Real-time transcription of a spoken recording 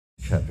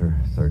chapter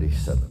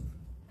 37.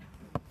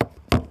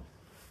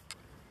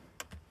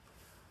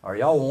 Are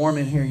y'all warm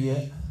in here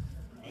yet?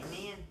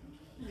 Amen.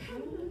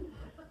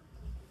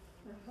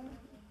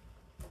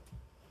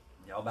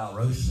 Y'all about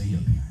roast me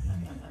up here.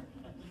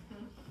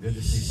 Good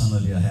to see some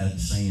of you I hadn't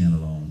seen in a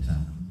long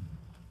time.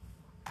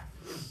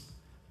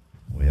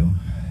 Well,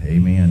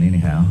 amen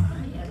anyhow.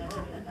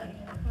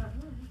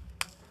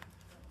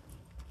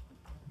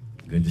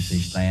 Good to see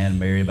Stan and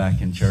Mary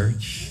back in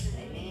church.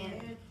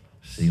 Amen.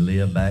 See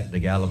Leah back to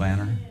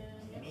Gallivanter.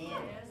 Amen.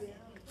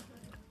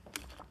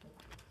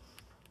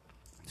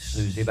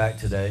 Susie back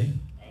today.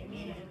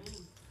 Amen.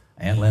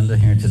 Aunt Linda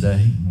here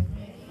today.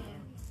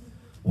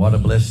 What a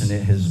blessing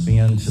it has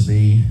been to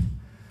be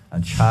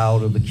a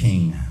child of the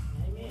King.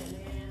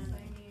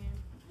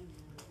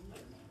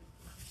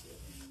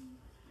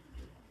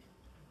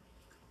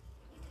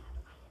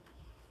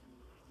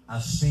 I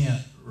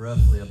spent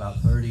roughly about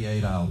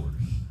 38 hours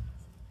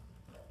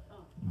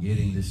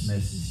getting this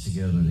message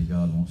together that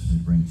God wants me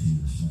to bring to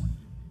you this morning.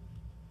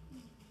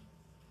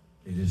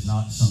 It is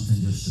not something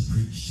just to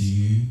preach to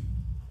you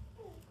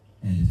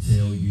and to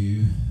tell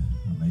you,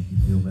 or make you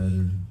feel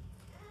better,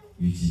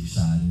 get you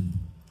excited.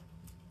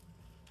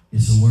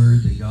 It's a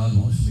word that God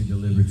wants me to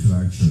deliver to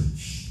our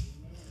church.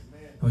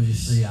 Because you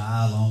see,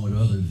 I, along with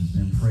others, have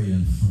been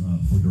praying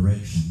for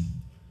direction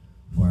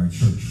for our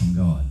church from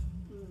God.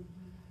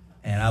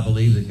 And I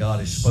believe that God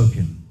has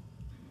spoken.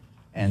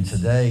 And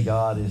today,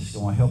 God is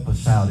going to help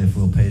us out if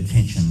we'll pay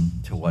attention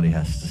to what He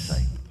has to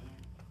say.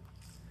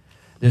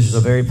 This is a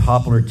very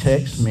popular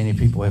text. Many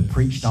people have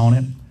preached on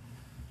it.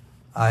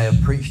 I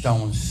have preached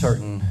on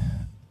certain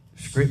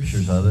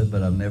scriptures of it,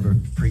 but I've never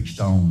preached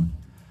on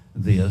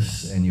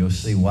this, and you'll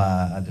see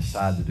why I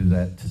decided to do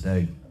that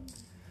today.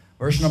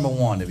 Verse number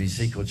 1 of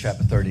Ezekiel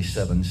chapter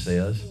 37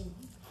 says,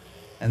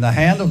 "And the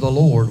hand of the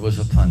Lord was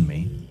upon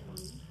me,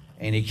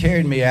 and He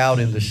carried me out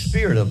in the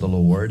spirit of the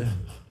Lord,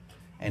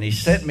 and He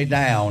set me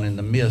down in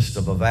the midst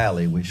of a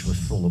valley which was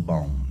full of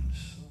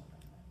bones.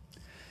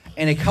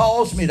 And He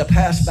caused me to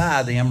pass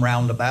by them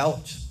round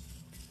about,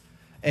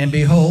 and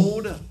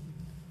behold,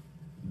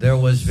 there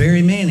was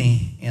very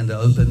many in the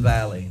open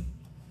valley,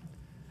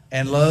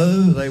 and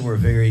lo, they were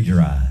very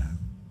dry.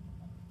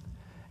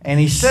 And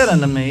He said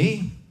unto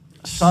me,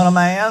 Son of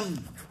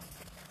man,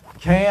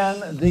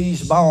 can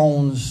these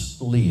bones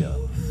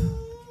live?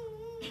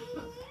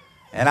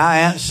 And I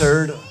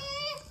answered,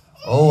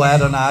 O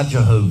Adonai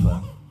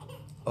Jehovah,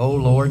 O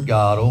Lord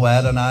God, O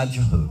Adonai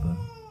Jehovah.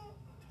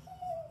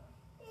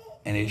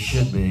 And it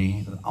should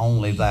be,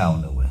 only Thou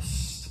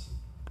knowest.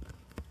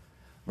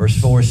 Verse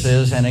 4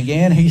 says, And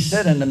again He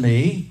said unto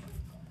me,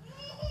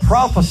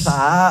 Prophesy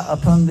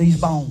upon these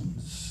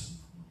bones,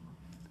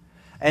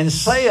 and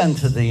say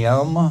unto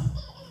them,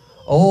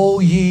 O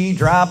ye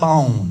dry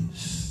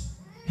bones,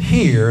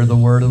 hear the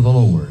word of the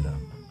Lord.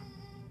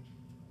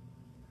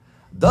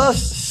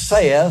 Thus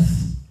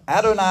saith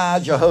Adonai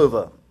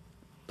Jehovah,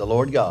 the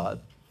Lord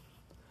God,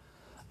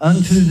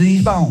 unto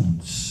these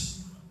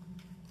bones,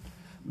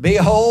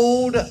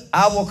 Behold,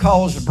 I will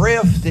cause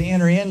breath to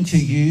enter into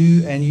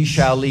you, and ye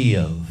shall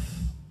live.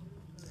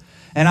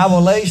 And I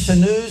will lay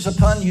sinews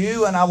upon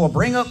you, and I will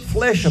bring up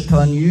flesh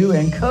upon you,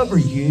 and cover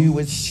you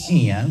with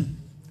skin.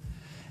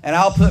 And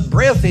I'll put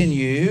breath in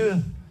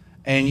you,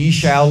 and ye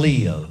shall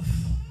live.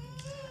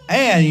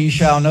 And ye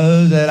shall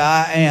know that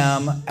I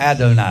am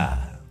Adonai,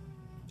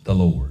 the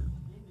Lord.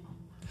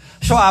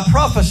 So I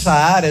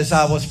prophesied as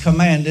I was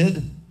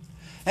commanded,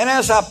 and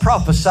as I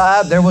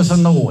prophesied, there was a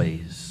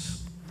noise.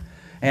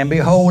 And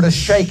behold, a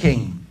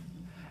shaking,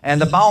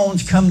 and the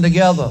bones come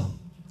together,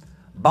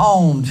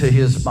 bone to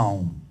his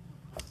bone.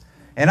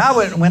 And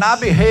when I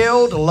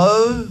beheld,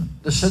 lo,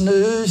 the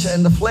sinews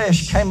and the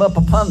flesh came up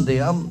upon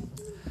them,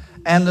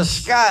 and the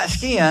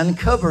skin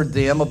covered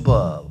them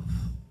above,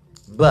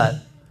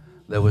 but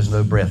there was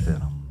no breath in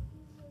them.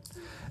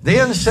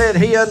 Then said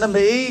He unto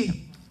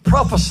me,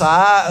 Prophesy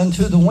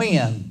unto the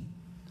wind.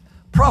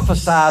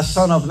 Prophesy,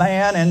 son of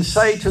man, and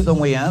say to the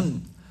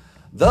wind,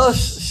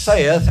 Thus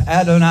saith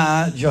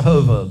Adonai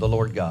Jehovah, the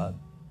Lord God,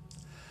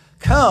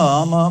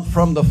 Come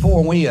from the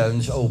four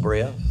winds, O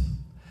breath,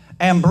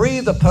 and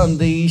breathe upon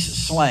these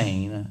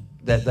slain,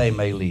 that they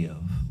may live.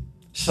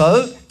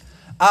 So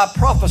I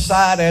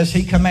prophesied as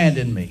He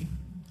commanded me,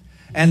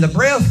 and the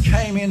breath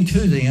came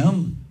into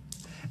them,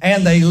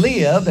 and they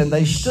lived, and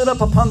they stood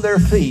up upon their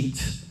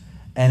feet,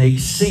 an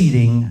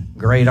exceeding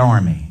great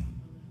army.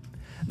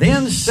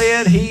 Then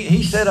said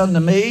he said unto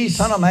me,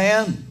 Son of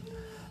man,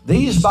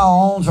 these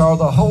bones are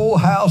the whole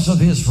house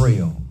of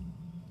Israel.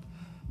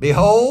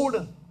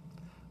 Behold,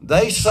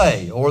 they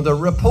say, or the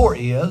report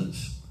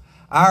is,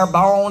 our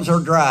bones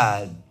are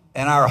dried,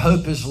 and our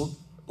hope is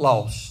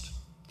lost,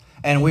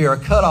 and we are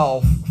cut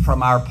off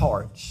from our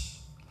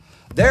parts.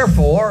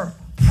 Therefore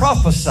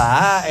prophesy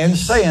and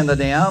say unto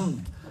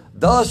them,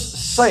 Thus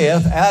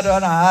saith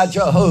Adonai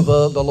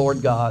Jehovah, the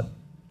Lord God,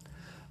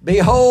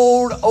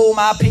 Behold, O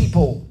my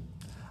people,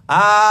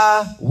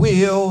 I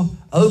will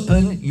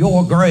open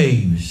your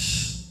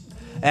graves,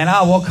 and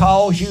I will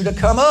cause you to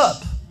come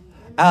up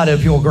out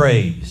of your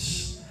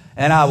graves,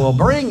 and I will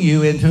bring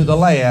you into the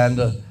land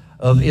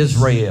of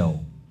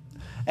Israel.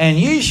 And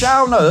ye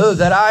shall know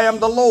that I am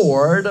the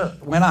Lord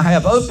when I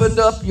have opened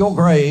up your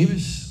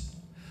graves,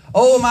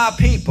 O my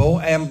people,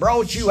 and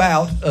brought you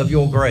out of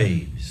your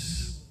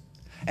graves,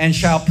 and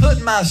shall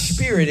put my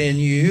spirit in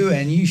you,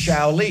 and ye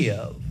shall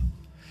live.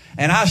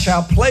 And I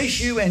shall place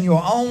you in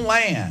your own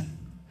land.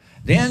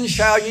 Then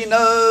shall ye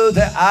know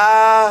that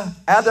I,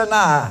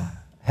 Adonai,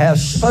 have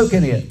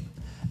spoken it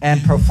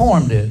and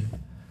performed it,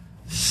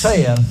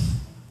 saith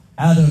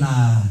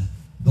Adonai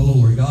the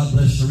Lord. God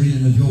bless the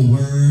reading of your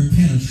word.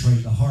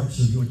 Penetrate the hearts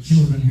of your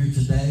children here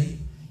today.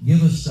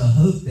 Give us the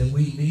hope that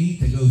we need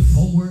to go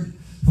forward,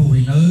 for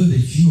we know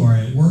that you are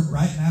at work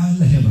right now in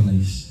the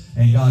heavenlies.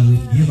 And God, we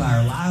give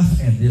our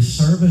life and this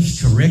service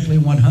correctly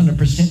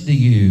 100% to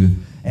you,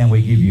 and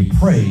we give you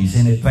praise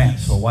in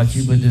advance for what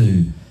you would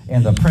do.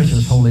 In the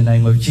precious holy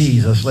name of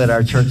Jesus, let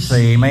our church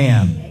say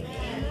amen.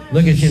 Amen.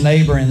 Look at your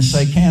neighbor and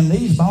say, can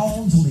these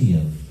bones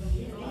live?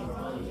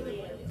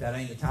 That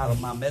ain't the title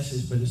of my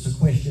message, but it's a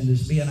question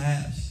that's being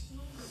asked.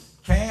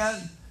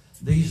 Can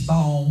these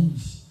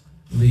bones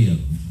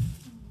live?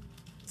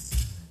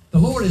 The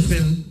Lord has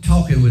been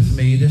talking with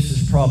me. This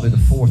is probably the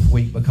fourth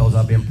week because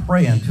I've been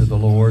praying to the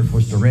Lord for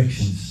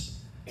directions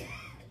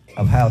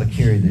of how to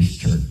carry this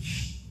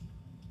church.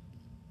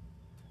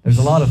 There's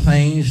a lot of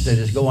things that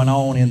is going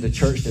on in the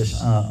church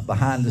that's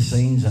behind the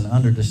scenes and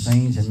under the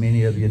scenes, and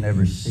many of you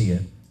never see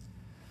it.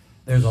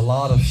 There's a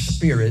lot of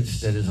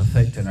spirits that is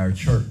affecting our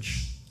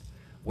church.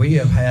 We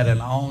have had an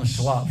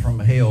onslaught from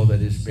hell that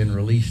has been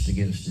released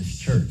against this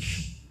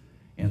church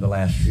in the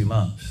last few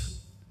months.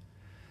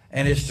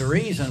 And it's the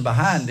reason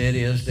behind it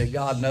is that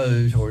God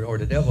knows, or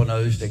the devil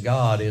knows, that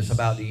God is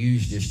about to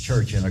use this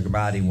church in a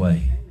mighty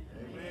way.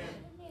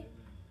 Amen.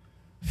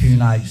 A few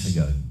nights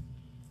ago,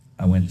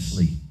 I went to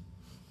sleep.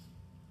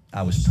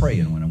 I was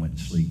praying when I went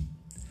to sleep.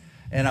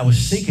 And I was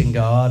seeking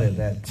God at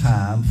that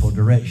time for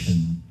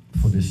direction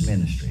for this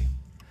ministry.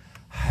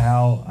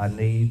 How I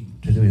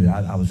need to do it.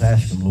 I was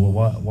asking,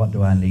 Lord, what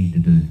do I need to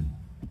do?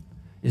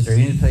 Is there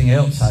anything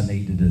else I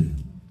need to do?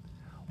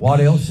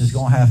 What else is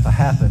going to have to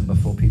happen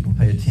before people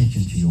pay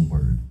attention to your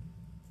word?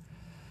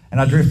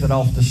 And I drifted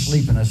off to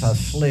sleep, and as I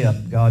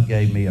slept, God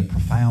gave me a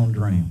profound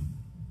dream.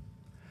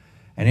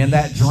 And in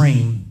that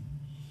dream,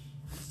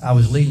 I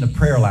was leading a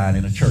prayer line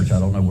in a church. I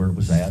don't know where it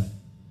was at.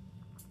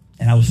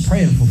 And I was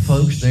praying for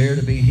folks there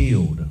to be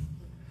healed.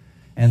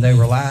 And they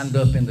were lined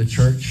up in the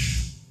church,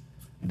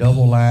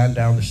 double line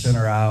down the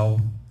center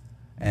aisle,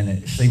 and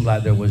it seemed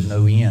like there was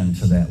no end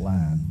to that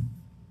line.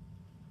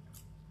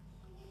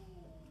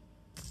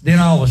 Then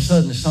all of a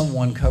sudden,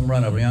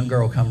 a young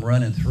girl come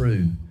running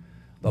through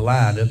the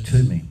line up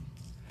to me.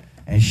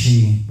 And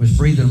she was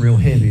breathing real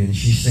heavy, and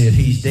she said,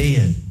 he's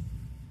dead.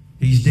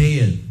 He's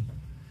dead.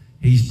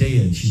 He's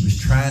dead. She was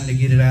trying to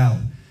get it out.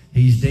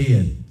 He's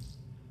dead.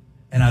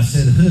 And I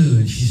said, who?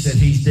 And she said,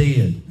 he's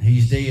dead.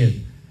 He's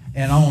dead.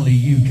 And only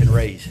you can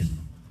raise him.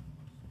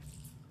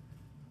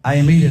 I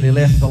immediately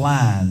left the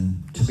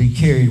line to be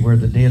carried where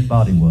the dead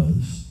body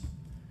was.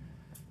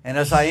 And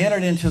as I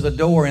entered into the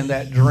door in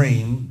that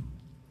dream,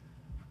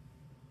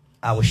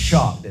 I was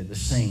shocked at the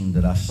scene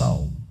that I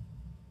saw.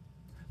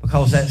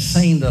 Because that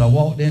scene that I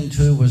walked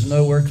into was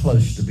nowhere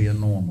close to being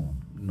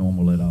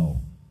normal at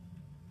all.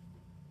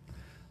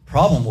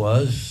 Problem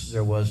was,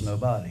 there was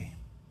nobody.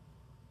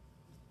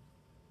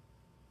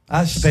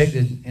 I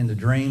expected in the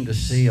dream to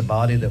see a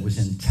body that was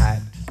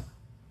intact.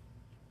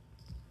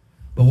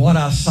 But what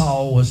I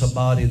saw was a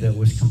body that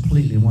was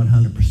completely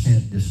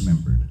 100%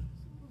 dismembered.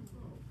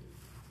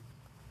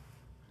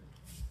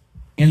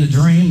 In the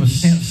dream, a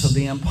sense of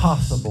the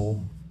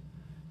impossible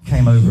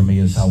came over me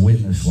as I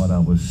witnessed what I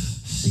was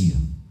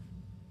seeing.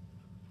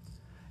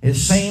 It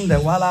seemed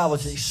that while I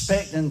was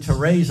expecting to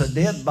raise a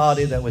dead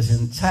body that was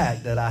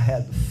intact, that I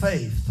had the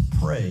faith to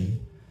pray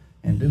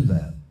and do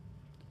that.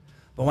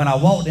 But when I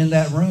walked in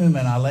that room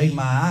and I laid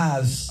my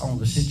eyes on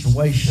the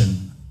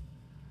situation,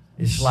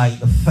 it's like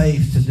the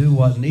faith to do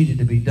what needed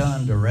to be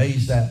done to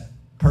raise that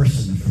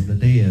person from the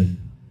dead,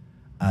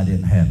 I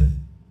didn't have it.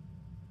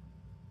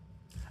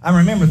 I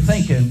remember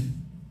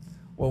thinking,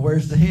 well,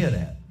 where's the head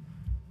at?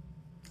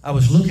 I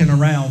was looking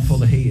around for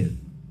the head.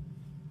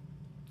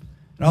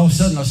 And all of a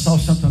sudden I saw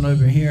something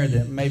over here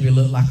that maybe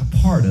looked like a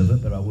part of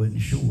it, but I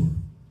wasn't sure.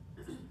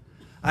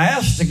 I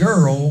asked the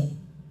girl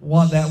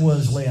what that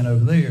was laying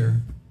over there.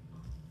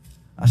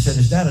 I said,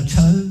 is that a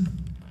toe?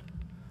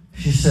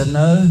 She said,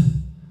 no,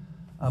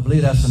 I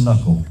believe that's a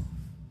knuckle.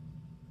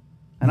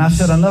 And I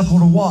said, a knuckle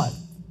to what?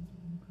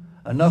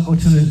 A knuckle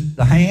to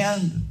the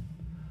hand?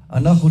 A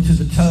knuckle to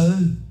the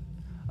toe?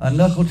 A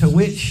knuckle to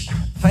which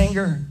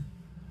finger?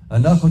 A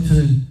knuckle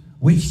to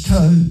which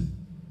toe?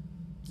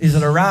 Is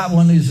it a right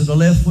one? Is it a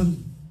left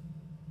one?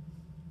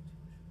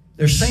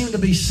 There seemed to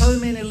be so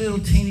many little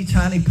teeny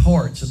tiny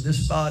parts of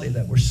this body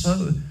that were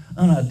so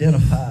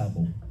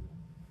unidentifiable.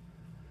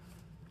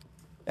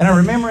 And I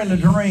remember in the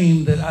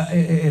dream that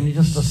in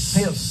just a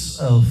sense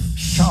of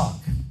shock,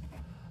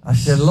 I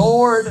said,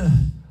 Lord,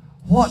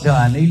 what do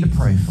I need to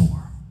pray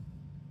for?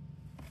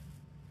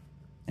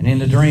 And in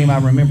the dream, I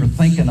remember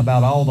thinking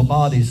about all the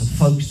bodies of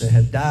folks that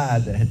had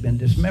died, that had been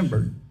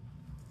dismembered,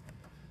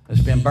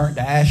 that's been burnt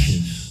to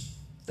ashes.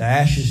 The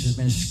ashes has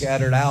been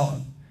scattered out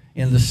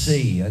in the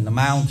sea, in the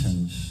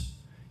mountains,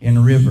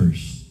 in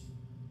rivers.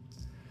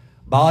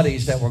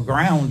 Bodies that were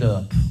ground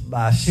up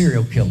by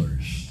serial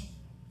killers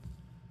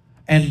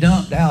and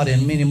dumped out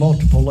in many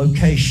multiple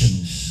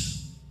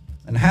locations.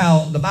 And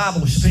how the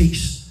Bible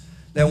speaks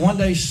that one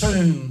day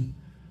soon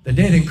the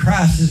dead in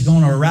Christ is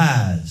going to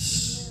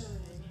arise.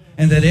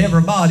 And that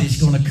everybody's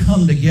going to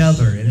come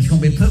together, and it's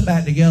going to be put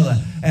back together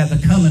at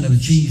the coming of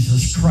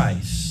Jesus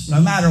Christ,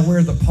 no matter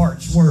where the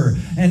parts were.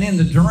 And in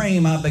the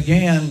dream, I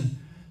began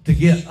to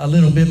get a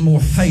little bit more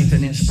faith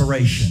and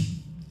inspiration.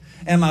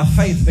 And my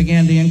faith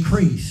began to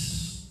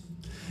increase.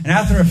 And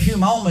after a few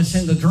moments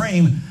in the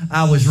dream,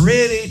 I was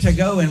ready to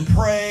go and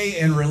pray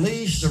and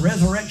release the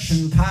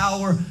resurrection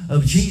power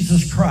of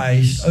Jesus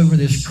Christ over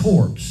this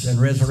corpse and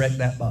resurrect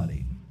that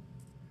body.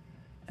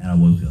 And I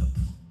woke up.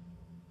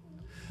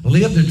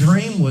 The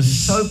dream was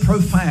so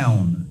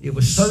profound. It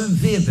was so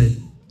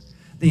vivid.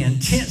 The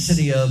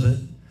intensity of it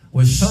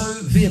was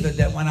so vivid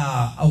that when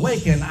I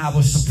awakened, I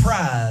was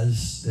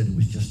surprised that it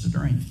was just a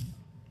dream.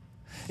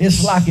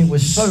 It's like it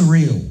was so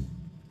real.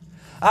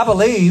 I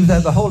believe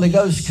that the Holy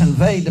Ghost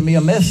conveyed to me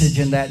a message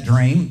in that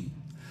dream,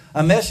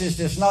 a message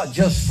that's not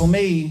just for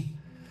me,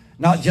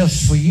 not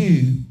just for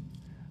you,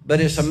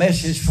 but it's a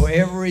message for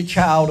every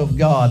child of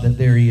God that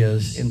there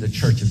is in the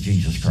Church of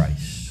Jesus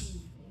Christ.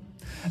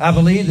 I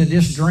believe that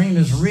this dream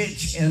is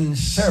rich in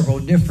several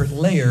different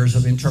layers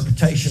of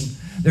interpretation.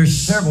 There's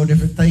several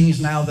different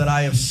things now that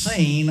I have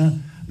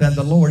seen that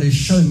the Lord has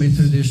shown me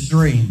through this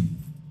dream.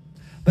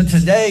 But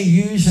today,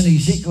 using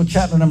Ezekiel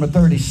chapter number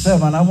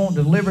 37, I want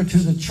to deliver to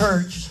the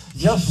church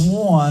just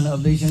one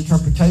of these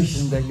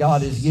interpretations that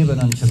God has given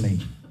unto me.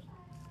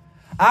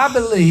 I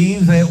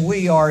believe that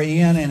we are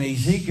in an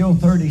Ezekiel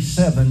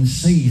 37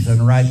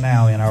 season right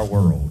now in our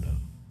world.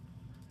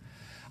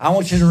 I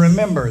want you to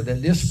remember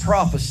that this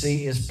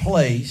prophecy is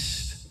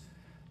placed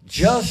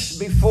just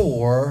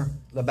before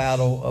the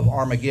battle of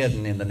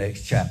Armageddon in the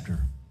next chapter.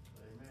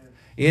 Amen.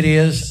 It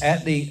is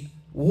at the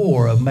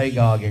war of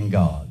Magog and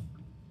Gog.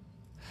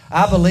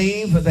 I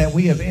believe that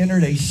we have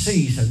entered a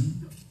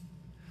season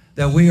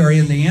that we are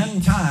in the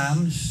end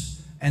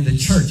times and the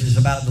church is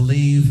about to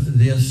leave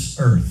this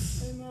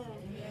earth. Amen.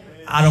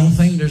 I don't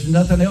think there's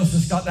nothing else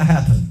that's got to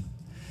happen.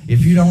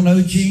 If you don't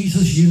know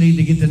Jesus, you need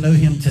to get to know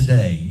him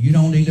today. You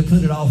don't need to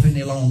put it off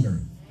any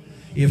longer.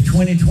 If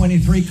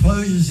 2023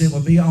 closes, it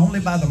will be only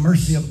by the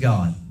mercy of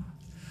God.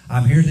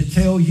 I'm here to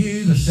tell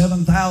you the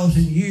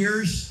 7,000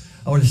 years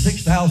or the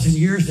 6,000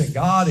 years that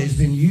God has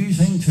been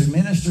using to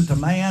minister to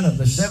man, of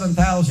the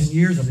 7,000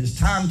 years of his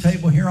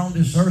timetable here on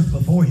this earth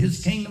before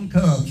his kingdom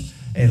comes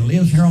and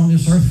lives here on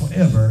this earth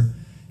forever,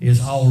 is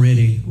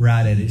already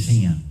right at its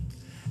end.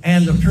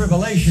 And the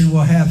tribulation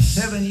will have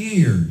 7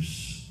 years.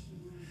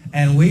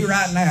 And we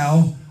right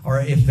now, or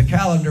if the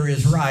calendar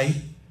is right,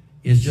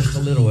 is just a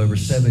little over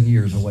 7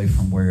 years away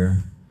from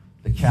where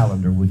the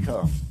calendar would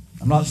come.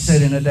 I'm not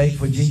setting a date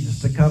for Jesus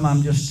to come.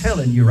 I'm just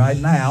telling you right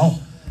now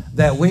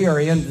that we are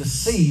in the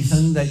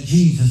season that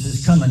Jesus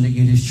is coming to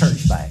get his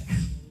church back.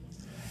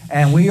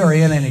 And we are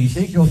in an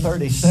Ezekiel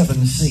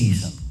 37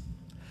 season.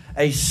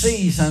 A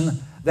season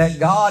that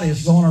God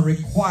is going to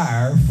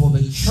require for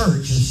the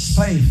church's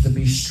faith to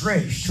be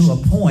stretched to a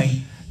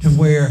point to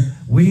where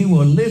we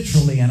will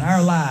literally in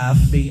our life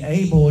be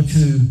able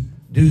to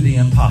do the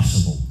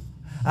impossible.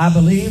 I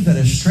believe that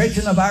a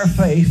stretching of our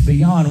faith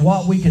beyond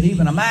what we could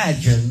even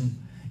imagine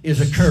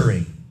is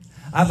occurring.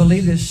 I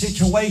believe that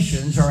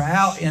situations are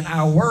out in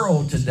our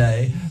world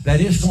today that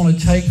it's going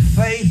to take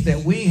faith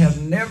that we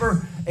have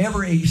never,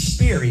 ever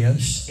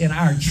experienced in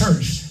our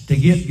church to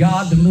get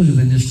God to move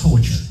in this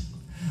culture.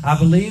 I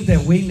believe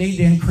that we need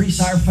to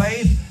increase our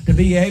faith to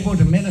be able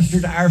to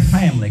minister to our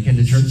family. Can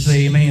the church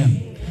say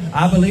amen?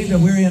 I believe that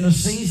we're in a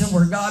season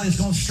where God is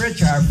going to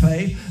stretch our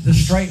faith to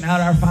straighten out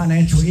our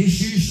financial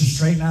issues, to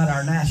straighten out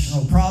our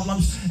national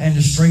problems, and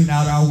to straighten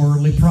out our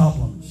worldly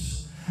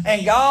problems.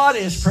 And God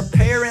is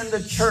preparing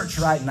the church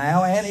right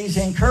now, and he's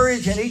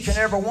encouraging each and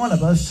every one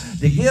of us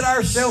to get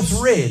ourselves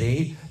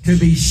ready to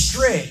be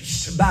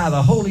stretched by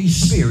the Holy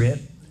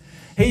Spirit.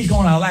 He's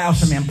going to allow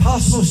some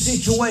impossible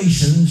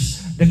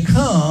situations to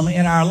come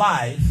in our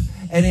life.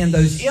 And in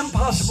those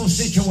impossible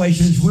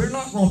situations, we're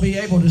not going to be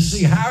able to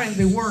see how in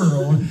the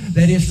world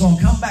that it's going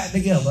to come back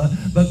together.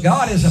 But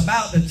God is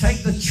about to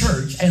take the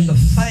church and the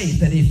faith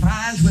that he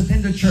finds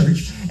within the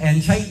church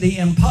and take the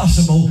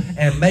impossible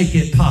and make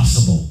it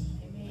possible.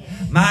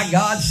 Amen. My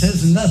God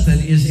says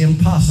nothing is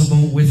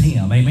impossible with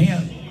him.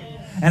 Amen.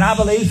 And I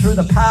believe through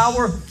the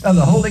power of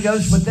the Holy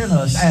Ghost within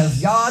us,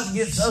 as God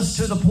gets us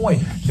to the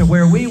point to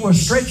where we will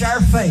stretch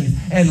our faith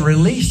and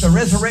release the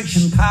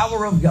resurrection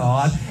power of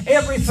God,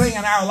 everything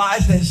in our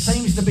life that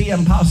seems to be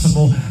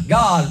impossible,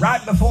 God,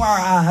 right before our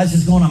eyes,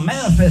 is going to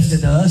manifest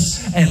it to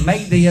us and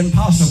make the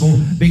impossible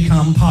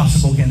become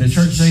possible. Can the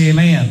church say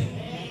amen?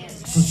 Amen.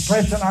 So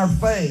stretching our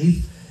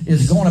faith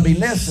is going to be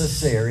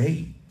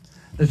necessary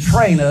to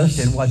train us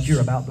in what you're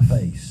about to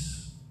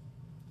face.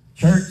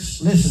 Church,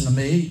 listen to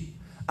me.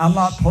 I'm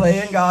not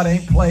playing. God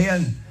ain't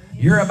playing.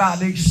 You're about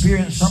to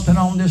experience something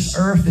on this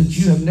earth that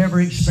you have never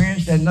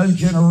experienced and no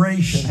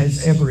generation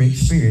has ever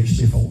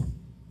experienced before.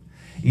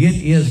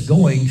 It is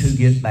going to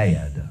get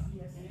bad.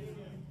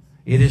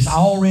 It is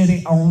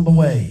already on the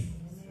way.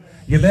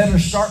 You better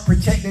start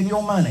protecting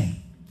your money.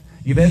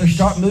 You better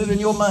start moving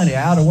your money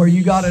out of where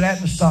you got it at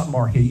in the stock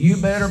market. You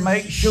better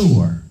make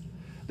sure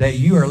that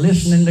you are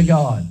listening to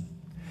God.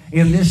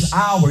 In this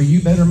hour,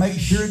 you better make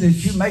sure that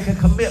you make a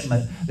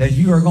commitment that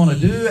you are going to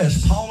do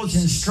as Paul is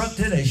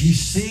instructed as you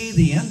see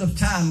the end of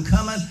time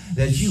coming,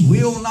 that you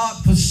will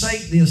not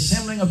forsake the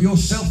assembling of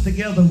yourself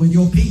together with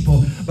your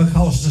people,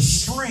 because the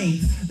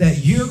strength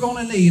that you're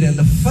going to need and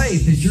the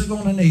faith that you're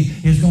going to need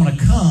is going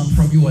to come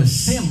from your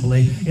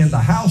assembly in the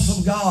house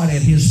of God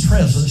and His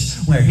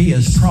presence where He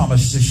has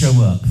promised to show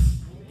up.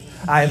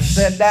 I have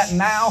said that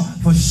now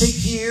for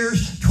 6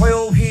 years,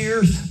 12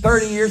 years,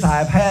 30 years. I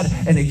have had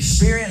an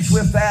experience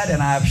with that,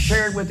 and I have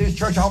shared with this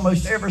church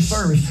almost every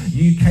service.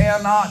 You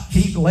cannot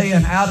keep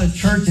laying out of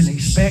church and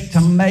expect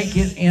to make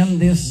it in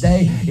this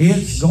day.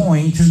 It's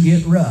going to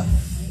get rough.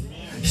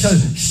 So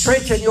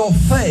stretching your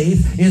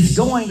faith is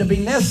going to be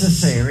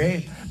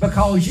necessary,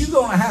 because you're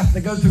going to have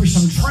to go through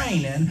some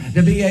training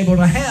to be able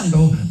to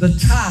handle the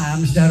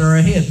times that are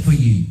ahead for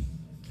you.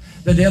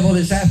 The devil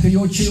is after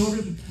your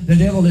children. The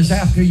devil is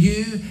after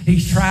you.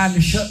 He's trying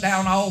to shut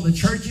down all the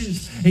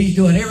churches. He's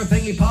doing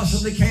everything he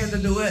possibly can to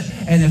do it.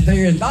 And if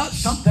there is not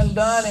something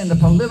done in the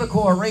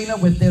political arena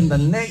within the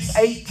next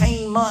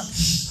 18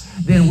 months,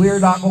 then we're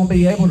not going to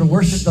be able to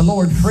worship the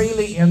Lord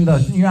freely in the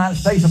United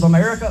States of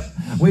America.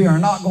 We are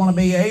not going to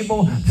be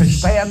able to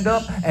stand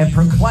up and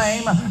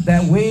proclaim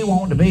that we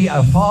want to be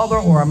a father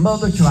or a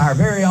mother to our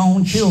very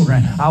own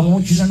children. I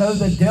want you to know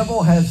the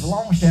devil has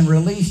launched and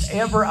released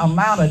every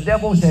amount of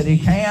devils that he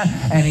can,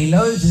 and he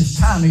knows his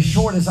time is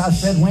short, as I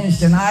said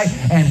Wednesday night,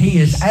 and he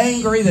is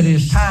angry that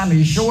his time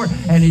is short,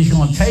 and he's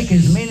going to take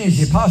as many as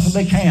he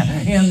possibly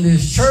can. In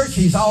this church,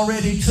 he's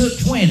already took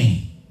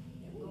 20.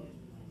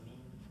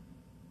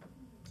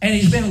 And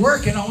he's been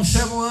working on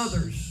several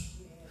others.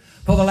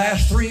 For the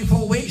last 3 or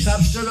 4 weeks,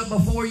 I've stood up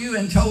before you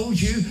and told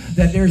you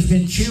that there's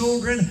been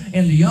children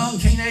in the young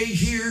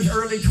teenage years,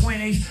 early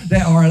 20s,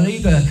 that are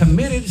either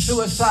committed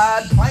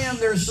suicide, planned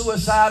their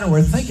suicide, or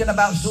are thinking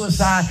about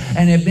suicide,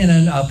 and have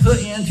been put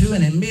into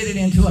and admitted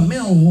into a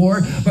mental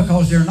ward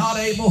because they're not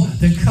able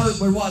to cope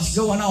with what's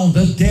going on.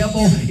 The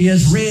devil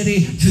is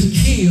ready to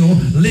kill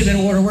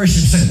Living Water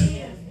Worship Center.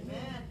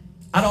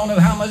 I don't know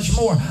how much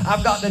more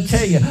I've got to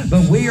tell you,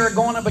 but we are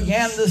going to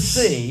begin to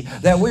see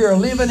that we are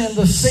living in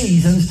the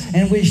seasons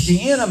in which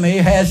the enemy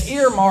has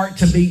earmarked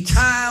to be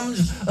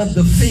times of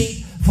defeat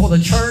for the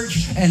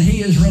church, and he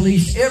has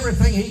released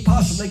everything he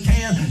possibly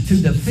can to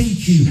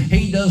defeat you.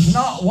 He does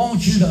not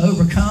want you to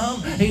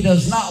overcome. He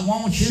does not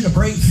want you to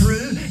break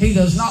through. He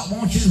does not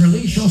want you to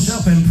release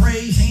yourself and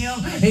praise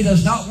Him. He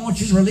does not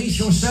want you to release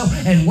yourself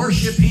and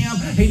worship Him.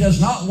 He does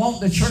not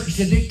want the church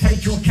to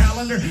dictate your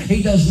calendar.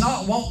 He does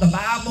not want the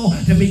Bible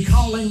to be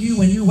calling you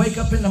when you wake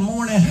up in the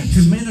morning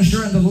to minister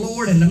unto the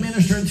Lord and to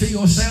minister unto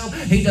yourself.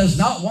 He does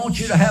not want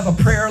you to have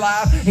a prayer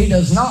life. He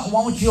does not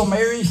want your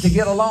marriage to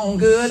get along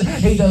good.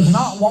 He does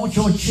not want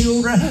your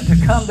children to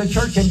come to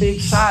church and be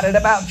excited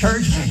about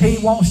church. He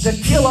wants to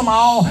kill them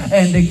all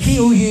and to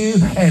kill you,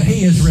 and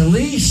he has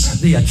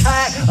released the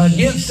attack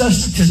against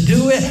us to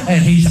do it,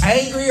 and he's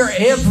angrier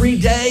every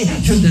day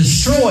to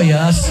destroy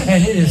us,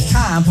 and it is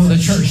time for the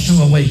church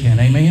to awaken.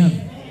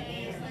 Amen?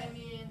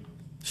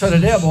 So the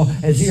devil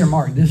has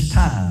earmarked this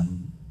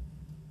time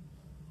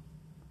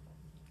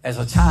as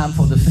a time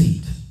for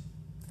defeat.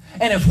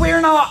 And if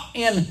we're not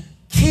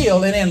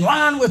killed and in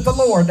line with the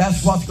Lord,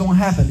 that's what's going to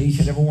happen to each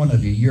and every one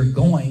of you. You're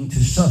going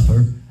to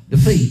suffer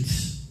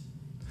defeats.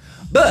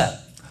 But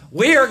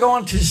we are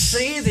going to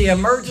see the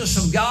emergence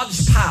of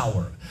God's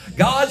power,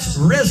 God's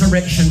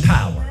resurrection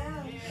power.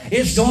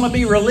 It's going to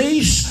be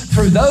released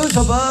through those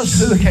of us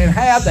who can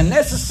have the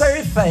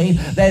necessary faith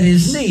that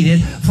is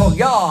needed for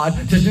God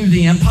to do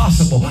the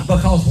impossible.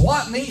 Because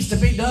what needs to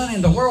be done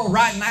in the world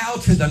right now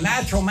to the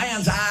natural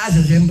man's eyes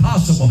is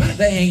impossible.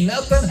 There ain't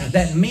nothing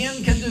that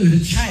men can do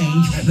to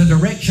change the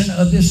direction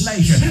of this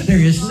nation. There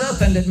is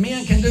nothing that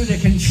men can do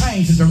that can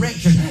change the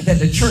direction that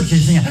the church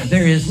is in.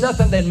 There is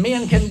nothing that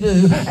men can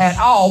do at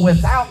all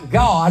without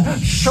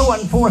God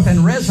showing forth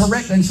and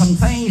resurrecting some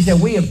things that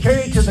we have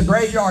carried to the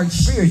graveyard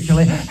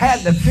spiritually,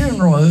 had the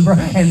funeral over,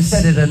 and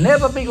said it'll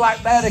never be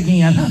like that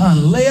again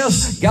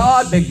unless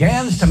God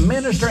begins to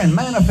minister and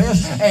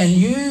manifest and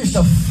use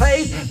the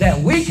faith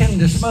that we can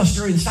just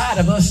muster inside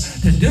of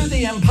us to do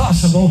the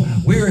impossible.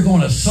 We're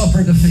going to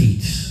suffer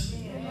defeat.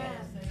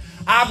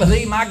 I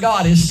believe my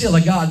God is still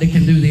a God that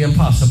can do the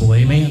impossible.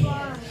 Amen.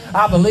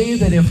 I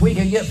believe that if we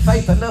can get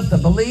faith enough to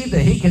believe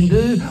that He can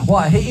do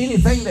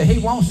anything that He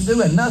wants to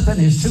do and nothing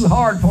is too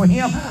hard for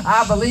Him,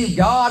 I believe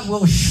God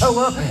will show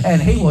up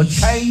and He will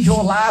change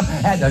your life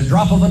at the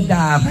drop of a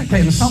dime.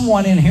 Can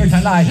someone in here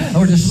tonight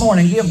or this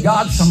morning give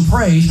God some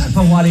praise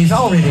for what He's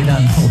already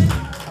done for you?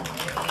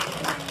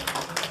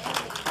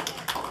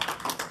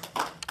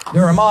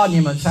 There are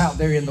monuments out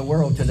there in the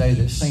world today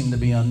that seem to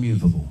be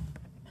unmovable.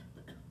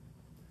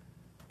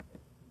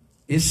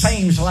 It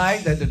seems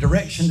like that the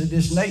direction that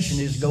this nation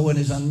is going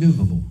is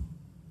unmovable.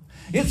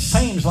 It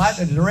seems like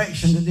the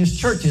direction that this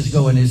church is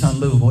going is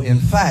unmovable. In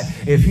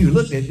fact, if you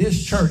looked at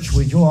this church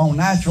with your own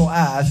natural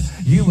eyes,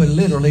 you would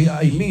literally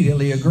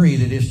immediately agree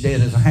that it's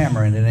dead as a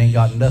hammer and it ain't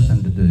got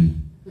nothing to do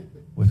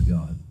with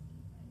God.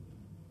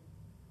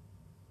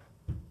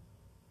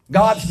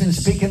 God's been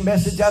speaking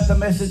message after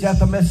message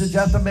after message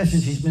after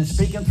message. He's been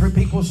speaking through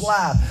people's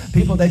lives.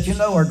 People that you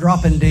know are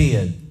dropping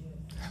dead.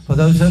 For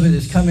those of you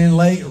that's come in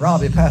late,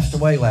 Robbie passed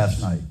away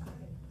last night.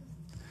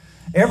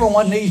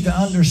 Everyone needs to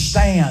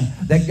understand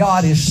that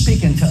God is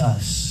speaking to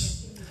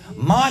us.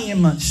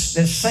 Monuments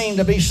that seem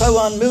to be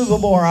so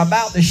unmovable are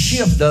about to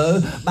shift,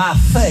 though, by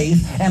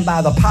faith and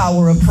by the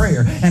power of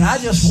prayer. And I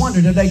just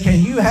wonder today,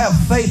 can you have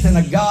faith in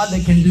a God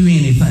that can do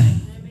anything?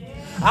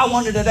 I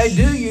wonder today,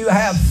 do you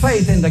have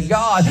faith in the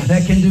God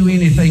that can do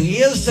anything?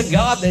 Is the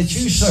God that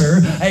you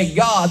serve a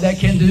God that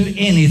can do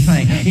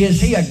anything? Is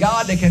He a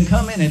God that can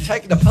come in and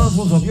take the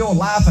puzzles of your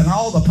life and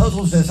all the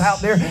puzzles that's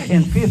out there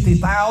in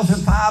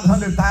 50,000,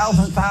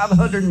 500,000,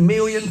 500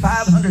 million,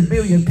 500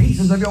 billion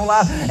pieces of your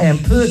life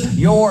and put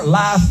your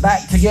life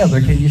back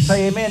together? Can you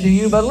say amen? Do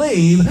you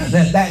believe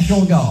that that's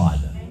your God?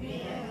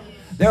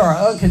 There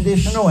are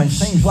unconditional and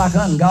seems like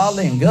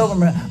ungodly and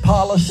government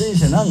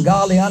policies and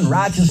ungodly,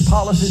 unrighteous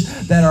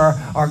policies that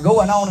are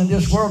going on in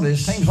this world. It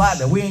seems like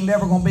that we ain't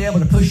never going to be able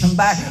to push them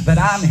back. But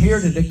I'm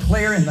here to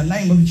declare in the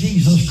name of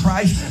Jesus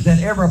Christ that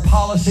every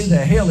policy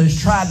that hell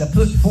has tried to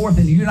put forth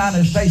in the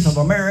United States of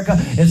America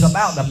is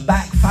about to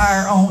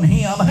backfire on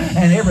him.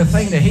 And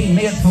everything that he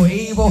meant for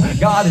evil,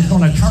 God is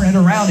going to turn it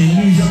around and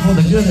use it for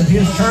the good of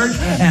His church.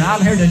 And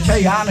I'm here to tell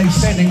you, I'm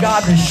expecting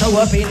God to show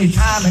up any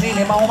time and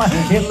any moment.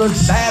 It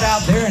looks bad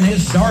out there and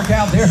it's dark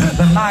out there,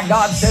 but my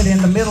God said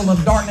in the middle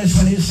of darkness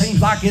when it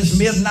seems like it's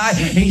midnight,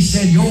 He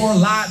said your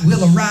light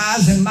will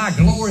arise and my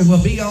glory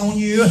will be on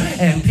you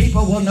and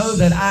people will know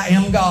that I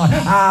am God.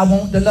 I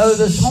want to know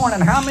this morning,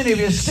 how many of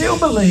you still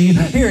believe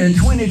here in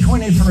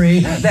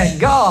 2023 that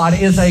God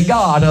is a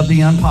God of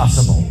the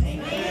impossible?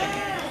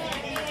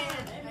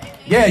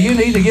 Yeah, you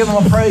need to give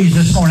Him a praise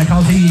this morning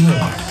because He is.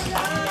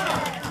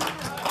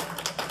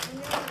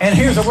 And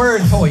here's a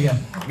word for you.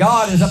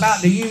 God is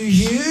about to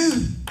use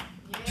you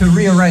to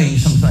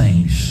rearrange some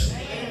things.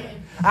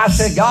 I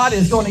said God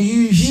is going to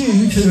use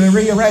you to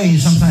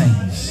rearrange some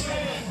things.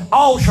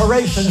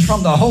 Alterations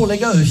from the Holy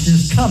Ghost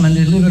is coming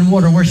to Living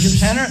Water Worship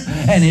Center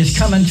and is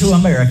coming to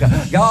America.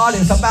 God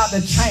is about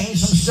to change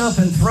some stuff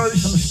and throw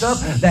some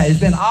stuff that has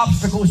been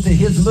obstacles to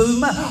His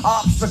movement,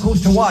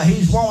 obstacles to what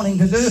He's wanting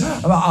to do,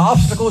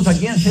 obstacles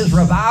against His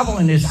revival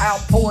and His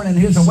outpouring and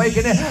His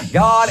awakening.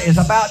 God is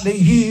about to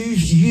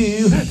use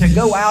you to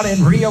go out and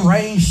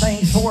rearrange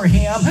things for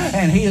Him,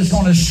 and He is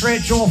going to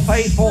stretch your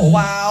faith for a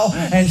while,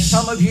 and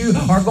some of you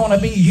are going to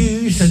be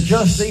used to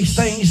just these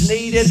things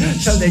needed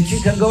so that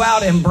you can go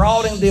out and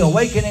broaden the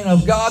awakening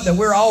of God that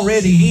we're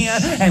already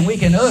in, and we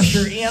can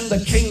usher in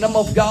the kingdom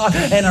of God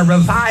and a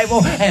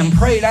revival and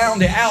pray down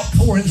the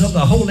outpourings of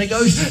the Holy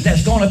Ghost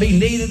that's going to be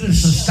needed to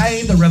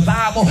sustain the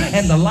revival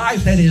and the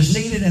life that is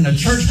needed in a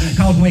church.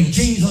 Because when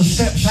Jesus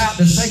steps out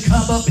to say,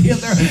 come up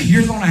hither,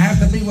 you're going to have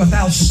to be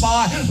without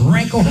spot,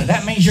 wrinkle.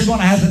 That means you're going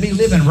to have to be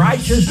living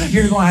righteous.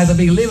 You're going to have to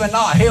be living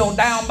not held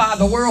down by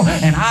the world.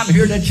 And I'm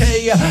here to tell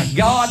you,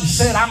 God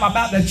said, I'm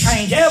about to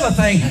change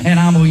everything and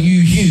I'm going to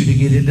use you to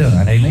get it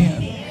done.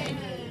 Amen.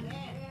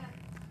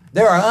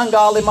 There are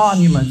ungodly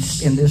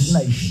monuments in this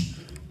nation.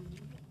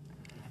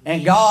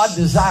 And God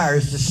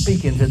desires to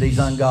speak into these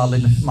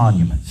ungodly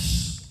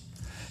monuments.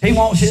 He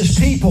wants His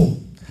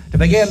people to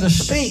begin to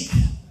speak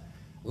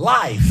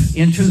life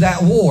into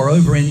that war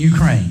over in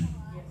Ukraine.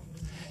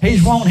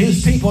 He's wanting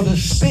His people to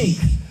speak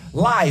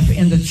life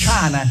into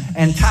China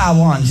and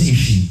Taiwan's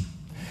issue.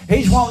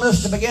 He's wanting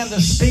us to begin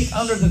to speak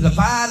under the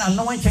divine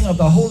anointing of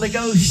the Holy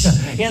Ghost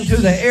into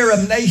the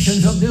Arab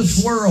nations of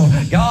this world.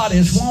 God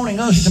is wanting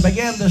us to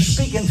begin to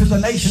speak into the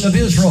nation of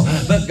Israel.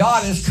 But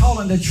God is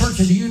calling the church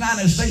of the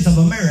United States of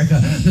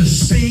America to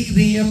speak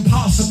the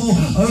impossible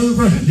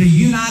over the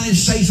United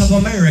States of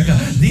America.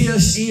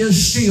 This is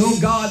still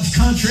God's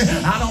country.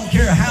 I don't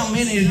care how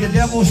many of the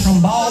devils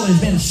from Baal has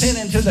been sent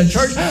into the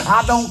church.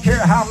 I don't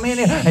care how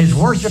many is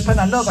worshiping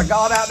another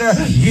God out there.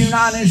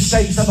 United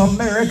States of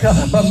America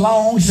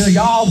belongs to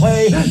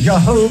Yahweh,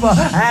 Jehovah,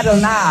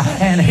 Adonai,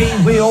 and He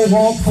will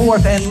walk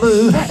forth and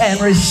move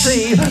and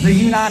receive the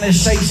United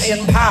States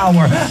in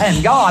power.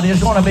 And God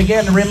is going to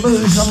begin to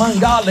remove some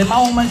ungodly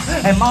moments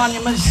and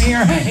monuments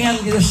here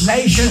in this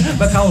nation,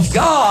 because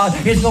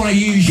God is going to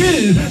use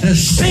you to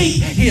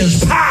speak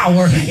His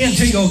power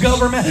into your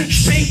government,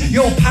 speak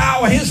your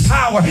power, His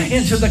power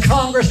into the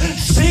Congress,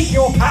 speak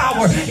your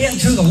power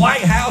into the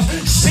White House,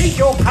 speak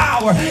your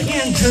power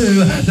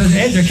into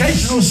the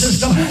educational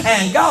system,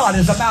 and God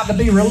is about to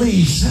be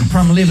released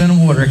from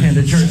living water. Can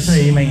the church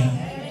say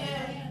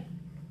amen?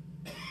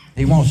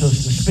 He wants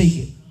us to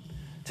speak it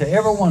to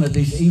every one of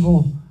these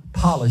evil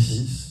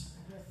policies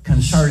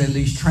concerning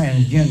these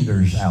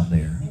transgenders out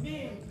there.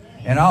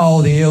 and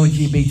all the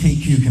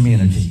LGBTQ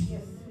community.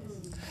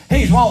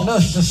 He's wanting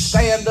us to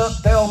stand up,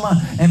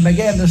 Thelma, and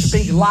begin to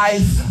speak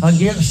life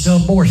against the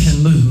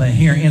abortion movement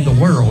here in the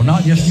world,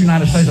 not just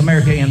United States of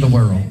America, in the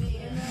world.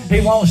 He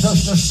wants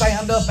us to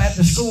stand up at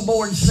the school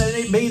board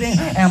meeting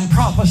and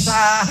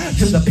prophesy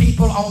to the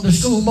people on the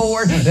school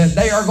board that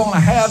they are going to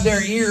have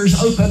their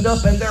ears opened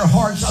up and their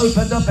hearts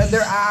opened up and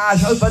their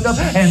eyes opened up,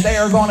 and they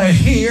are going to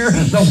hear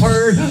the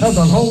word of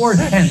the Lord,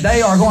 and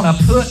they are going to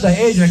put the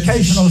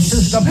educational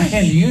system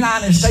in the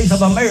United States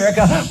of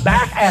America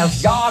back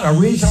as God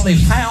originally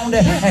found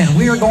it, and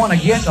we're going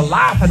to get the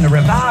life and the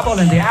revival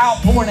and the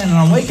outpouring and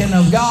the awakening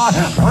of God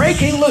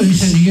breaking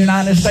loose in the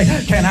United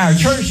States. Can our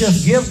church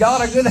just give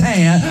God a good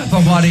hand for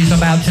what He's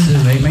about to do?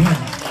 Amen.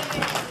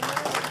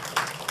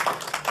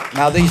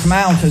 Now these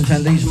mountains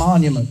and these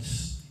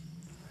monuments,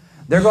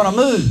 they're going to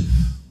move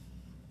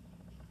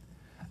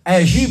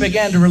as you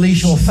begin to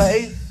release your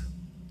faith,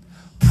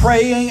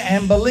 praying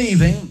and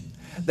believing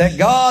that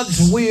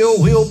God's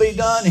will be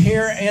done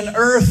here in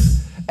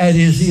earth as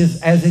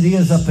it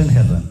is up in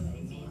heaven.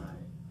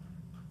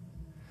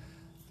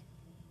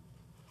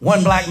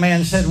 One black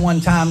man said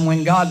one time,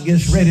 when God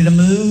gets ready to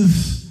move,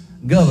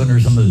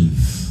 governors will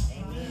move.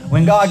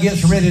 When God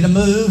gets ready to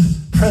move,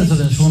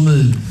 presidents will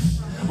move.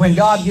 When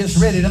God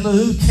gets ready to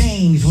move,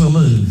 kings will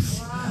move.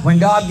 When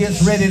God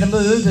gets ready to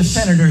move, the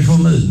senators will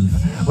move.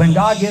 When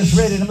God gets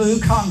ready to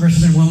move,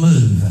 congressmen will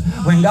move.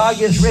 When God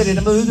gets ready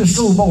to move, the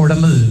school board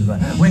will move.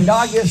 When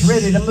God gets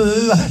ready to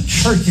move,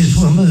 churches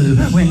will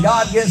move. When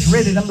God gets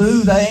ready to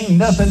move, there ain't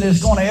nothing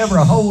that's going to ever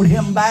hold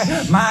Him back.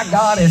 My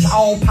God is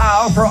all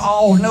powerful,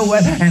 all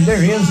knowing, and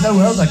there is no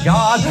other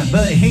God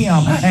but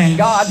Him. And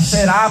God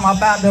said, I'm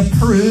about to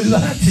prove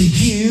to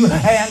you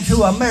and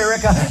to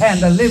America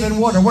and the Living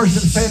Water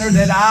Worship Center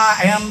that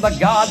I am the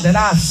God that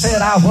I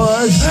said I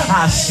was.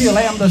 I still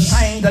am the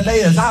same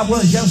today as I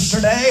was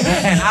yesterday,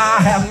 and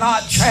I have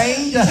not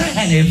changed.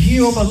 And if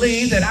you'll believe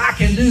that I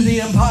can do the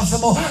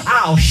impossible,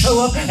 I'll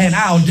show up and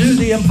I'll do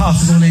the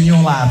impossible in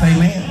your life.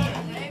 Amen.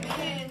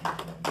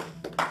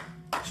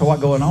 So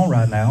what's going on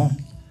right now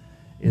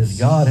is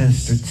God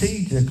has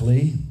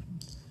strategically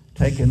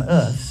taken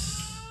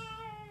us,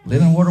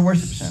 Living Water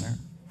Worship Center,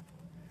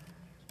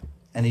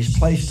 and He's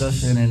placed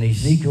us in an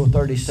Ezekiel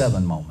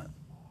 37 moment.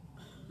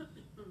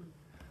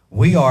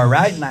 We are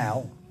right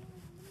now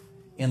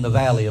in the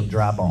valley of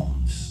dry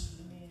bones.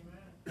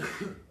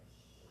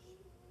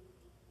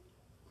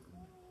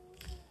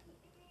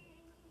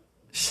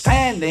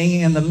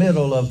 Standing in the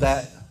middle of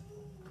that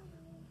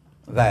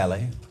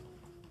valley,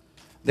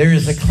 there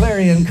is a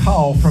clarion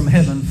call from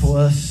heaven for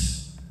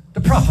us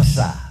to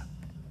prophesy.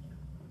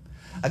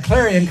 A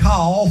clarion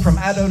call from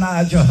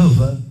Adonai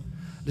Jehovah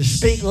to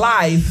speak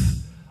life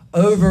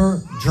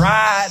over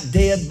dry,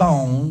 dead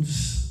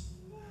bones,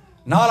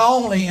 not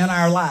only in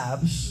our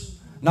lives,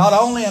 not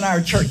only in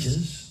our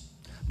churches,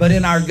 but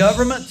in our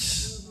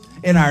governments,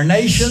 in our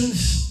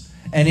nations,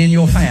 and in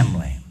your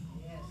family.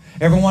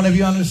 Every one of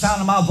you under the sound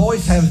of my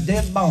voice has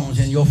dead bones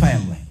in your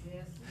family.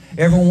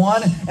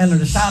 Everyone under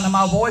the sound of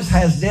my voice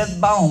has dead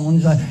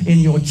bones in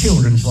your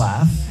children's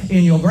life,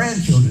 in your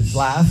grandchildren's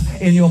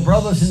life, in your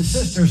brothers and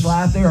sisters'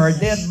 life. There are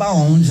dead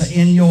bones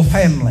in your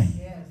family.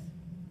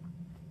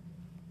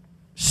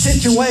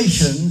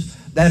 Situations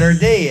that are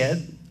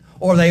dead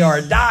or they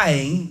are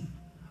dying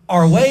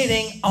are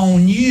waiting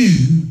on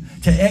you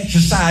to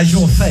exercise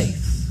your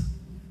faith.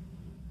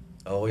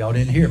 Oh, y'all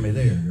didn't hear me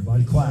there.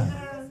 Everybody quiet.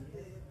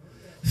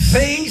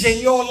 Things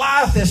in your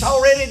life that's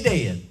already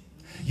dead.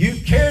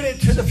 You carried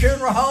it to the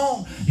funeral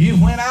home.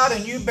 You went out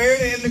and you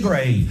buried it in the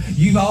grave.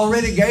 You've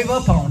already gave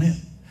up on it.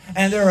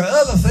 And there are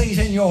other things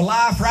in your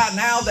life right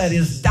now that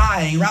is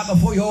dying right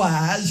before your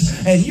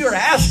eyes. And you're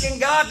asking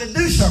God to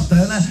do something.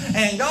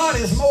 And God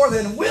is more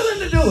than willing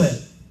to do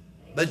it.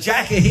 But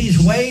Jackie, He's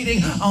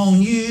waiting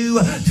on you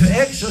to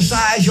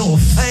exercise your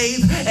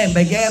faith and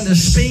begin to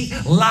speak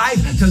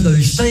life to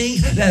those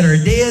things that are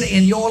dead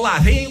in your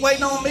life. He ain't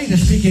waiting on me to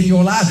speak in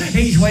your life.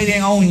 He's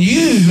waiting on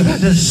you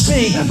to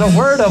speak the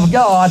Word of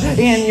God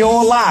in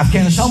your life.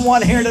 Can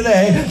someone here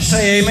today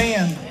say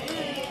amen?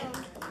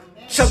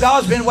 So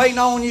God's been waiting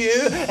on you,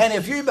 and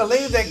if you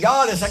believe that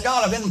God is a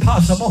God of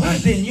impossible,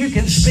 then you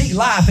can speak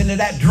life into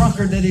that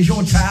drunkard that is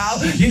your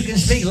child. You can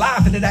speak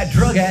life into that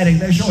drug addict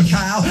that's your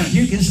child.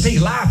 You can speak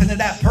life into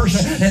that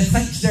person that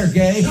thinks they're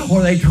gay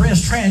or they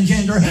dress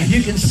transgender.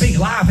 You can speak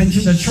life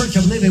into the Church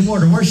of Living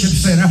Water Worship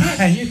Center,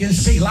 and you can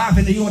speak life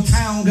into your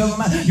town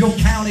government, your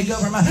county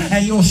government,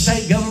 and your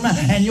state government,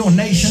 and your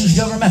nation's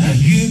government.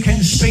 You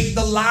can speak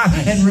the life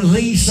and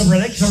release the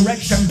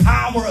resurrection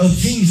power of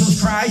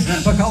Jesus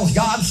Christ, because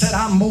God said,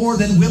 I'm more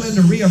than willing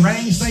to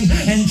rearrange things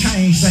and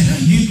change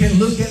things. You can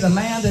look at the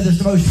man that is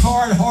the most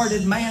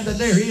hard-hearted man that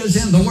there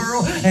is in the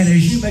world, and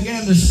as you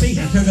begin to speak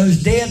to those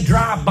dead,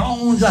 dry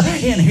bones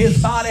in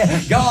his body,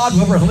 God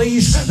will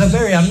release the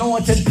very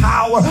anointed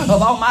power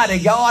of Almighty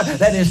God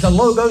that is the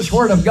Logos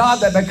Word of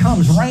God that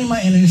becomes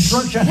Rhema and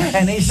instruction.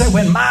 And he said,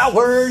 when my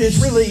word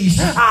is released,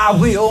 I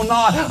will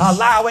not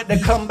allow it to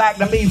come back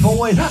to me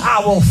void. I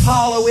will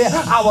follow it.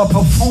 I will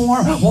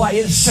perform what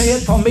it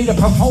said for me to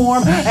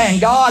perform. And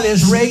God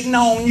is waiting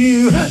on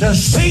you to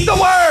speak the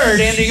word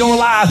into your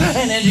life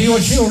and into your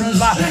children's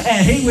life.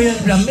 And he will,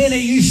 the minute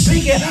you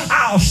speak it,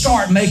 I'll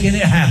start making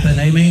it happen.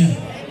 Amen.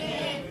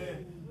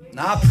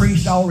 Now, I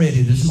preached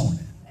already this morning.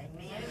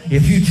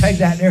 If you take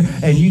that there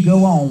and you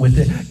go on with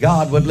it,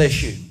 God will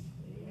bless you.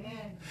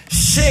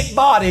 Sick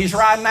bodies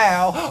right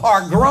now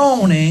are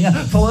groaning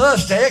for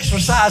us to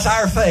exercise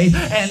our faith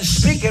and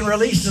speak and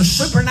release the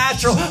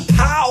supernatural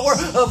power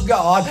of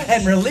God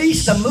and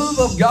release the move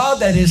of God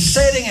that is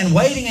sitting and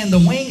waiting in the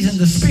wings and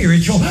the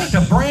spiritual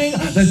to bring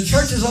the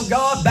churches of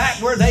God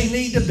back where they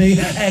need to be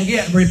and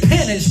get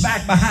repentance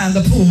back behind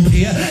the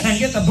pulpit and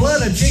get the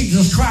blood of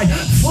Jesus Christ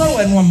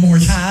flowing one more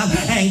time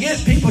and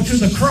get people to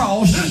the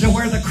cross to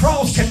where the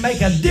cross can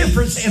make a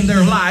difference in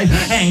their life.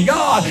 And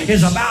God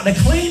is about to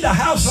clean the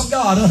house of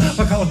God up,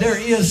 because there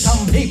is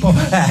some people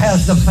that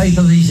has the faith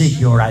of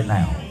Ezekiel right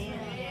now.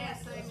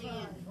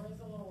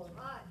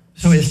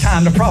 So it's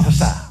time to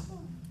prophesy.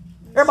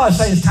 Everybody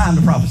say it's time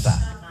to prophesy.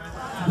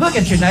 Look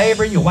at your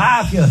neighbor, your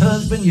wife, your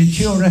husband, your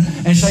children,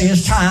 and say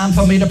it's time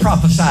for me to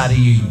prophesy to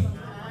you.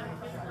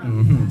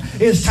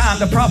 It's time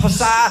to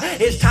prophesy.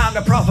 It's time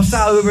to prophesy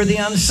over the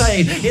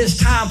unsaved. It's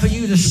time for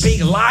you to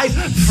speak life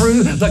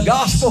through the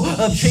gospel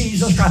of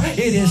Jesus Christ.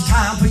 It is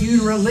time for you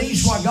to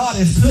release what God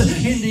has put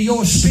into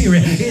your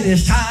spirit. It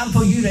is time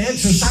for you to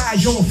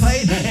exercise your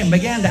faith and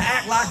begin to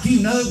act like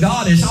you know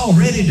God has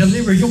already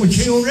delivered your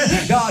children.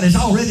 God has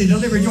already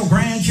delivered your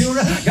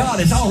grandchildren. God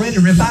has already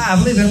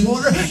revived living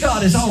water.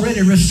 God has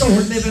already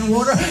restored living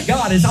water.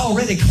 God has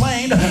already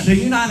claimed the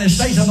United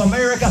States of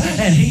America,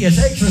 and He is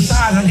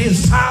exercising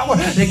His power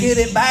to get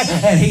it back,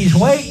 and He's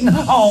waiting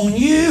on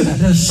you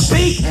to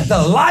speak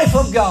the life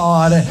of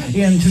God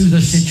into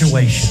the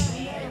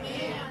situation.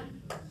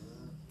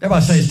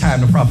 Everybody say it's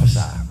time to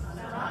prophesy.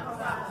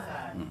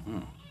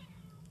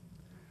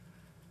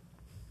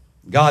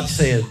 God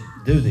said,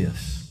 do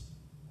this.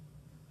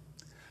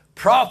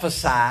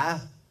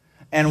 Prophesy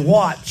and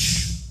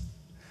watch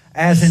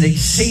as an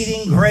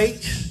exceeding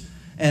great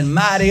and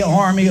mighty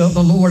army of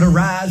the Lord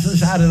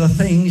arises out of the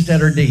things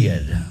that are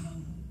dead.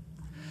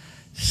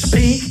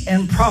 Speak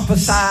and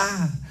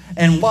prophesy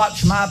and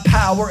watch my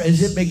power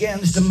as it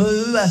begins to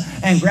move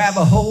and grab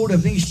a hold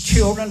of these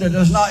children that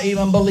does not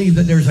even believe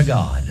that there's a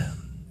God.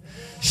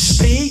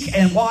 Speak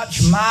and watch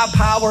my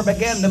power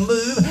begin to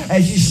move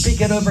as you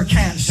speak it over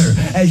cancer,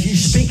 as you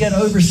speak it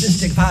over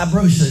cystic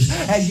fibrosis,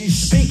 as you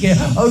speak it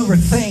over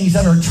things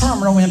that are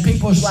terminal in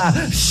people's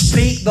lives.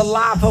 Speak the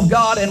life of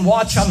God and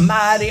watch a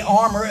mighty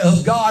armor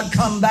of God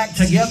come back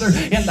together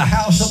in the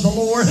house of the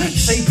Lord.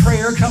 See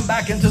prayer come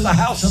back into the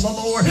house of the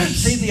Lord.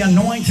 See the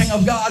anointing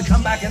of God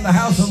come back in the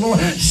house of the Lord.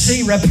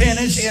 See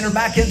repentance enter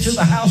back into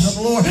the house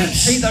of the Lord.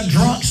 See the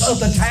drunks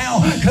of the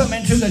town come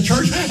into the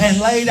church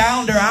and lay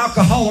down their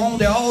alcohol on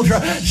the altar.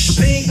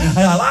 Speak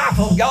the life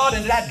of God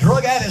into that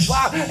drug addict's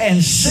life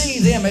and see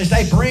them as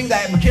they bring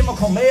that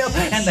chemical meth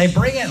and they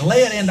bring it and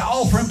lay it in the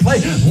offering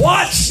plate.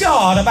 Watch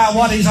God about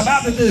what He's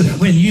about to do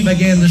when you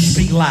begin to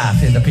speak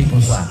life into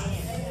people's life.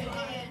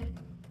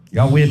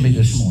 Y'all with me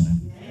this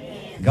morning?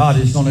 God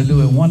is going to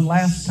do it one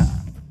last time.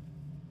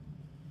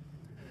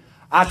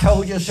 I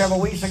told you several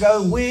weeks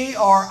ago, we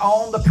are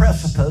on the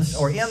precipice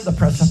or in the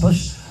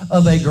precipice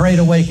of a great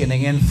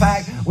awakening. In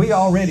fact, we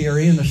already are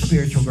in the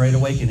spiritual great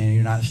awakening in the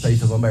United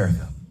States of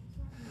America.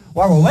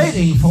 What we're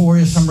waiting for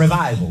is some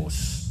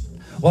revivals.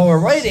 What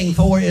we're waiting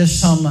for is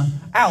some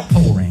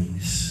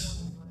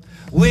outpourings.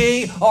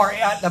 We are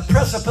at the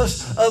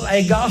precipice of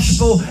a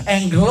gospel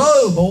and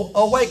global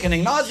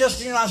awakening. Not just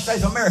the United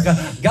States of America.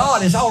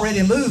 God is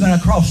already moving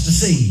across the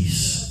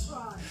seas.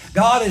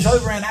 God is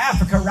over in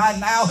Africa right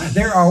now.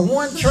 There are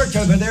one church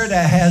over there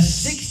that has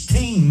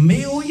 16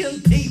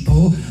 million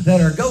people that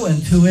are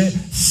going to it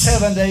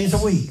 7 days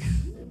a week.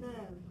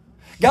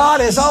 God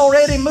is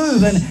already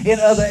moving in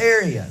other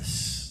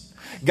areas.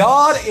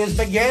 God is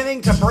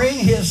beginning to bring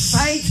His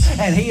saints,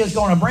 and He is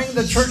going to bring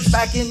the church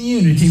back in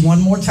unity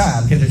one more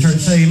time. Can the church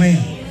say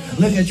amen?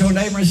 Look at your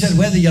neighbor and say,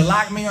 whether you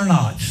like me or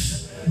not,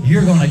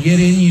 you're going to get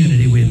in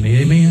unity with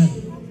me. Amen?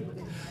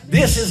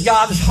 This is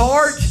God's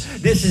heart.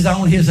 This is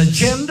on His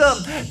agenda.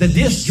 The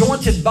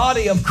disjointed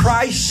body of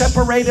Christ,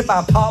 separated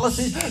by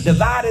policies,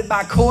 divided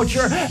by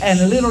culture,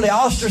 and literally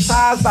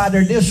ostracized by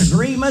their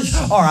disagreements,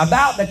 are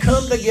about to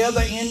come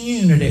together in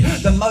unity.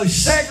 The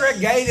most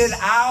segregated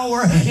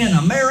hour in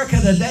America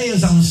today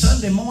is on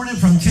Sunday morning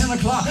from 10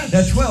 o'clock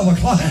to 12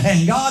 o'clock.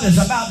 And God is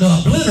about to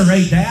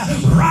obliterate that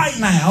right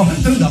now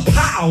through the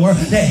power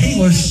that He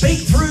will speak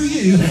through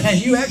you, and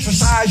you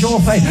exercise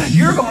your faith.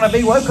 You're going to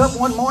be woke up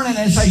one morning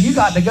and say, you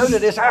got to go to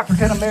this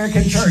African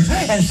American church.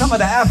 and some of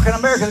the African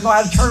Americans are going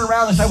to have to turn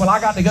around and say, well, I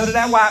got to go to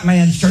that white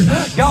man's church.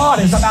 God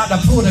is about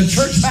to pull the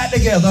church back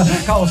together,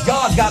 because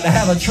God's got to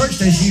have a church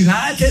that's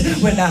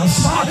united without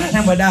spot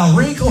and without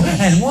wrinkle,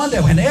 and one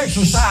that can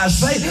exercise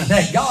faith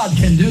that God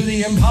can do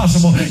the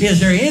impossible. Is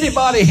there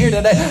anybody here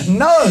today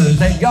knows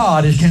that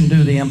God can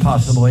do the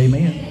impossible?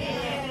 Amen.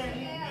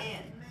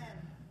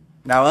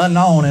 Now,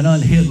 unknown and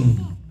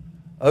unhidden,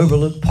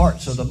 overlooked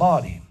parts of the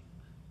body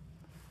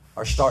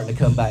are starting to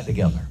come back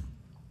together.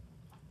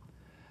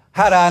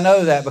 How do I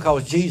know that?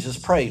 Because Jesus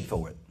prayed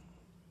for it.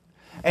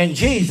 And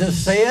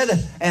Jesus said,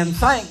 and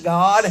thanked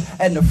God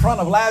at the front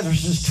of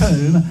Lazarus'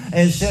 tomb,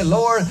 and said,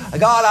 Lord,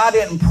 God, I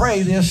didn't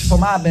pray this for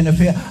my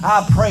benefit.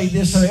 I prayed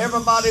this so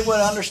everybody would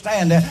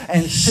understand that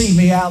and see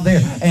me out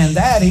there. And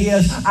that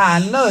is, I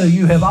know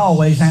you have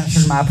always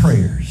answered my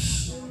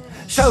prayers.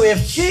 So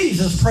if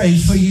Jesus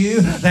prays for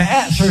you, the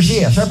answer is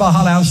yes. Everybody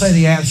holler out and say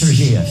the answer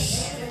is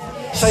yes.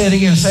 Say it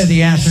again, say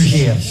the answer is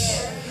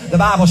yes. The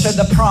Bible said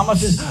the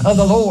promises of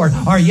the Lord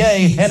are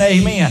yea and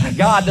amen.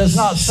 God does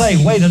not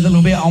say, wait a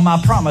little bit on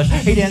my promise.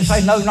 He didn't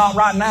say, no, not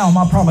right now on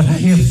my promise.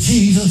 If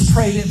Jesus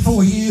prayed it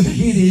for you,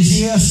 it is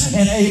yes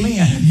and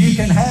amen. You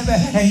can have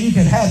it, and you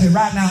can have it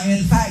right now.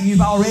 In fact,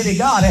 you've already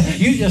got it.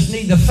 You just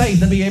need the faith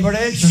to be able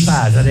to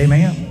exercise it.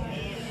 Amen.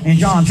 In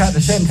John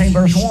chapter 17,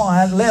 verse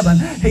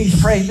 11,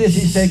 he's prayed this.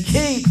 He said,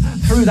 keep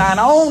through thine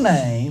own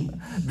name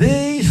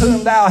these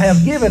whom thou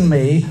have given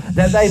me,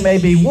 that they may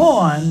be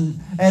one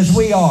as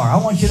we are. I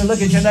want you to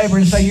look at your neighbor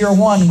and say, you're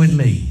one with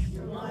me.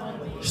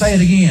 Say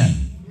it again.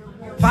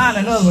 Find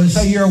another one and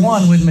say, you're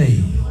one with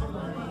me.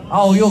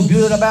 All you're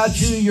good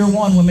about you, you're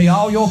one with me.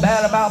 All you're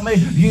bad about me,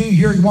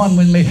 you're one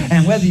with me.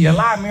 And whether you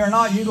like me or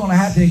not, you're going to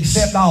have to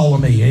accept all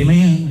of me.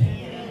 Amen.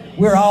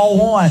 We're all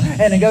one.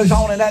 And it goes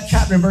on in that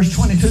chapter in verse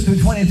 22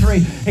 through 23.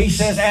 He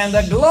says, and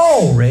the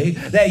glory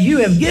that you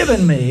have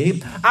given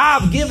me,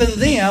 I've given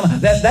them,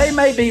 that they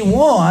may be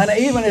one,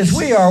 even as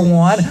we are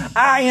one,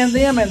 I in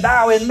them and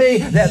thou in me,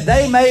 that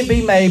they may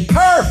be made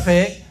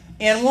perfect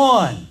in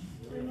one.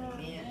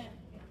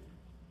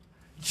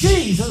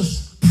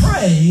 Jesus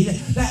prayed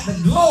that the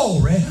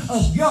glory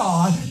of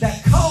God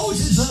that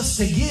causes us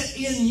to get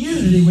in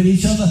unity with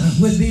each other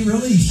would be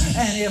released.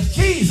 And if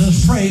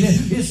Jesus prayed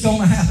it, it's going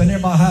to happen.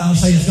 Everybody holler and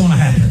say it's going to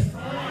happen.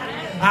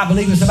 I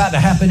believe it's about to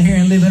happen here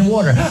in Living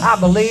Water. I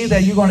believe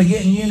that you're going to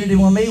get in unity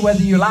with me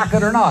whether you like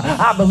it or not.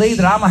 I believe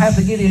that I'm going to have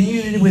to get in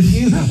unity with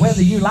you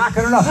whether you like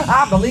it or not.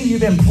 I believe you've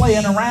been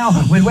playing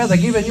around with whether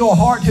giving your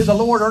heart to the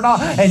Lord or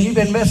not, and you've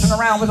been messing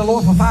around with the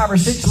Lord for 5 or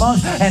 6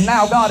 months, and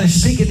now God is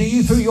speaking to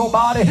you through your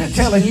body,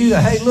 telling you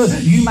that, hey, look,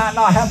 you might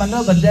not have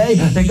another day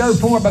to go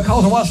forward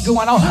because of what's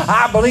going on.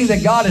 I believe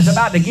that God is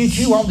about to get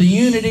you on the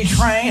unity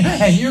train,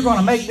 and you're going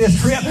to make this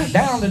trip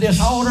down to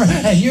this altar,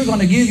 and you're going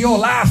to give your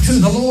life to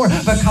the Lord,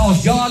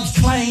 because God's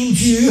claimed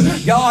you,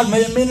 God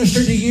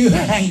ministered to you,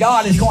 and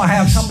God is going to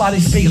have somebody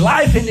speak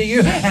life into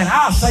you, and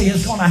I'll say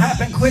it's going to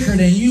happen quicker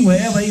than you will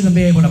ever even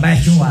be able to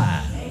bat your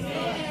eye.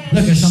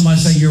 Look at somebody and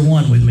say, you're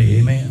one with me.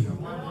 Amen.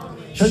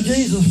 So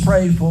Jesus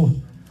prayed for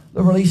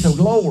the release of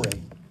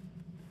glory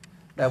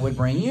that would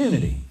bring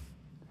unity.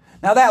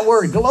 Now that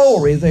word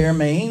glory there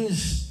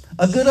means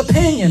a good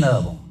opinion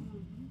of them.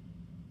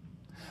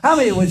 How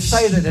many would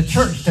say that the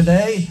church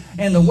today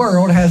in the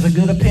world has a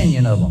good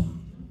opinion of them?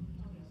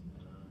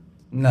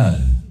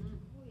 No.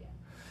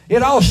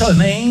 It also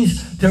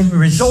means to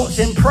results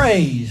in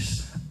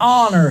praise,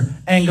 honor,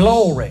 and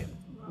glory.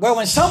 Well,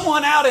 when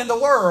someone out in the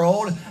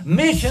world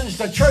mentions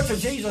the Church of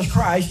Jesus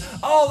Christ,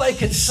 all they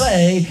could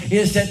say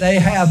is that they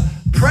have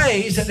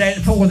praise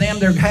for them,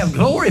 they have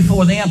glory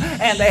for them,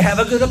 and they have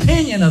a good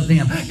opinion of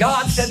them.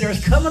 God said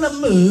there's coming a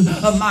move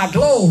of my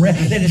glory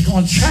that is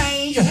going to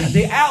change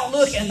the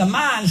outlook and the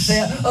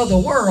mindset of the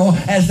world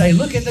as they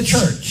look at the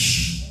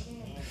church.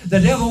 The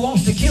devil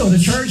wants to kill the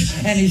church,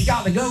 and he's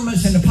got the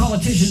governments and the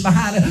politicians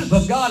behind it,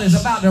 but God is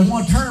about to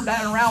turn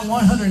that around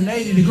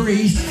 180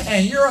 degrees,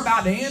 and you're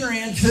about to enter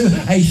into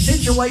a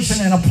situation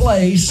and a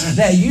place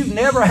that you've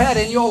never had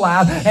in your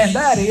life, and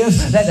that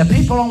is that the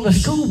people on the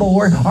school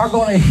board are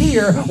going to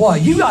hear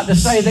what you got to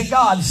say that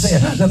God said.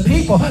 The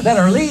people that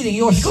are leading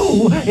your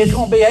school is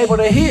going to be able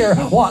to hear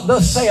what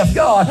thus saith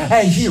God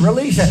as you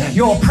release it.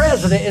 Your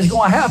president is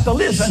going to have to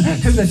listen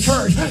to the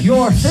church.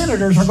 Your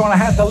senators are going to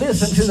have to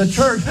listen to the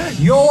church.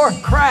 Your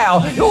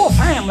crowd, your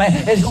family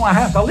is going to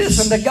have to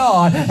listen to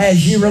God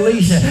as you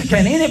release it.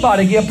 Can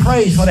anybody give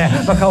praise for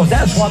that? Because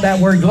that's what that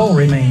word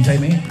glory means.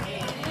 Amen.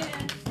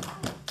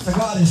 So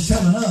God is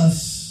telling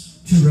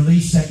us to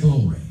release that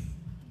glory.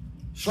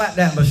 Slap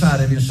that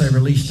beside him and say,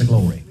 release the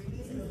glory.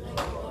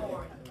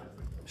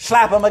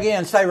 Slap him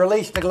again. Say,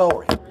 release the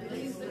glory.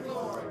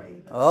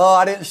 Oh,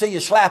 I didn't see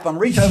you slap him.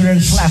 Reach over there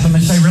and slap him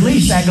and say,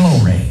 release that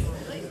glory.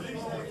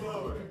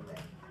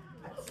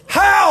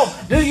 How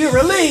do you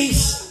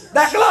release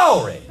that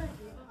glory?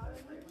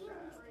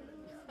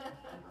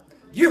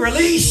 You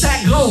release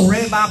that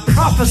glory by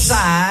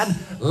prophesying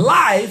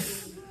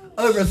life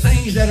over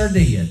things that are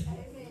dead.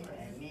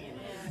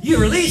 You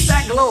release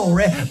that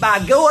glory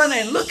by going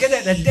and looking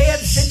at the dead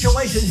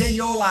situations in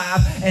your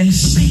life and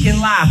speaking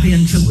life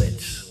into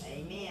it.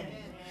 Amen.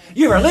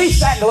 You release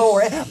that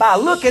glory by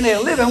looking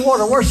at Living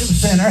Water Worship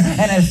Center,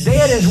 and as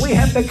dead as we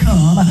have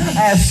become,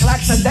 as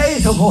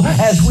lackadaisical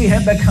as we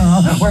have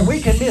become, where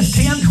we can miss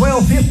 10,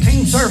 12,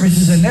 15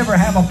 services and never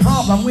have a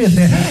problem with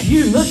it.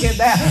 You look at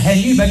that and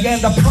you begin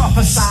to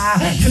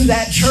prophesy to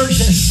that church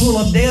that's full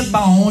of dead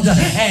bones,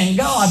 and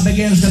God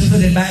begins to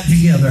put it back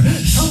together.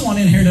 Someone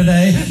in here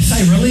today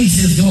say,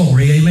 release His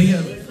glory.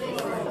 Amen.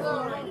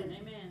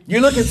 You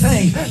look at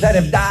things that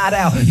have died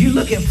out. You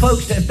look at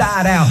folks that have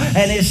died out,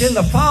 and it's in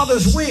the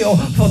Father's will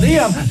for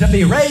them to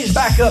be raised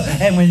back up.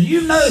 And when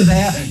you know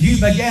that, you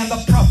begin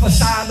to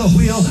prophesy the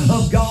will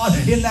of God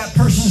in that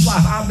person's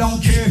life. I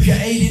don't care if you're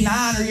 89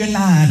 or you're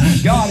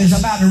 9. God is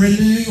about to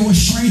renew your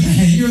strength,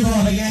 and you're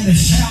going to begin to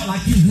shout like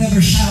you've never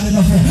shouted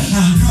before.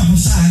 I'm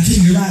prophesying to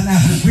you right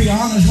now.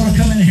 Brianna's going to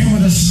come in here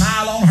with a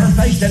smile on her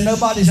face that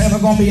nobody's ever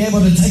going to be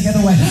able to take it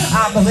away.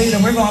 I believe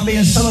that we're going to be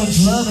in so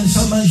much love and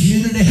so much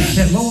unity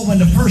that, Lord,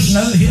 when the first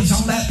note hits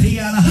on that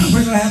piano,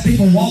 we're going to have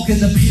people walking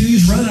the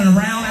pews, running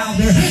around out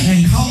there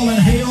and calling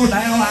hell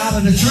down out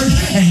of the church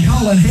and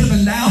calling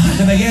heaven down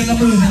to begin to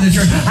move in the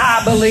church. I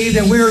believe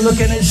that we're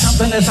looking at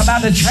something that's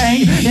about to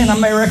change in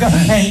America,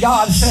 and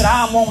God said,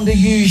 I'm wanting to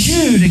use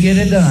you to get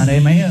it done.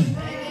 Amen.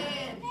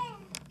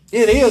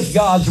 It is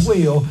God's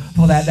will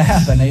for that to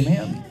happen.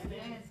 Amen.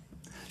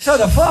 So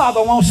the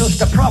Father wants us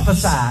to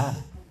prophesy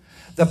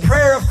the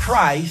prayer of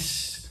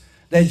Christ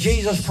that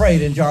Jesus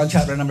prayed in John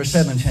chapter number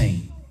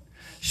 17.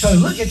 So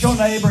look at your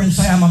neighbor and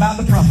say, I'm about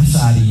to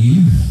prophesy to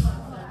you.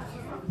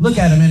 Look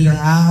at them in their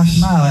eye,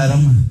 smile at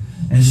them,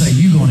 and say,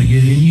 you're going to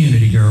get in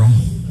unity, girl.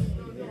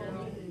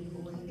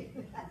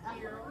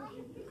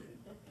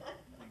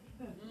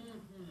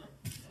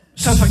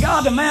 So for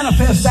God to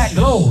manifest that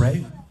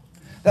glory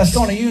that's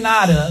going to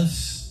unite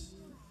us,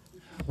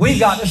 we've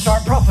got to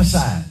start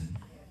prophesying.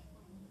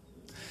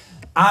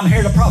 I'm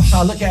here to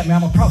prophesy. Look at me.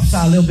 I'm going to prophesy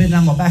a little bit, and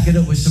I'm going to back it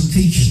up with some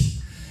teaching.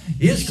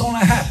 It's going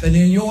to happen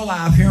in your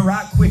life here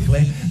right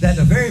quickly that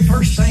the very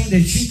first thing that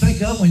you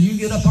think of when you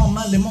get up on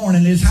Monday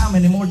morning is, how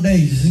many more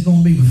days is it going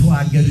to be before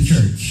I go to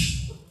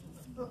church?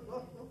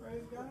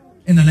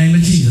 In the name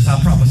of Jesus,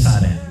 I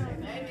prophesy that.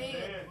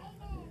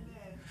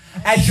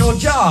 At your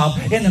job,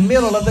 in the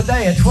middle of the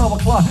day at 12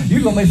 o'clock,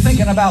 you're going to be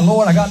thinking about,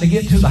 Lord, I got to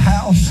get to the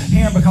house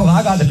here because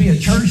I got to be at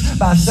church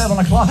by 7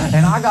 o'clock,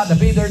 and I got to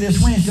be there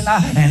this Wednesday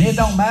night, and it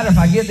don't matter if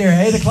I get there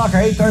at 8 o'clock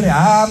or 8:30,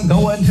 I'm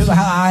going to the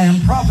house. I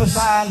am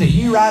prophesying to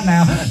you right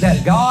now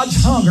that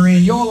God's hunger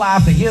in your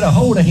life to get a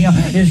hold of Him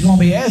is going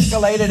to be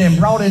escalated and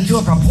brought into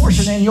a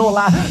proportion in your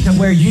life to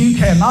where you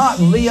cannot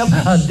live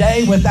a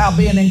day without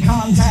being in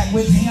contact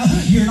with Him.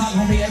 You're not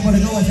going to be able to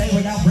go a day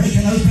without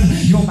breaking open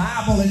your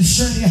Bible and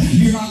studying.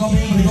 You're not going to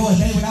be able to go a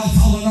day without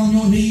falling on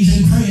your knees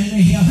and praying to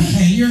Him.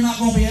 And you're not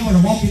going to be able to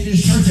walk in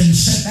this church and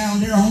sit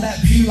down there on that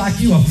pew like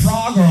you a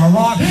frog or a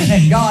rock,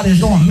 and God is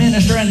going to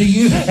minister unto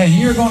you, and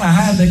you're going to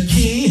have the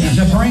key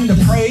to bring the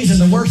praise and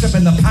the worship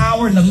and the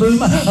power and the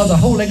movement of the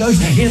Holy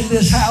Ghost in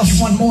this house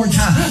one more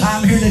time.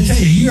 I'm here to tell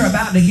you, you're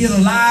about to get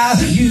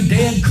alive. You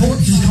dead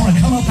corpse is going to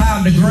come up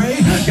out of the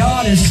grave.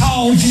 God has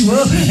called you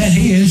up, and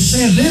He has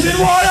said, living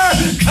water,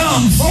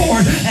 come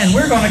forward. And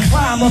we're going to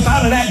climb up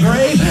out of that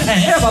grave, and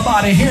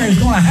everybody here is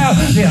going to have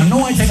the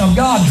anointing of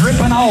God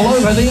dripping all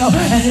over them,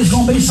 and it's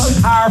going to be so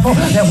powerful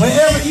that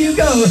wherever you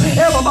go,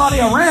 everybody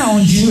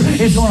around you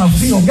is going to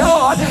feel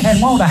God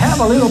and want to have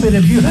a little bit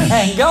of you,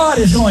 and God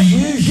is going to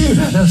use you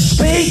to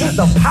speak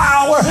the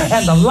power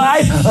and the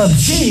life of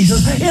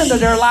Jesus into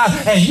their life,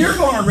 and you're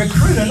going to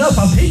recruit enough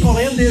of people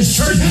in this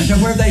church to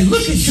where they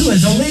look at you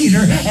as a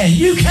leader and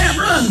you can't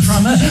run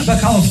from it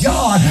because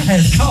God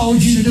has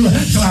called you to do it.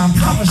 So I'm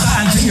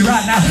prophesying to you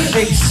right now,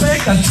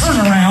 expect a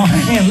turnaround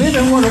in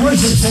Living Water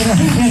Worship Center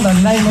in the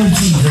name of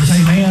Jesus.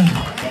 Amen.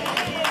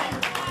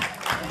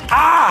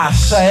 I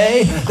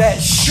say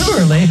that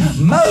surely,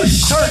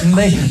 most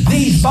certainly,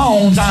 these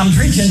bones I'm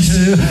preaching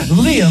to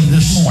live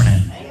this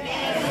morning.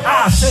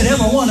 I said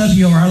every one of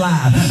you are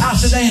alive. I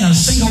said there ain't a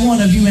single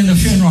one of you in the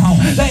funeral home.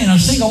 There ain't a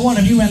single one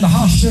of you in the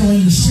hospital,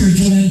 in the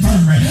spiritual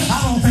infirmary. I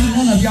don't think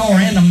none of y'all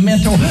are in the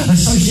mental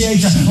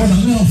association or the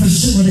mental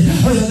facility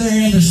over there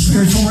in the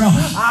spiritual realm.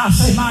 I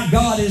say my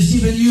God has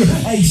given you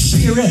a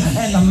spirit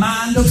and the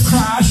mind of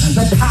Christ,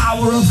 the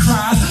power of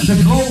Christ,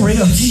 the glory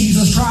of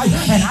Jesus Christ.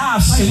 And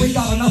I say we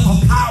got enough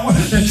of power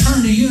to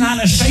turn the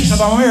United States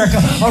of America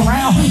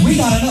around. We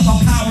got enough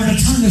of power to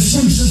turn the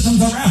school systems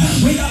around.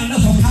 We got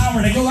enough of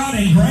power to go out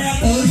and grab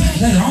those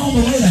that are on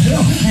the way to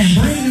hell and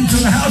bring them to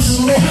the house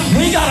of the Lord.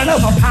 We got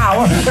enough of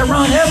power to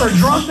run every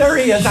drunk there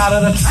is out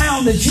of the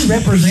town that you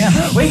represent.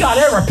 We got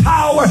every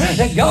power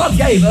that God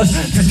gave us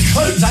to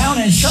close down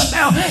and shut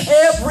down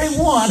every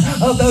one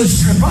of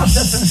those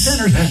processing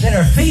centers that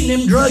are feeding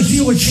them drugs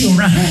you were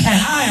children. And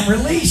I am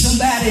releasing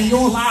that in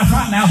your life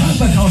right now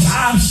because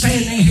I'm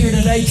standing here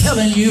today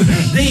telling you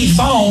these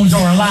bones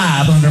are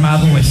alive under my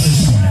voice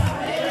this morning.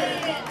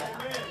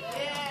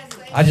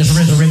 I just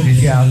resurrected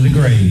you out of the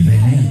grave.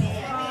 Amen.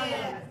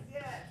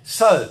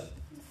 So,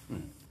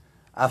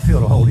 I feel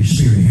the Holy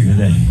Spirit here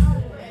today.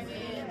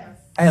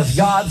 As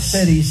God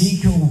set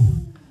Ezekiel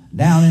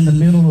down in the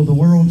middle of the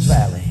world's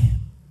valley,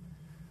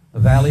 the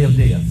valley of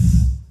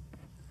death.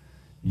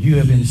 You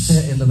have been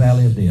set in the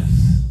valley of death.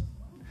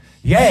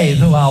 Yea,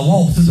 though I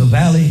walk through the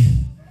valley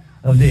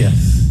of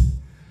death,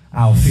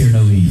 I'll fear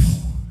no evil.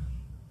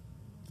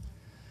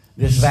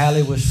 This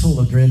valley was full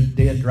of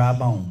dead, dry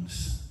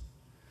bones.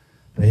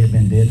 They had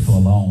been dead for a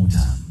long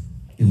time.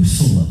 It was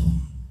full of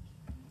them.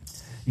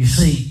 You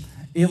see,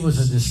 it was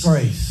a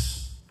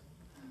disgrace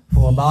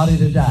for a body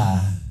to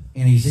die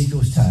in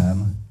Ezekiel's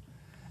time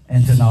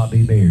and to not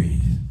be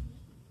buried.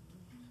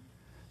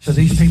 So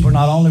these people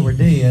not only were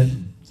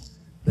dead,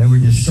 they were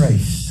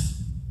disgraced.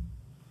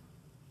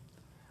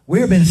 We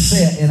have been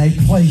set in a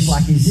place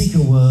like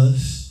Ezekiel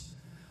was,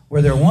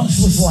 where there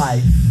once was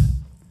life,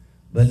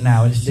 but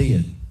now it's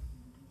dead.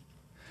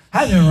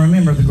 How do you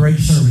remember the great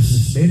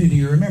services? Betty, do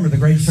you remember the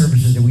great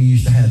services that we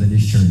used to have in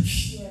this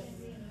church? Yes.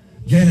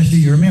 Janice, do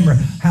you remember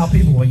how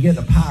people would get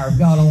the power of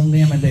God on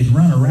them and they'd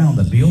run around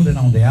the building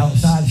on the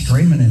outside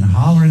screaming and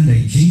hollering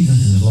that Jesus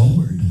is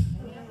Lord?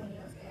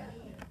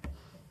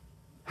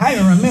 How do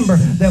you remember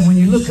that when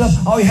you look up,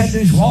 all you had to do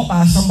is walk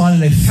by somebody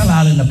and they fell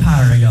out in the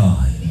power of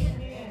God?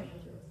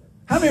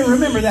 How many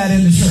remember that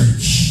in the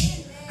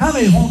church? How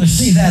many want to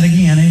see that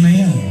again?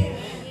 Amen.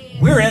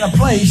 We're in a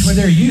place where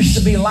there used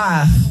to be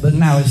life, but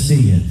now it's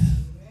dead.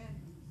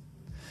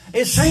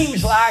 It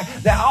seems like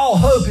that all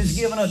hope is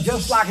given up,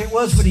 just like it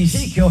was with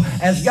Ezekiel.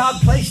 As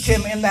God placed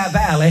him in that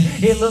valley,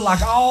 it looked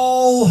like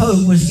all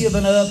hope was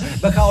given up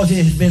because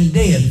it has been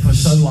dead for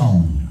so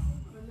long.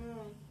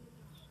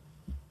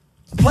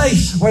 A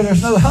place where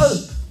there's no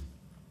hope.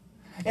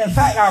 In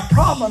fact, our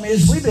problem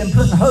is we've been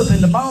putting hope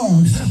in the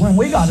bones when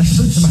we got to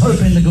put some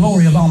hope in the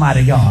glory of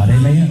Almighty God.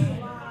 Amen.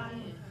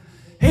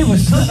 He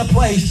was put in a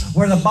place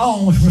where the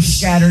bones were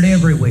scattered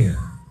everywhere.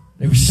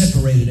 They were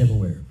separated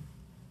everywhere.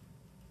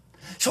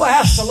 So I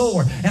asked the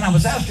Lord, and I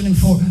was asking him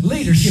for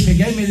leadership. He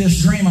gave me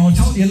this dream. I will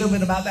talk to you a little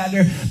bit about that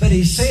there. But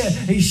he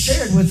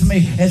shared with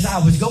me as I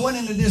was going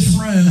into this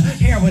room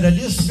here with a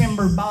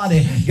dismembered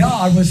body,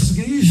 God was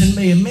using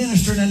me and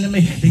ministering unto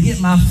me to get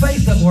my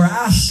faith up where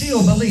I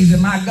still believe that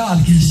my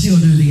God can still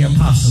do the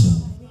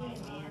impossible.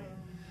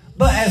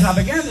 But as I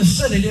began to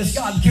study this,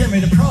 God carried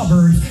me to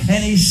Proverbs,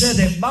 and he said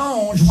that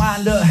bones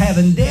wind up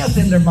having death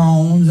in their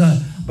bones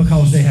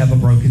because they have a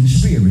broken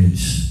spirit.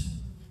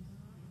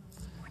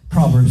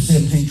 Proverbs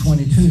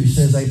 17:22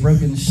 says, a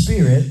broken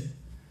spirit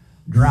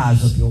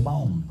dries up your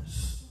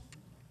bones.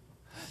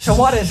 So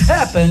what has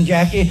happened,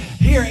 Jackie,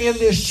 here in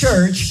this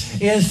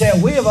church is that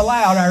we have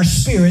allowed our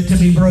spirit to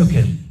be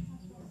broken.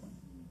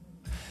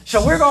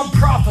 So we're going to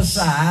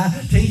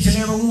prophesy to each and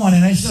every one.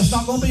 And it's just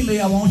not going to be me.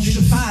 I want you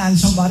to find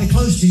somebody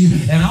close to you.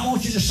 And I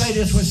want you to say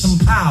this with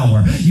some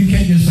power. You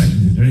can't just say,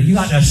 you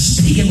got to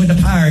speak it with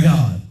the power of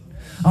God.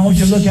 I want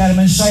you to look at him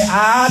and say,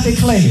 I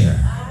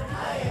declare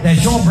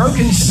that your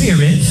broken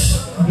spirit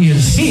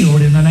is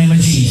healed in the name of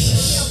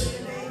Jesus.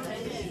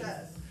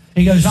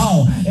 He goes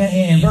on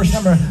in verse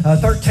number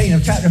 13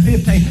 of chapter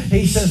 15.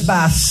 He says,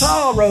 by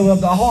sorrow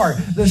of the heart,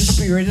 the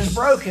spirit is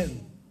broken.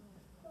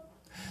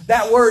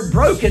 That word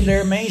broken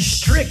there means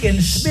stricken,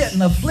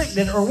 smitten,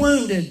 afflicted, or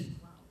wounded.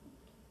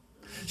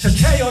 So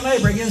tell your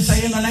neighbor again,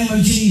 say, in the name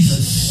of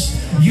Jesus,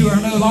 you are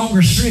no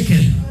longer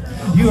stricken.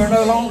 You are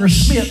no longer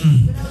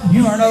smitten.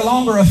 You are no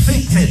longer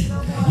afflicted.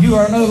 You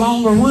are no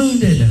longer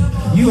wounded.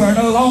 You are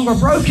no longer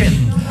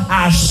broken.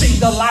 I speak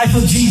the life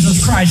of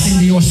Jesus Christ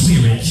into your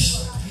spirit.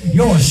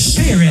 Your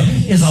spirit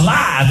is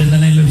alive in the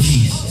name of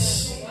Jesus.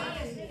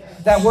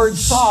 That word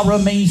sorrow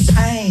means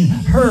pain,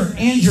 hurt,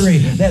 injury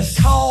that's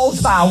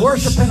caused by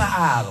worshiping an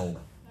idol.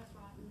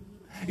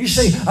 You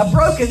see, a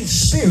broken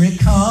spirit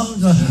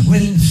comes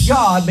when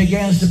God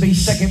begins to be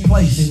second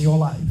place in your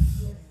life.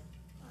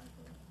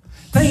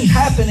 Things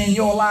happen in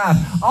your life.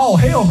 All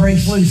hell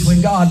breaks loose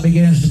when God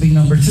begins to be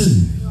number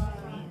two.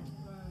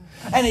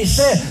 And he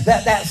said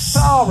that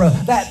sorrow,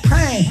 that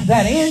pain,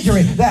 that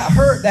injury, that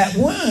hurt, that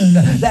wound,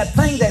 that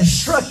thing that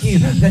struck you,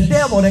 the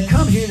devil that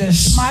comes to you that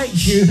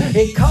smites you,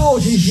 it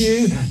causes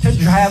you to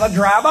have a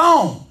dry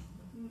bone.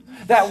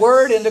 That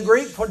word in the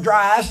Greek for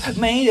dries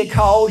means it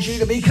causes you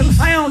to be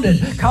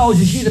confounded,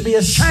 causes you to be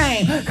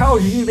ashamed,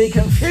 causes you to be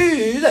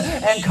confused,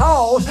 and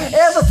cause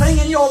everything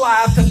in your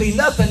life to be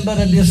nothing but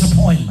a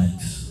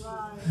disappointment.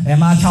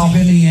 Am I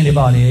talking to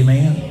anybody?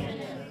 Amen.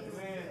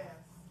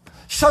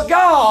 So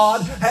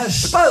God has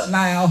spoke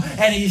now,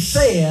 and he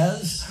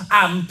says,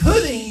 I'm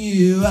putting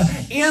you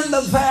in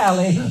the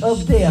valley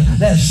of death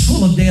that's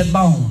full of dead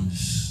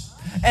bones.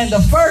 And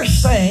the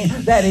first thing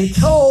that he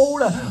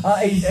told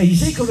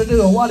Ezekiel to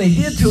do, or what he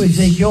did to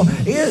Ezekiel,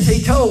 is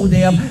he told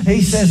them,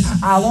 he says,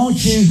 I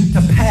want you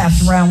to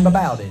pass round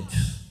about it.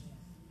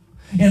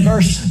 In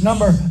verse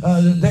number,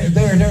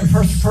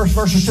 first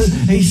verse or 2,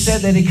 he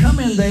said that he come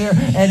in there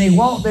and he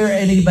walked there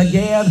and he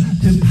began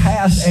to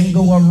pass and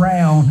go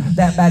around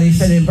that body. He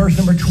said in verse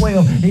number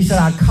 12, he said,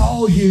 I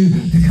called you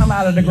to come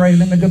out of the grave.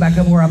 Let me go back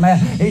up where I'm at.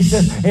 He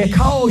says, it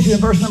calls you in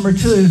verse number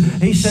 2,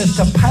 he says,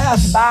 to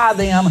pass by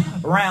them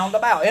round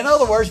about. In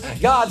other words,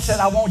 God said,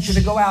 I want you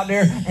to go out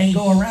there and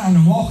go around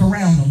and walk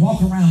around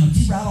them,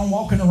 keep right on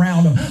walking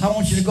around them. I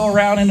want you to go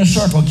around in a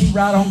circle, keep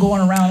right on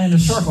going around in a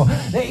circle.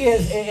 There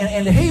is,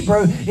 in the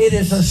Hebrew, it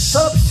is a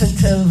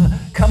substantive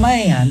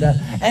command,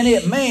 and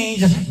it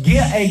means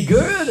get a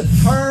good,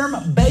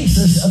 firm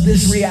basis of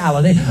this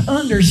reality.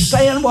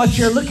 Understand what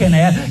you're looking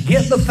at.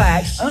 Get the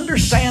facts.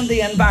 Understand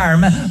the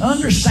environment.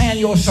 Understand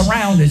your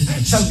surroundings.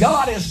 So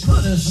God has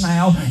put us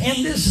now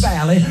in this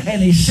valley,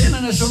 and He's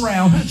sending us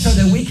around so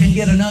that we can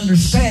get an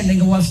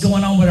understanding of what's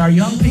going on with our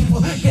young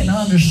people, get an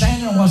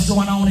understanding of what's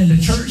going on in the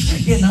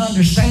church, get an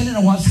understanding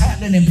of what's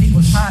happening in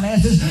people's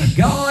finances.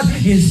 God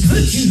has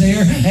put you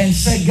there and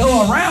said,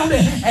 go around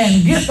it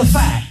and get the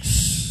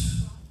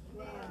facts.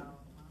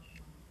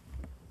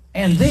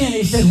 And then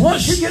he said,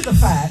 once you get the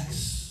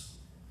facts,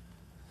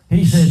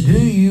 he said, do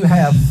you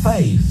have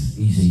faith,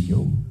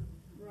 Ezekiel?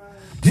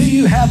 Do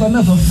you have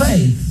enough of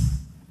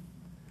faith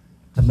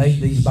to make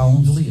these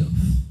bones live?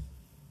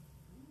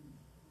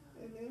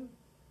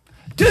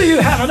 Do you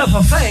have enough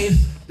of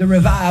faith to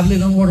revive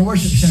Living Water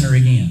Worship Center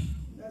again?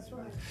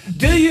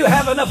 Do you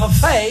have enough of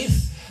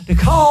faith to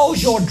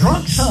cause your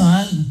drunk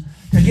son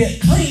to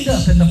get cleaned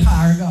up in the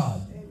power of God?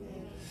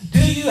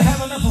 Do you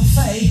have enough of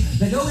faith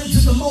to go into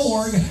the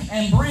morgue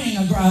and bring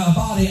a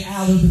body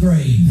out of the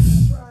grave?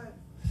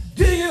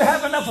 Do you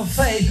have enough of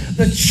faith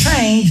to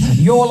change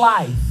your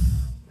life?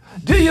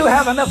 Do you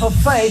have enough of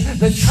faith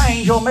to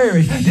change your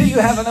marriage? Do you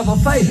have enough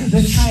of faith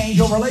to change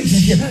your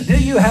relationship? Do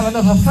you have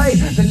enough of faith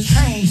to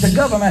change the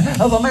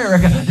government of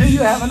America? Do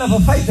you have enough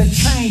of faith to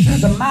change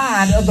the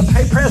mind of the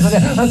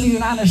President of the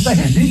United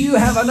States? Do you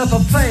have enough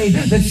of faith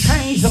to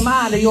change the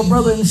mind of your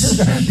brother and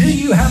sister? Do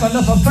you have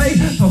enough of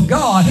faith for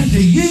God to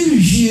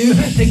use you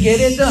to get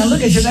it done?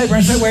 Look at your neighbor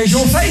and say, where's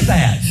your faith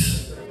at?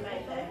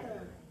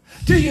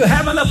 Do you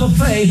have enough of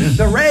faith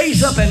to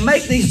raise up and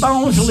make these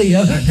bones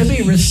live, to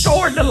be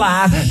restored to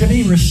life, to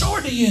be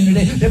restored to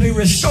unity, to be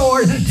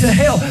restored to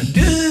health?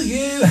 Do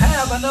you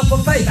have enough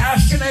of faith?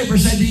 Ask your neighbor,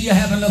 say, do you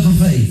have enough of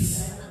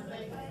faith?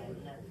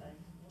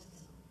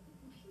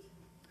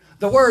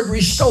 The word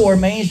restore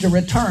means to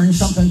return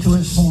something to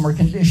its former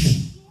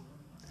condition,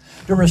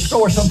 to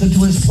restore something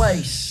to its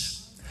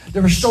place,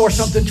 to restore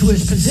something to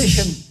its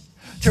position,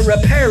 to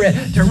repair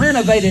it, to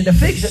renovate it, to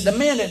fix it, to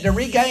mend it, to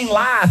regain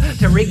life,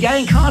 to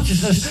regain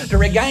consciousness, to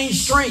regain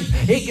strength.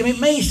 It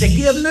means to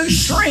give new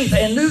strength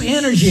and new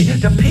energy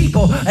to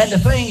people and to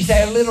things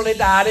that have literally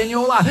died in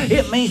your life.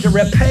 It means to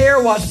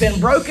repair what's been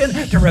broken,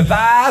 to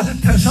revive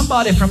to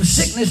somebody from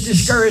sickness,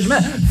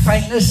 discouragement,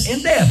 faintness,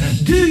 and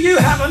death. Do you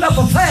have enough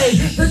of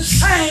faith to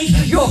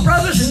change your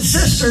brothers and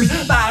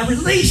sisters by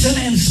releasing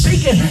and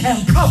speaking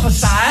and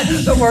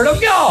prophesying the Word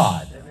of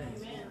God?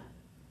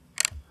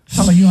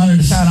 Some of you under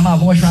the sound of my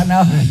voice right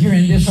now, you're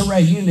in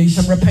disarray. You need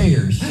some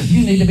repairs.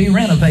 You need to be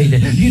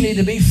renovated. You need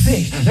to be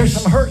fixed. There's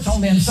some hurts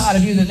on the inside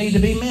of you that need to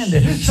be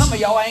mended. Some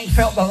of y'all ain't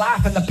felt the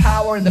life and the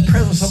power and the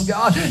presence of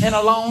God in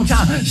a long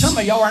time. Some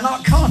of y'all are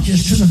not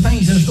conscious to the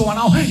things that's going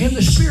on in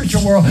the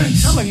spiritual world.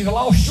 Some of you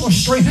lost your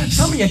strength.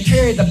 Some of you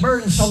carried the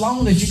burden so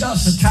long that you got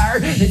so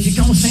tired that you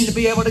don't seem to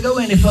be able to go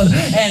any further.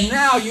 And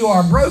now you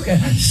are broken.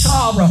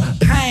 Sorrow,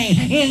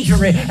 pain,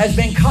 injury has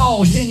been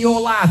caused in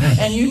your life.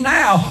 And you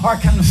now are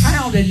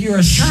confounded. You're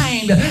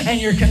ashamed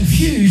and you're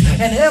confused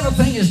and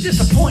everything is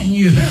disappointing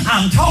you.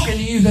 I'm talking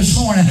to you this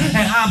morning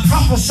and I'm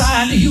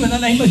prophesying to you in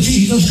the name of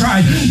Jesus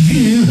Christ.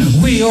 You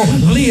will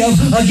live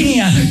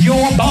again.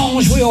 Your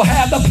bones will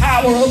have the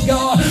power of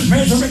God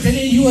resurrected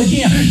in you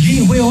again.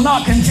 You will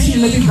not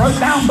continually be broke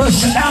down,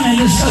 busted down, and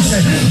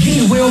disgusted.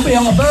 You will be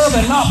above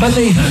and not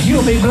beneath.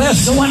 You'll be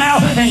blessed going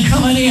out and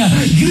coming in.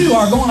 You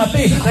are going to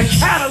be the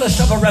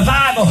catalyst of a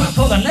revival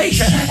for the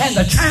nation and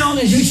the town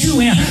as you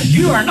in.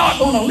 You are not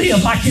going to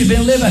live like you've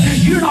been living.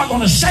 You're not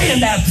going to stay in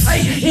that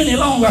faith any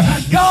longer.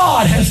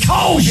 God has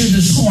called you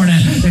this morning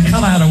to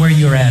come out of where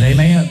you're at.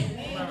 Amen.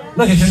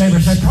 Look at your neighbor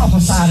and say,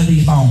 prophesy to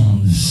these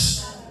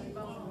bones.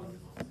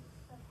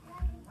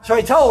 So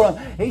he told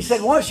him, he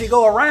said, once you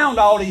go around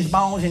all these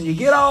bones and you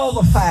get all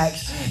the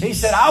facts, he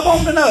said, I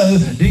want to know,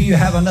 do you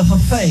have enough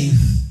of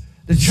faith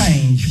to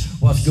change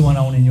what's going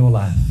on in your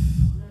life?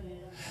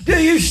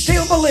 Do you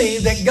still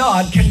believe that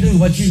God can do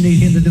what you need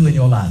Him to do in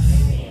your life?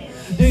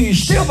 Do you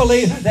still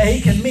believe that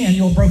He can mend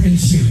your broken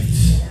spirit?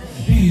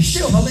 Do you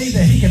still believe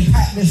that He can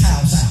pack this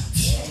house out?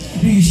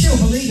 Do you still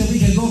believe that we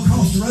can go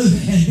across the road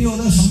and build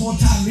us a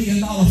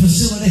multi-million-dollar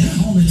facility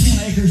on the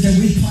 10 acres that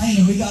we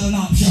claim and we got an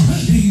option?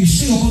 Do you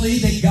still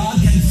believe that God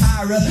can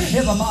fire up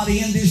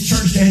everybody in this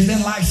church that has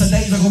been like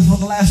days ago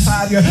for the last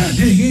 5 years?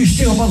 Do you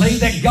still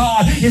believe that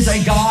God is a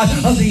God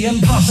of the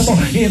impossible?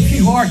 If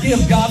you are,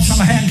 give God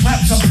some hand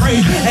claps of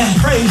praise and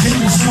praise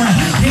Him this morning.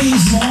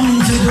 He's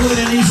wanting to do it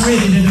and He's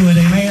ready to do it.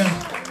 Amen.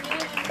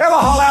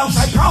 Everybody holler out and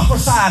say,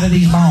 prophesy to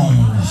these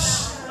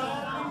bones.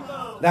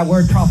 That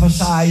word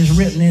prophesy is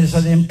written as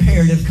an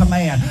imperative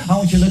command. I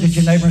want you to look at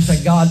your neighbor and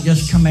say, God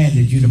just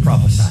commanded you to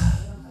prophesy.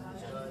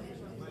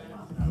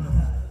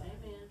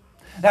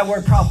 That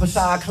word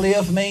prophesy,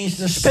 Cliff, means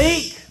to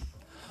speak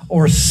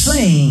or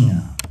sing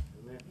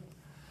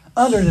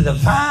under the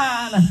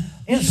divine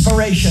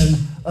inspiration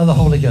of the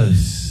Holy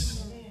Ghost.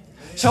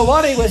 So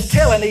what he was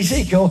telling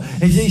Ezekiel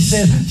is he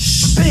said,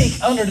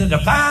 speak under the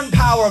divine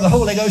power of the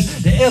Holy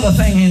Ghost to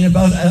everything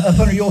up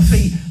under your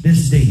feet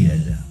that's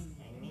dead.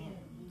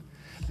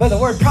 But the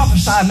word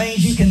prophesy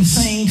means you can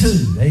sing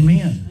too.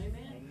 Amen.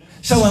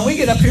 So when we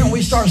get up here and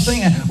we start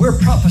singing, we're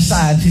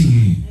prophesying to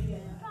you.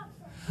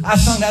 I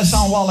sung that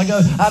song a while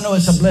ago. I know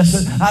it's a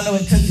blessing. I know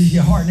it touches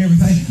your heart and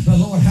everything. But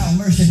Lord, have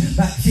mercy.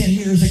 Back 10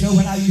 years ago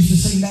when I used to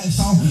sing that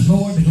song,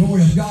 Lord, the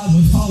glory of God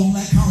would fall on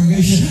that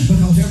congregation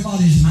because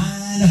everybody's mind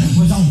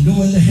was on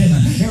going to heaven.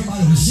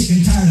 Everybody was sick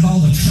and tired of all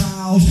the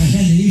trials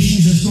and the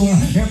issues that's going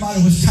on. Everybody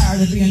was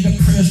tired of being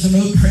depressed and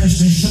oppressed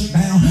and shut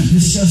down,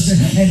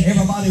 disgusted. And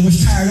everybody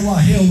was tired of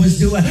what hell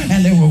was doing.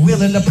 And they were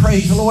willing to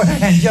praise the Lord.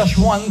 And just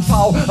one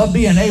thought of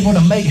being able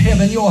to make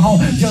heaven your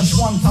home. Just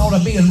one thought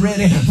of being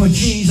ready for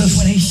Jesus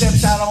when He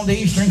steps out on the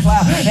eastern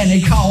cloud and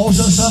He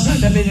calls us up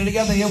to be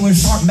together. It would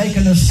start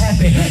making us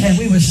happy, and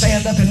we would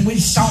stand up and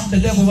we'd stomp the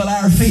devil with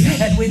our feet,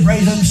 and we'd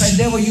raise up and say,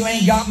 devil, you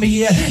ain't got me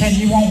yet, and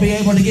you won't be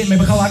able to get me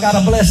because I got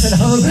a blessed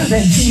hope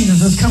that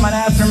Jesus is coming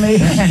after me,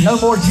 and no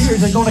more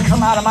tears are going to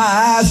come out of my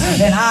eyes.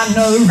 And I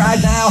know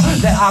right now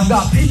that I've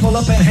got people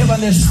up in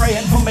heaven that's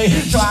praying for me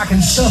so I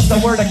can stuff the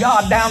word of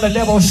God down the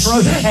devil's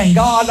throat. And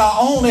God, not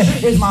only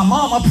is my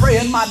mama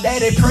praying, my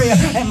daddy praying,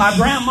 and my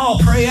grandma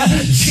praying,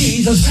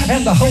 Jesus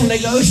and the Holy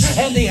Ghost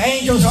and the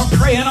angels are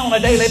praying on a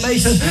daily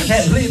basis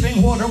that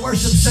Living Water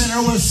Worship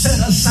Center will set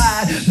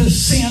aside the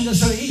sin that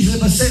so easily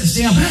besets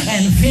them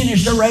and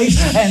finish the race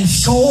and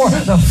score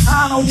the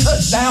final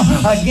touchdown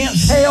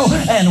against hell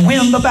and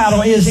win the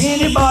battle. Is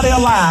anybody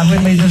alive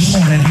with me this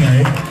morning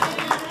here?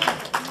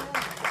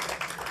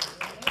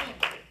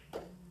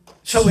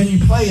 So when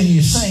you play and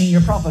you sing,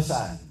 you're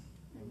prophesying.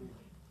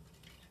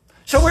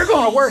 So we're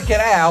going to work it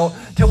out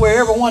to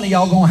where every one of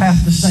y'all going to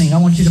have to sing. I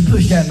want you to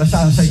push that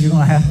aside and say you're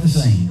going to have to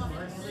sing.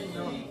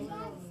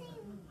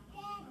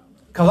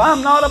 Because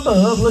I'm not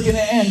above looking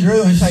at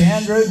Andrew and say,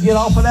 Andrew, get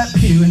off of that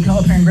pew and come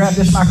up here and grab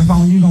this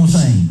microphone. You're going to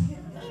sing.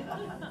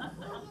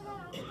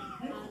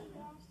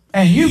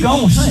 And you're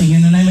going to sing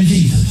in the name of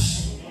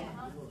Jesus.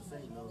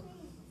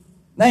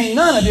 There ain't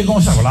none of you going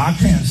to say, well, I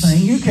can't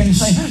sing. You can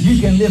sing.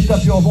 You can lift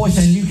up your voice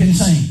and you can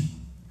sing.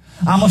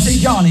 I'm going to see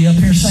Johnny up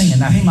here singing.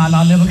 Now, he might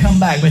not never come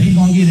back, but he's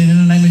going to get it in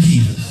the name of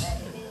Jesus.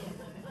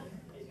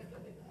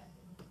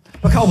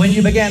 Because when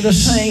you began to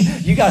sing,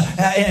 you got,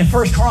 in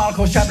 1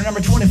 Chronicles chapter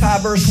number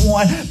 25, verse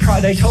 1,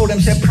 they told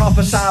him, said,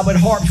 prophesy with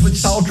harps, with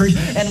psalteries,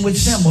 and with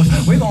cymbals.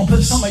 We're going to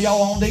put some of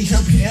y'all on these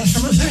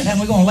instruments, and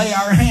we're going to lay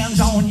our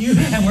hands on you,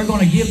 and we're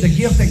going to give the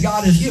gift that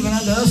God has given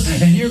unto us,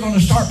 and you're going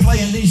to start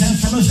playing these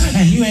instruments,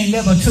 and you ain't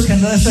never took a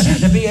lesson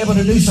to be able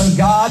to do so.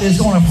 God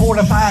is going to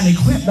fortify and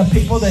equip the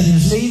people that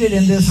is needed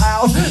in this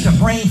house to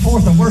bring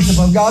forth the worship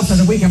of God so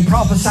that we can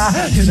prophesy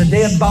to the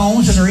dead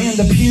bones that are in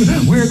the pew.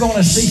 We're going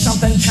to see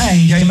something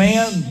change. Amen.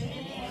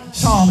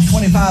 Psalms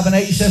 25 and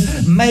 8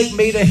 says, make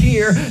me to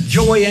hear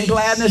joy and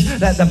gladness,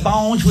 that the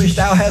bones which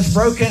thou hast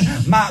broken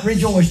might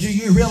rejoice. Do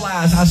you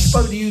realize I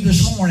spoke to you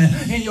this morning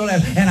in your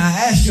life, and I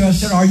asked you, I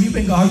said, are you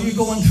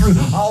going through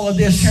all of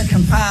this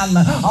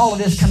confinement, all of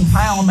this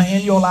confoundment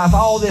in your life,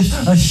 all this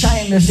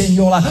ashamedness in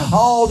your life,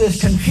 all this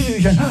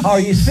confusion?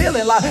 Are you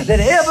feeling like that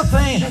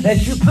everything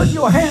that you put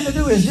your hand to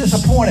do is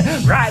disappointed?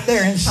 Right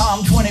there in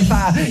Psalm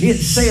 25, it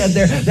said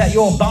there that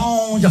your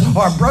bones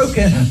are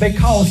broken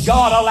because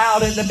God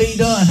allowed it to be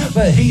done.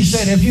 But he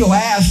said if you'll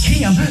ask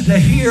him to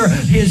hear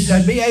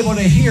to be able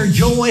to hear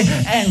joy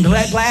and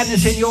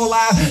gladness in your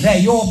life,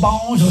 that your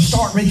bones will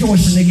start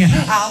rejoicing again.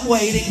 I'm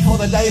waiting for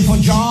the day for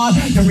John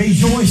to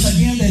rejoice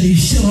again that he's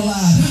still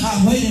alive.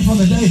 I'm waiting for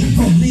the day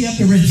for Leah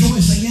to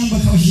rejoice again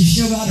because she's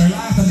still got her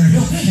life and her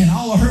health and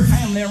all of her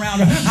family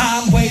around her.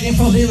 I'm waiting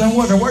for Living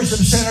Water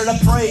Worship Center to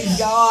praise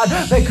God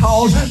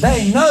because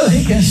they know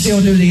he can still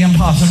do the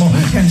impossible.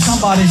 Can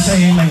somebody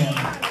say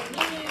amen?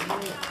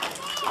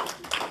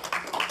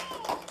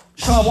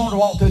 So I want to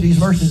walk through these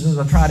verses as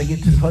I try to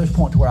get to the close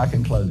point to where I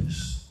can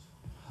close.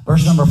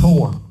 Verse number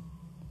 4.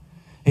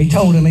 He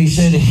told him, he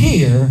said,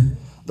 hear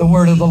the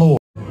word of the Lord.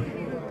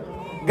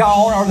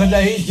 Gone are the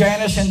days,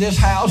 Janice, in this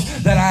house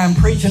that I am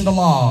preaching to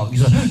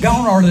logs.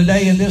 Gone are the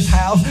day in this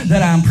house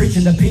that I am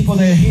preaching to people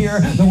that hear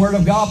the word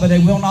of God, but they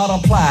will not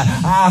apply.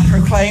 I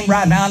proclaim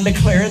right now and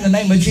declare in the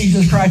name of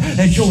Jesus Christ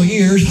that your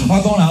ears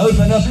are going to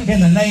open up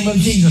in the name of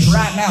Jesus.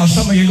 Right now,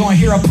 some of you are going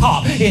to hear a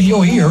pop in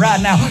your ear. Right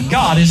now,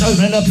 God is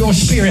opening up your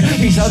spirit.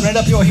 He's opening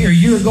up your ear.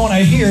 You're going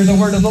to hear the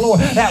word of the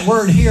Lord. That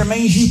word hear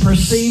means you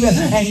perceive it,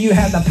 and you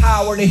have the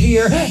power to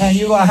hear, and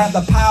you're going to have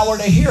the power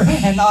to hear,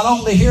 and not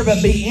only hear,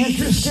 but be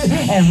interested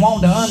and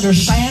want to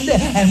understand it.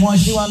 And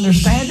once you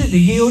understand it, to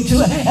yield to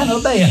it and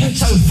obey it.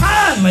 So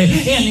finally,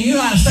 in the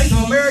United States of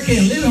America,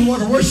 in Living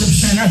Water Worship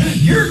Center,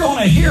 you're going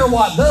to hear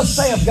what thus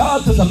saith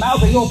God through the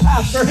mouth of your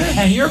pastor,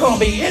 and you're going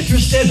to be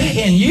interested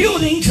in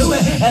yielding to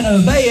it and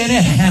obeying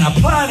it and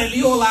applying it to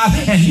your life,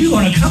 and you're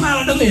going to come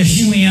out of the mess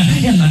you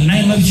in the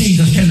name of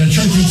Jesus. Can the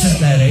church accept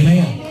that?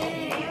 Amen.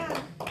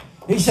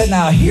 He said,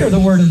 now hear the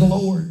word of the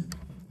Lord.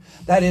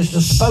 That is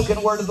the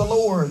spoken word of the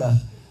Lord.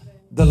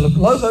 The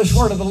Logos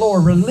word of the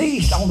Lord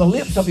released on the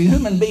lips of a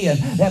human being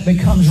that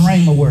becomes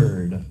Rhema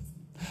word.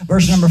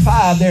 Verse number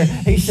 5 there,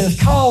 he says,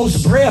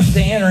 cause breath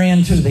to enter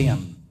into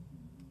them.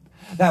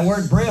 That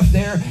word breath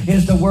there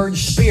is the word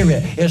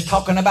spirit. It's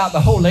talking about the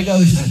Holy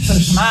Ghost. So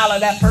smile at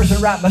that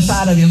person right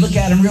beside of you. Look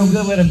at him real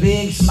good with a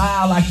big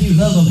smile like you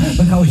love them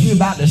because you're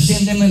about to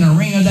send them in an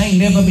arena they ain't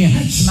never been.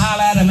 Smile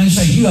at them and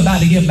say, you're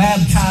about to get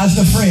baptized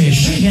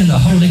afresh in the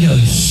Holy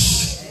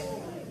Ghost.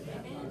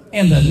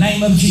 In the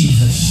name of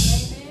Jesus.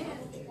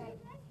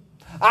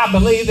 I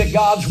believe that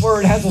God's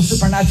word has a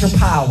supernatural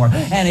power.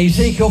 And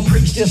Ezekiel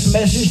preached this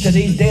message to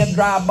these dead,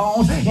 dry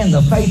bones in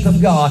the faith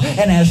of God.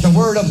 And as the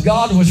word of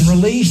God was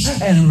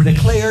released and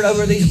declared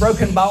over these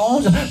broken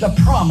bones, the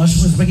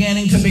promise was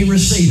beginning to be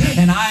received.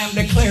 And I am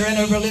declaring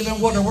over Living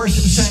Water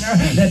Worship Center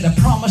that the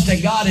promise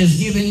that God has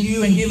given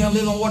you and given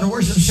Living Water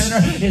Worship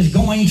Center is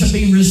going to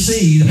be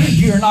received.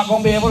 You're not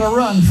going to be able to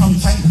run from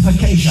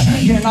sanctification.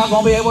 You're not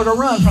going to be able to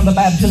run from the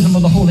baptism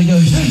of the Holy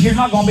Ghost. You're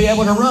not going to be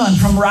able to run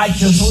from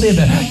righteous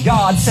living.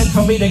 God said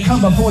for me to come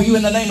before you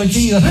in the name of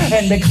Jesus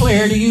and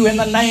declare to you in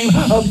the name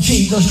of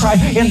Jesus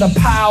Christ, in the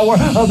power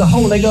of the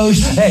Holy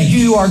Ghost, that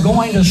you are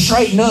going to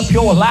straighten up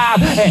your life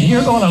and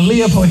you're going to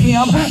live for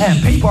Him,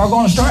 and people are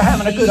going to start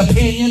having a good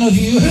opinion of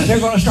you.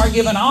 They're going to start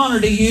giving honor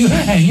to you,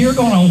 and you're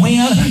going to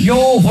win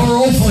your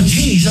world for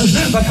Jesus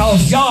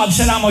because God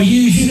said, I'm going to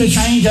use you to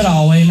change it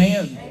all.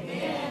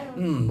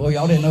 Amen. Boy,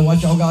 y'all didn't know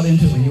what y'all got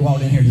into when you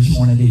walked in here this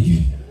morning, did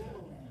you?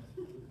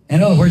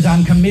 In other words,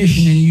 I'm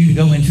commissioning you to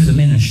go into the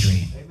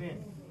ministry.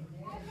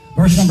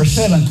 Verse number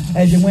 7,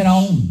 as it went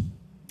on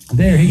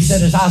there, he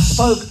said, as I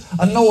spoke,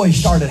 a noise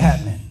started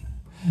happening.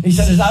 He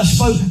said, as I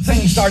spoke,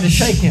 things started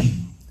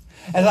shaking.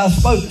 As I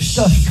spoke,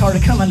 stuff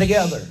started coming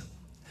together.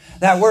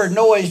 That word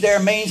noise there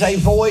means a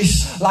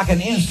voice like an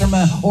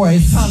instrument or a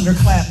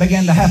thunderclap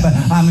began to happen.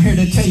 I'm here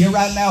to tell you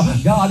right now,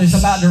 God is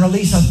about to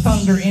release a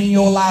thunder in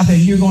your life, and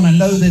you're going to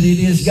know that it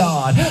is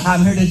God.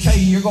 I'm here to tell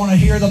you, you're going to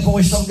hear the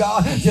voice of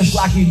God just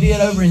like you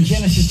did over in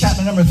Genesis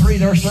chapter number 3,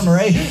 verse number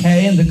 8.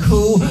 In the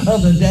cool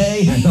of the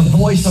day, the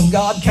voice of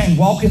God came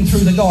walking through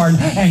the garden,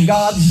 and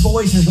God's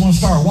voice is going to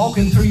start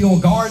walking through your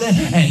garden,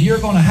 and you're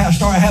going to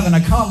start having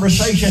a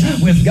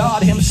conversation with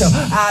God Himself.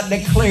 I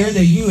declare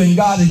that you and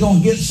God is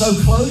going to get so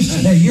close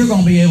that you're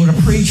going to be able to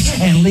preach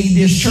and lead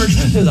this church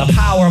through the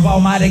power of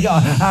Almighty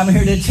God. I'm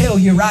here to tell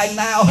you right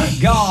now,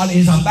 God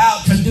is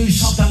about to do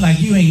something like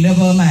you ain't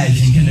never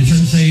imagined. Can the church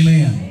say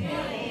amen?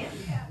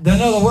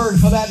 Another word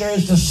for that there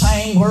is the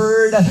same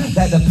word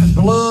that the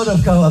blood of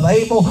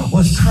Abel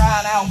was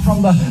crying out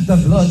from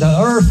the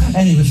earth,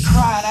 and he was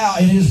crying out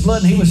in his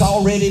blood, and he was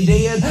already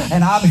dead.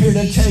 And I'm here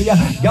to tell you,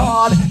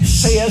 God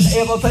says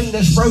everything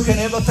that's broken,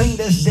 everything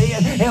that's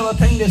dead,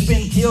 everything that's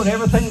been killed,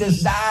 everything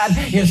that's died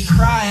is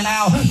crying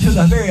out to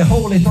the very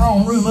holy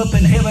throne room up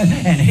in heaven,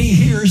 and He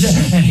hears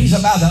it, and He's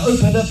about to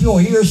open up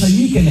your ears so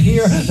you can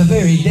hear the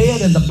very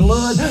dead and the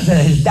blood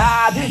that has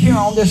died here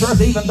on this earth,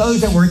 even those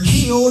that were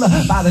killed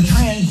by the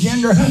transgender,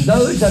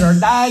 those that are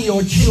dying,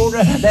 your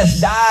children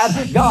that's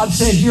died. God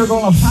says you're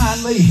going to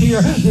finally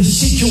hear the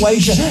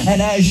situation,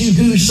 and as you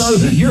do so,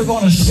 you're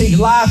going to speak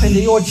life into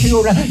your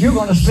children. You're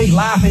going to speak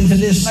life into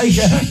this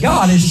nation.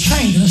 God is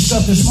changing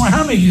stuff this morning.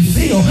 How many of you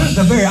feel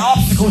the very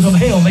obstacles of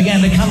hell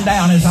began to come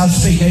down as I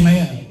speak?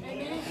 Amen.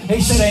 He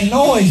said a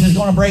noise is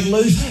going to break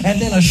loose, and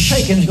then a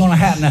shaking is going to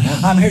happen.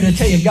 I'm here to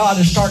tell you, God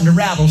is starting to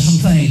rattle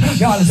some things.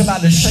 God is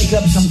about to shake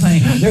up some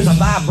things. There's a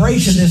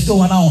vibration that's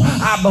going on.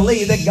 I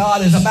believe that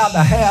God is about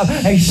to have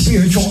a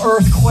spiritual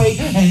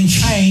earthquake and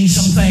change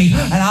some things.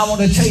 And I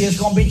want to tell you, it's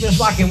going to be just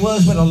like it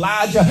was with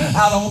Elijah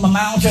out on the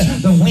mountain.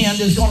 The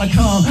wind is going to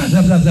come.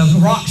 The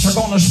rocks are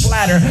going to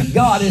splatter.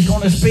 God is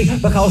going to speak,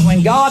 because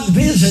when God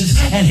visits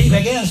and He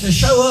begins to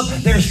show up,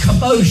 there's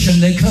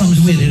commotion that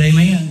comes with it.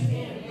 Amen.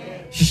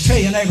 Just tell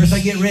your neighbors,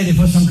 they get ready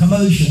for some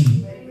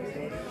commotion.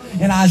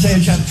 In Isaiah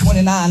chapter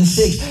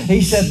 29:6,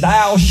 He said,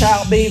 thou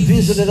shalt be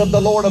visited of the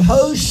Lord of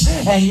hosts,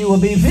 and you will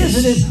be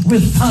visited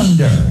with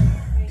thunder.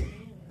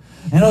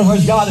 In other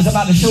words, God is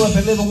about to show up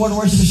at Living Water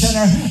Worship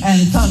Center and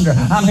thunder.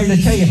 I'm here to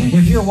tell you,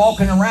 if you're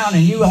walking around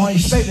and you only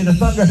expected a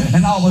thunder,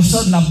 and all of a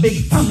sudden a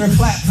big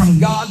thunderclap from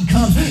God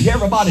comes,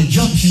 everybody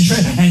jumps and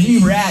shrieks, and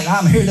you react.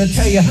 I'm here to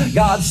tell you,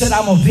 God said,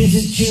 I'm going to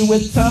visit you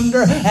with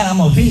thunder, and I'm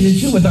going to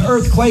visit you with an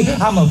earthquake.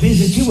 I'm going to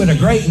visit you with a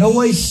great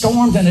noise,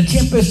 storms, and a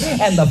tempest,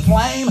 and the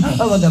flame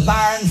of a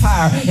devouring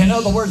fire. In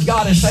other words,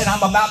 God is saying,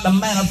 I'm about to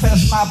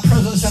manifest my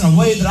presence in a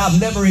way that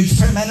I've never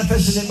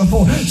manifested it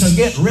before. So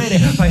get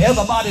ready for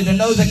everybody to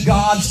know that God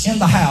God's in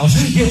the house.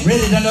 Get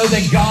ready to know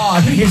that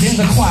God is in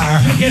the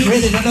choir. Get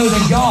ready to know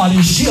that God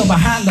is still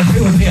behind the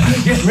pulpit.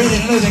 Get ready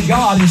to know that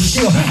God is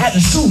still at the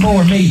school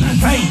board meeting.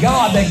 Thank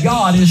God that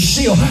God is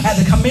still at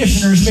the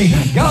commissioner's meeting.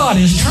 God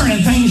is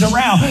turning things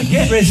around.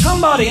 Get ready.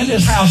 Somebody in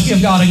this house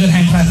give God a good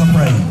hand clap of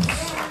praise.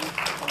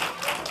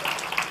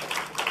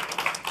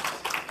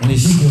 In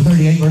Ezekiel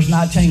 38, verse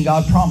 19,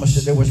 God promised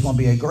that there was going to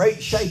be a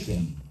great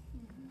shaking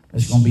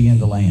that's going to be in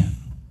the land.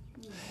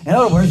 In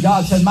other words,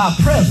 God said, my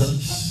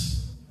presence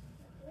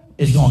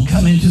is going to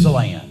come into the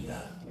land.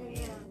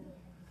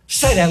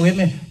 Say that with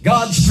me.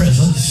 God's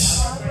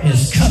presence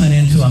is coming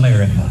into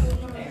America.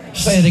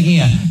 Say it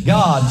again.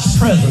 God's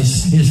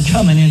presence is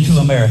coming into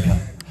America.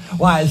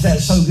 Why is that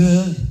so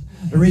good?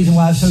 The reason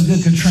why it's so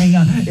good,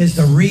 Katrina, is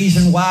the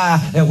reason why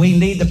that we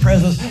need the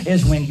presence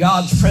is when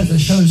God's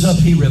presence shows up,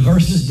 He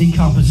reverses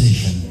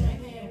decomposition.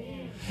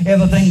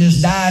 Everything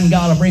that's dying,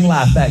 God will bring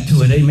life back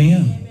to it.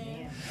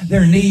 Amen.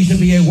 There needs to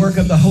be a work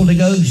of the Holy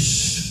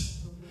Ghost.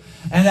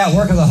 And that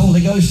work of the Holy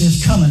Ghost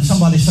is coming.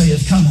 Somebody say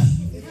it's coming.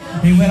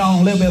 He went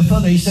on a little bit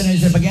further. He said,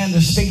 as he began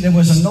to speak, there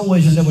was a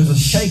noise and there was a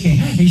shaking.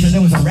 He said,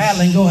 there was a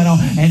rattling going on.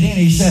 And then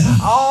he said,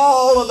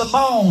 all of the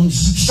bones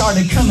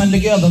started coming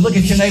together. Look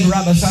at your neighbor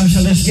right beside you and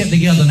say, let's get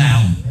together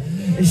now.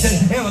 He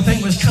said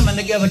everything was coming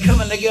together,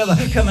 coming together,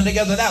 coming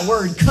together. That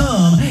word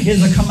come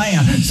is a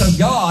command. So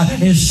God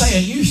is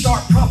saying, you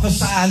start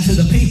prophesying to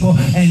the people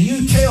and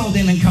you tell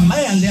them and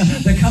command them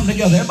to come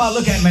together. Everybody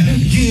look at me.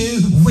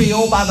 You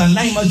will, by the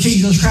name of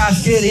Jesus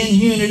Christ, get in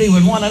unity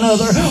with one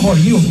another, or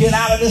you'll get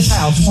out of this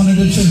house, one of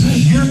the two.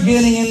 You're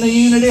getting in the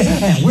unity,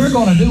 and we're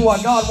going to do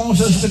what God wants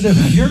us to do.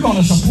 You're going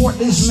to support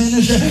this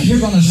ministry.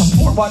 You're going to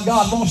support what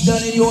God wants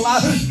done in your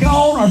life.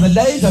 Gone are the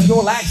days of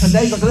your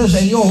lackadaisicalness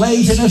and your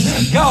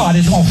laziness. God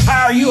is going to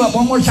fire you up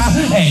one more time,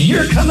 and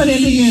you're coming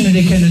into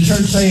unity. Can the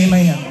church say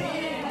amen?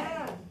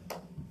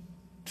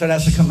 So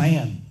that's a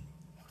command.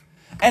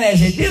 And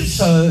as it did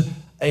so,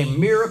 a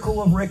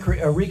miracle of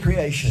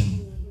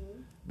recreation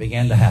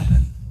began to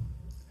happen.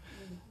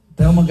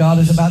 Thelma, God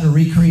is about to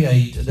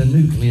recreate the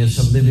nucleus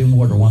of living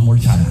water one more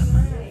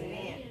time.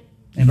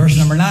 In verse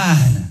number 9,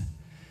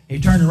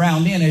 he turned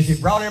around then as he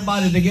brought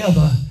everybody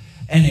together,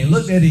 and he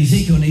looked at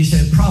Ezekiel and he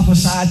said,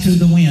 prophesy to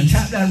the wind.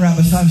 Tap that right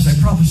beside him and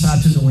say,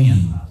 prophesy to the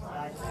wind.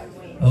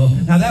 Oh,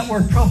 now that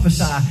word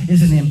prophesy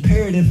is an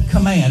imperative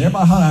command.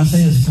 Everybody hold on and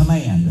say it's a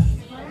command.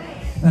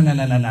 No.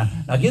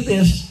 Now get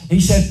this. He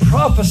said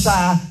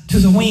prophesy to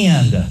the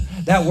wind.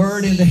 That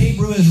word in the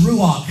Hebrew is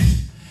ruach,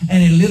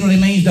 and it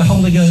literally means the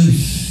Holy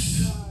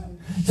Ghost.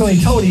 So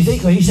he told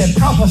Ezekiel, he said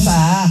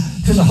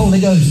prophesy to the Holy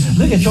Ghost.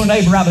 Look at your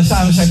neighbor right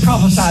beside him and say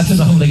prophesy to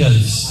the Holy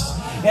Ghost.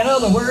 In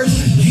other words,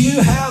 you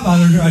have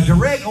a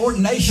direct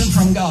ordination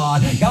from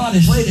God. God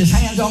has laid His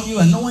hands on you,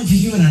 anointed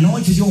you, and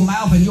anointed your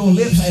mouth and your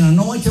lips, and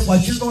anointed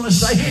what you're going to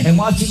say and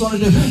what you're going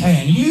to do.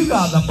 And you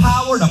got the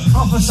power to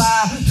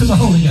prophesy to the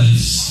Holy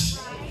Ghost.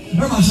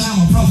 Everybody say, I'm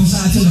going to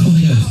prophesy to the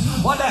Holy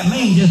Ghost. What that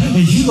means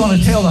is you're going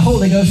to tell the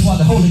Holy Ghost what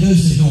the Holy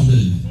Ghost is going to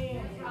do.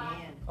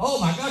 Oh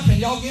my God, can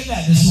y'all get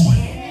that this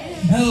morning?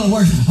 In other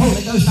words, Holy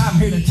Ghost, I'm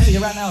here to tell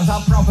you right now as I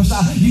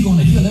prophesy, you're going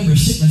to heal every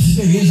sickness that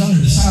there is under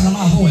the sound of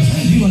my voice.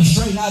 You're going to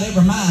straighten out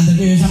every mind that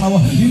there is under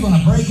my voice. You're going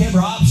to break every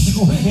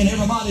obstacle in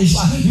everybody's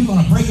life. You're going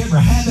to break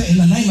every habit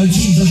in the name of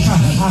Jesus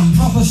Christ. I'm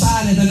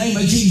prophesying in the name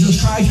of Jesus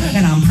Christ,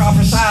 and I'm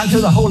prophesying to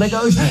the Holy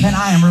Ghost, and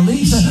I am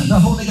releasing the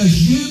Holy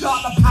Ghost. You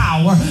got the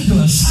power to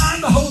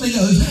assign the Holy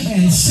Ghost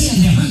and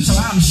send Him. So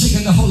I'm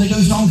sticking the Holy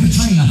Ghost on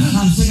Katrina.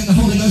 I'm sticking the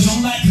Holy Ghost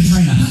on that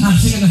Katrina. I'm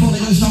sticking the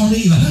Holy Ghost on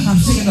Eva. I'm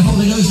sticking the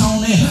Holy Ghost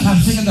on Ed. I'm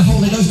singing the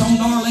Holy Ghost on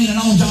Darlene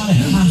and on Johnny.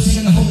 I'm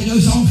singing the Holy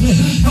Ghost on Cliff.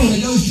 Holy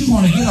Ghost, you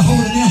want to get a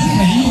hold of them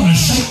and you want to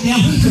shake them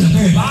to the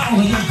very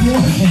bottom of their core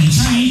and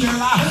change their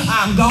life.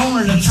 I'm gone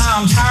at the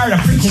time. I'm tired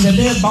of preaching the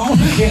dead bone.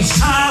 It's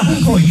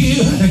time for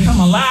you to come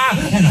alive.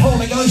 And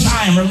Holy Ghost,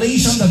 I am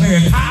releasing the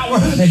very power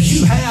that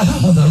you have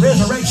of the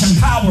resurrection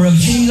power of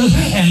Jesus.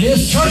 And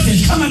this church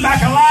is coming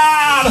back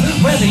alive,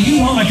 whether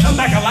you want to come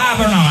back alive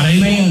or not.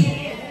 Amen.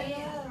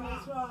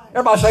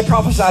 Everybody say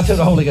prophesy to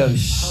the Holy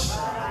Ghost.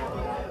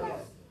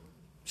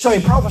 So he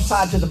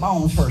prophesied to the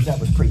bones first. That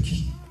was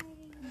preaching.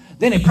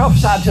 Then he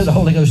prophesied to the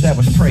Holy Ghost. That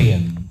was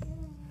praying.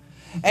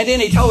 And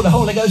then he told the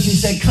Holy Ghost, he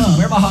said, come.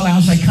 Everybody holler out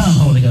and say, come,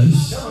 Holy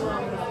Ghost.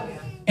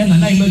 In the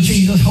name of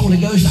Jesus, Holy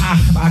Ghost,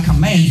 I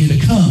command you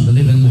to come to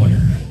living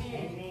water.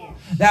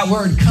 That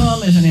word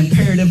come is an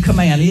imperative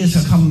command. It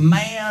is a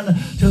command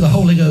to the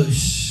Holy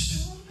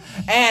Ghost.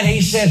 And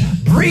he said,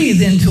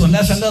 breathe into him.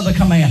 That's another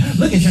command.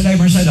 Look at your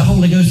neighbor and say, the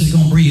Holy Ghost is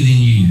going to breathe in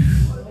you.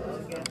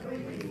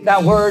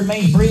 That word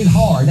means breathe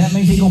hard. That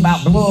means He's going to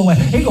about blow away.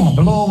 He's going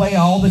to blow away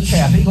all the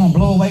chaff. He's going to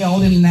blow away all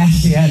them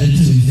nasty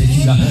attitudes that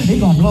you got.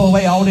 He's going to blow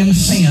away all them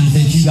sins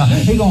that you got.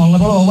 He's going to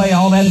blow away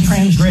all them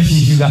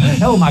transgressions you got.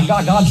 Oh my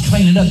God, God's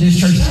cleaning up this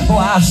church. Boy,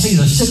 I see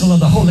the sickle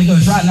of the Holy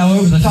Ghost right now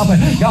over the top of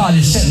it. God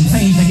is setting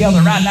things together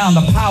right now in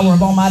the power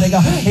of Almighty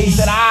God. He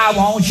said, I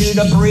want you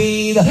to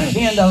breathe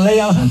into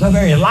them the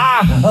very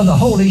life of the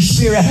Holy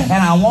Spirit,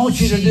 and I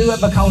want you to do it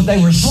because they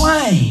were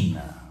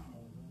slain.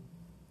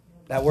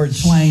 That word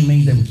slain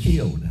means they were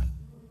killed.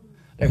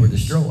 They were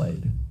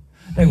destroyed.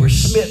 They were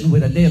smitten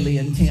with a deadly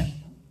intent.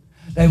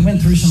 They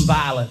went through some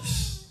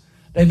violence.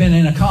 They've been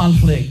in a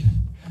conflict,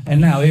 and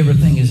now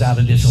everything is out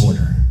of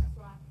disorder.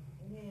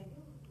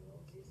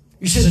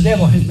 You see, the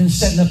devil has been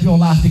setting up your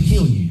life to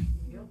kill you.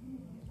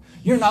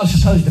 You're not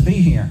supposed to be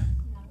here.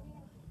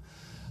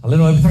 A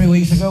little over 3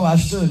 weeks ago, I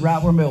stood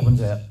right where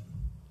Melvin's at.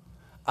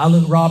 I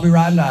looked Robbie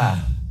right in the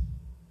eye.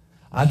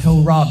 I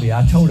told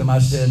him, I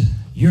said,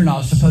 you're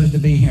not supposed to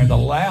be here. The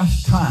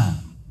last time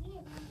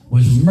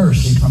was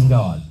mercy from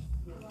God.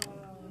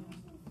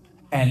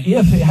 And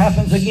if it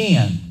happens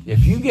again,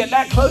 if you get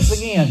that close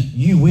again,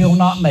 you will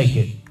not make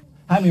it.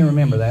 How many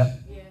remember that?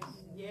 Yes.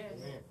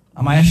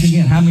 I'm going to ask you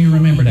again, how many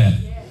remember that?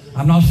 Yes.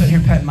 I'm not sitting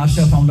here patting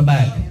myself on the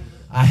back.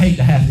 I hate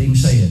to have to even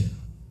say it.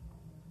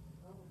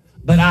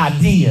 But I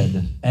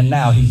did, and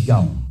now he's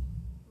gone.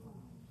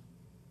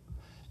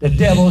 The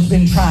devil's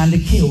been trying to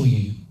kill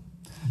you.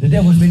 The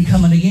devil's been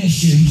coming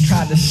against you. He's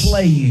tried to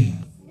slay you.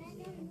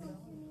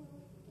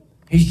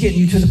 He's getting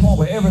you to the point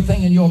where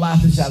everything in your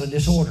life is out of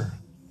disorder.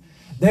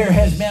 There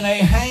has been a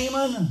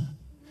Haman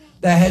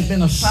that has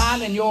been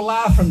assigned in your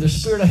life from the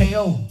spirit of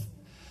hell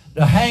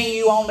to hang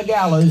you on the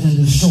gallows and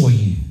destroy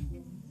you.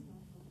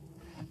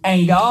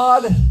 And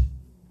God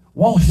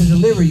wants to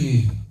deliver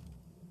you.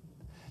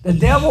 The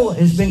devil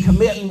has been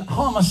committing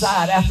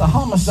homicide after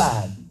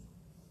homicide.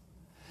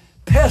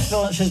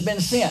 Pestilence has been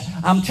sent.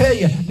 I'm telling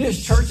you,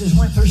 this church has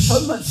went through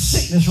so much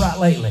sickness right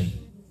lately.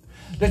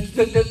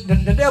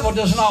 The devil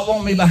does not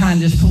want me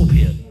behind this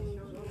pulpit.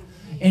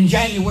 In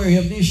January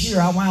of this year,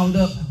 I wound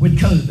up with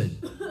COVID.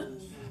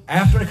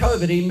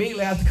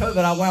 Immediately after COVID,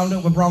 I wound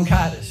up with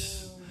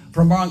bronchitis.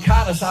 From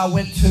bronchitis, I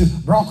went to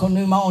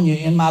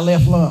bronchopneumonia in my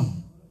left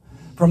lung.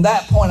 From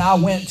that point, I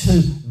went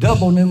to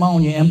double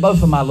pneumonia in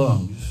both of my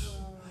lungs.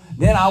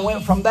 Then I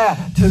went from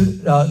that to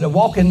the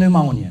walking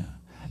pneumonia.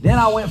 Then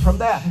I went from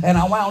that, and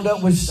I wound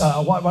up with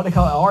what they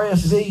call it,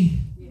 RSV.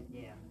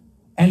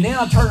 And then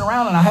I turned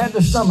around, and I had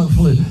the stomach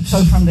flu.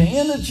 So from the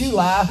end of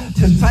July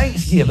to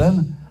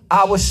Thanksgiving,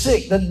 I was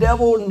sick. The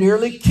devil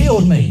nearly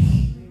killed me.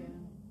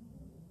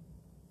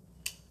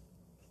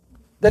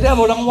 The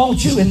devil don't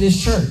want you in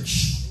this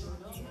church.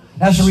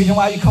 That's the reason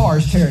why your car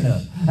is tearing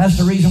up. That's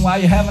the reason why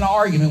you're having an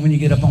argument when you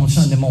get up on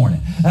Sunday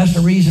morning. That's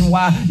the reason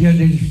why your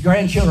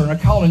grandchildren are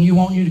calling you,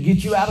 wanting you to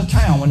get you out of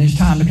town when it's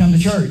time to come to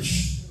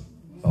church.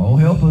 Oh,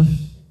 help us.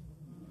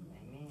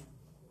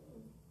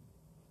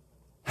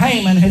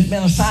 Haman has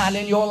been assigned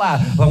in your life.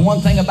 But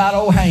one thing about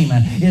old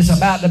Haman is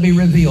about to be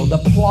revealed. The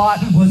plot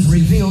was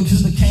revealed to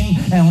the king,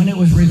 and when it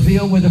was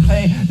revealed with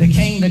the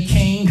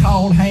king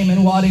called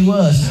Haman what he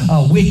was,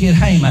 a wicked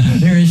Haman.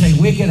 There is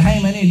a wicked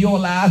Haman in your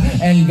life,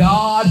 and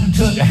God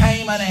took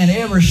Haman and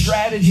every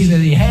strategy that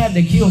he had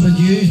to kill the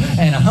Jews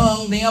and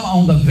hung them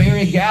on the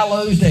very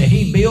gallows that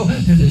he built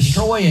to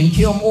destroy and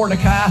kill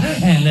Mordecai.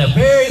 And the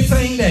very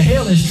thing that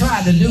hell has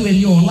tried to do in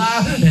your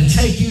life to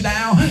take you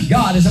down,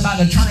 God is about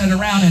to turn it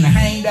around and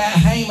hang that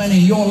Haman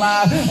in your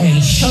life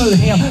and show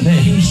him that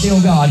he's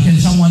still God. Can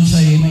someone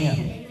say amen?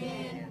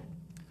 Amen.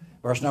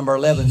 Verse number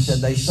 11 said,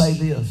 they say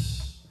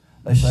this.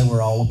 They say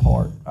we're all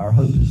apart. Our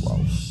hope is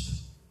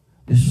lost.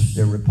 This was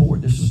their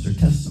report. This was their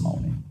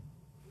testimony.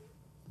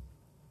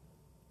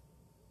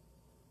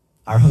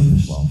 Our hope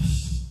is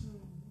lost.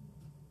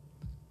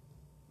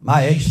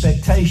 My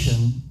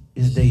expectation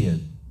is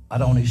dead. I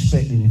don't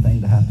expect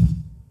anything to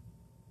happen.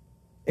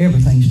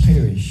 Everything's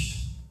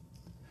perished.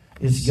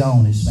 It's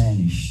gone. It's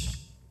vanished.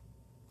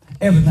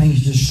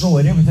 Everything's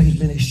destroyed. Everything's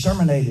been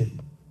exterminated.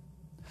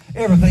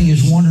 Everything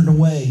is wandered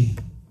away.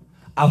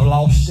 I've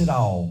lost it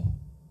all.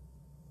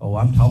 Oh,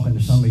 I'm talking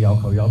to some of y'all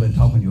because y'all been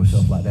talking to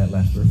yourself like that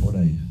last 3 or 4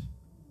 days.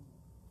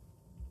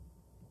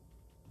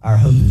 Our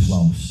hope is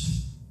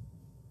lost.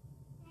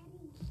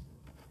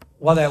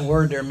 What that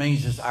word there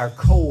means is our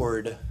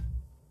cord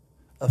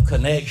of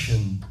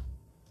connection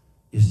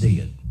is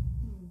dead.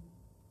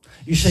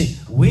 You see,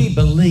 we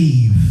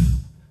believe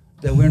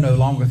that we're no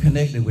longer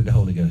connected with the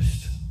Holy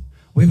Ghost.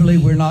 We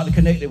believe we're not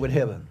connected with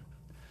heaven.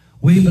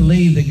 We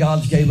believe that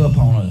God's gave up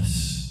on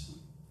us.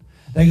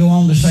 They go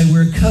on to say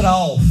we're cut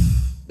off.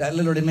 That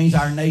literally means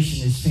our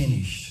nation is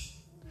finished.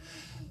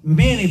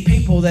 Many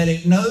people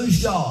that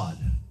knows God,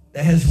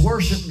 that has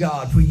worshiped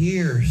God for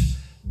years,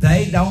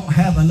 they don't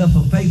have enough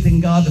of faith in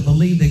God to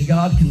believe that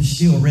God can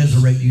still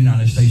resurrect the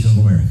United States of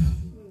America.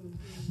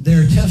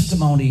 Their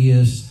testimony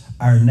is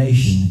our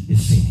nation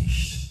is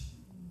finished.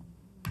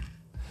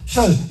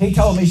 So he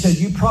told me, he said,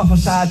 you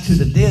prophesy to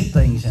the dead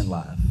things in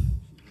life.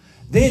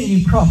 Then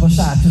you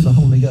prophesy to the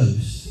Holy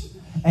Ghost.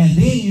 And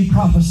then you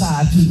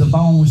prophesy to the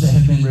bones that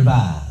have been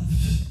revived.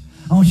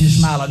 I want you to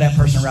smile at that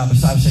person right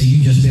beside and say,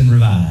 you've just been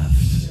revived.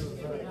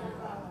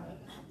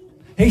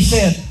 He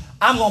said,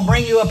 I'm going to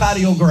bring you up out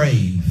of your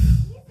grave.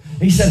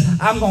 He said,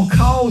 I'm going to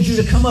cause you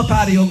to come up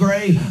out of your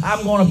grave.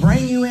 I'm going to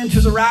bring you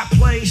into the right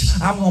place.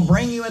 I'm going to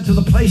bring you into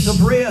the place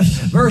of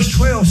rest. Verse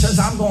 12 says,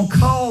 I'm going to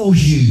cause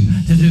you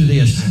to do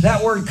this.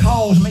 That word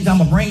cause means I'm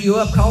going to bring you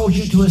up, cause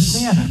you to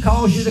ascend,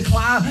 cause you to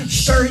climb,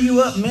 stir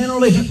you up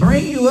mentally,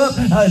 bring you up,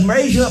 and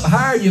raise you up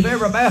higher than you've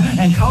ever been,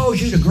 and cause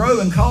you to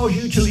grow and cause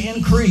you to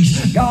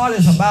increase. God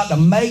is about to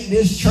make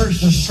this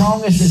church the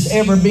strongest it's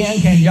ever been.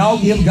 Can y'all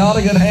give God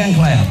a good hand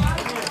clap?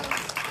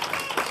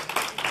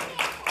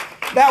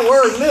 That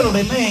word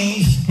literally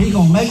means He's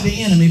going to make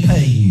the enemy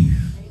pay you.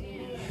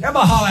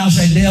 Everybody holler out and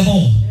say,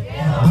 devil,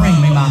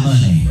 bring me my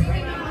money.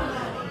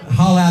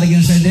 Holler out again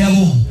and say,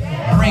 devil,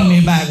 bring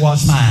me back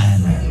what's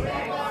mine.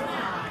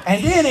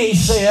 And then He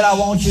said, I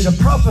want you to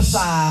prophesy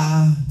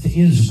to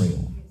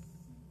Israel.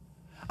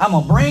 I'm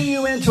going to bring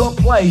you into a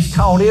place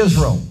called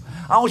Israel.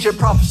 I want you to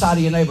prophesy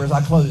to your neighbor as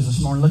I close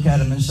this morning. Look at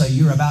him and say,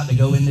 you're about to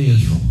go into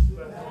Israel.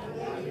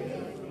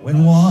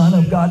 When one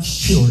of God's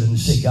children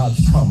see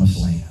God's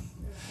promised land.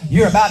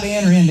 You're about to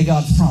enter into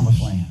God's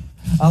promised land.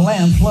 A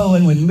land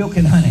flowing with milk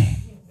and honey.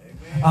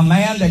 A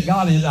land that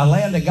God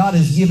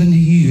has given to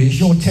you. It's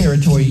your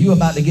territory. You're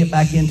about to get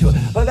back into it.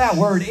 But that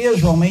word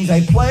Israel means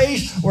a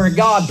place where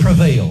God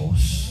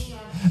prevails.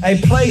 A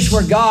place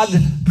where God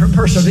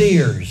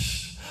perseveres.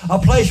 A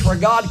place where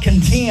God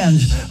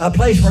contends. A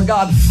place where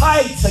God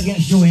fights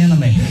against your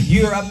enemy.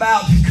 You're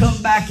about to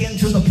come back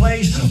into the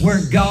place where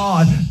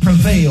God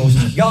prevails.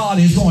 God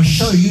is going to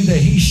show you that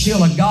He's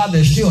still a God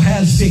that still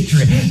has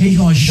victory. He's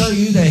going to show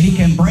you that He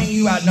can bring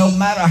you out no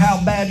matter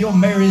how bad your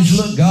marriage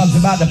looks. God's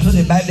about to put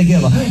it back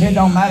together. It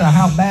don't matter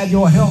how bad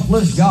your health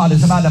looks. God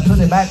is about to put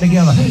it back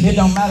together. It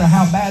don't matter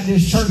how bad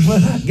this church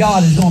looks.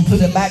 God is going to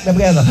put it back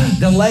together.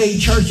 Delayed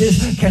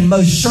churches can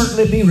most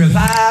certainly be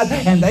revived,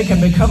 and they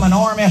can become an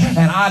army.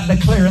 And I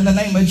declare in the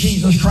name of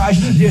Jesus Christ,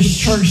 this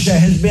church that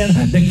has been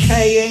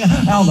decaying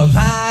on the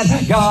vine,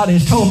 God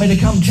has told me to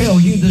come tell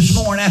you this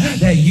morning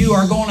that you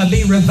are going to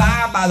be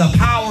revived by the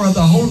power of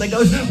the Holy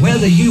Ghost,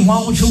 whether you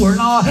want to or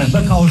not,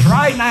 because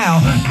right now,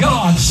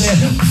 God said,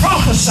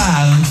 prophesy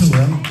unto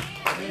him.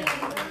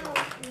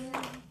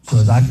 So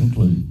as I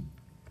conclude,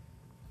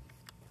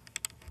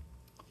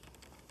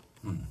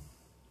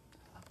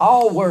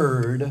 all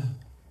word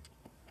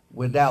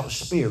without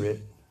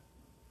spirit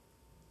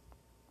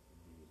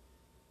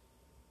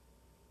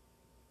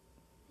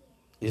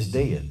is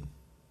dead.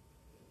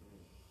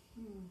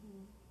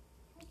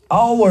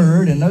 All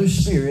word and no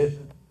spirit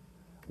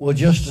will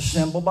just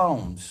assemble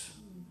bones.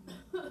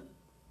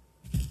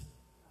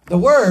 The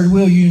word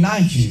will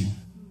unite you,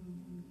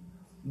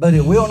 but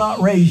it will not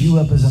raise you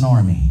up as an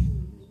army.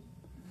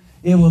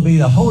 It will be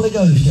the Holy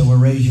Ghost that will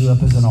raise you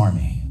up as an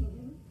army.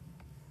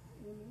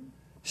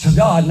 So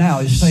God now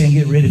is saying,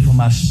 get ready for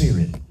my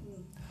spirit.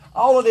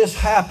 All of this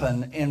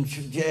happened in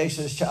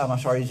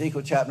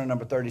Ezekiel chapter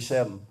number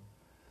 37.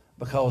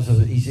 Because of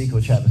Ezekiel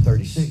chapter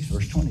 36,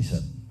 verse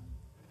 27.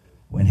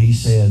 When he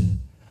said,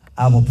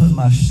 I will put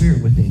my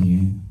spirit within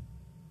you,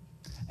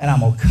 and I'm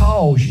going to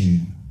cause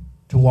you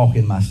to walk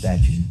in my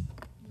statute.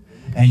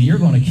 And you're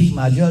going to keep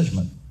my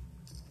judgment,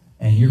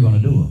 and you're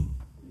going to do them.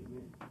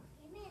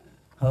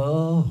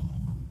 Oh,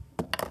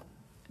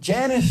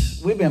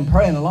 Janice, we've been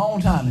praying a long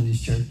time in this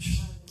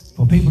church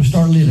for people to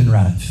start living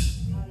right.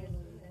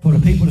 For the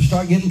people to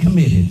start getting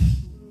committed.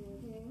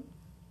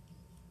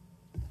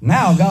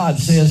 Now God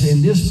says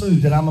in this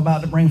move that I'm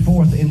about to bring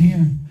forth in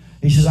here,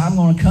 He says, I'm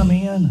going to come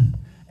in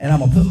and I'm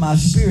going to put my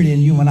spirit in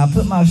you. When I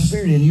put my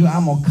spirit in you,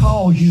 I'm going to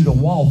cause you to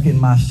walk in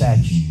my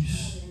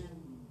statutes.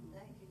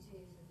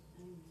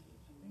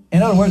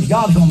 In other words,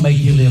 God's going to make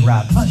you live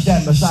right. Punch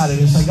that beside it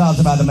and say,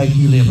 God's about to make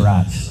you live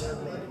right.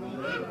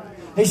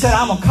 He said,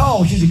 I'm going to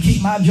cause you to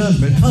keep my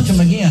judgment. Punch him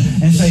again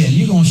and say,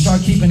 you're going to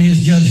start keeping his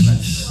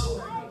judgments.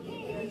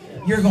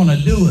 You're going to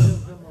do it.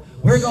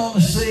 We're going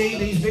to see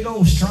these big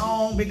old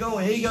strong, big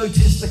old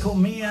egotistical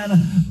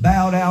men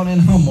bow down in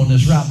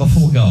humbleness right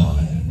before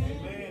God.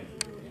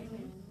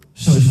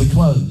 So as we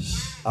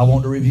close, I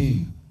want to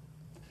review.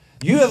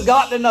 You have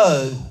got to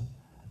know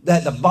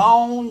that the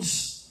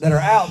bones that are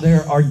out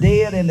there are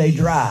dead and they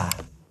dry.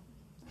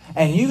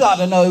 And you got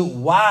to know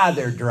why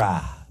they're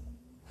dry.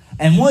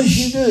 And once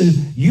you do,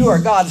 you are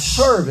God's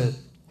servant,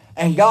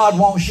 and God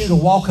wants you to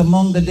walk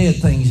among the dead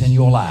things in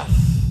your life.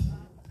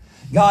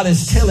 God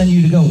is telling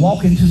you to go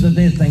walk into the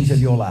dead things of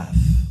your life.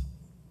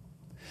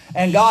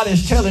 And God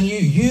is telling you,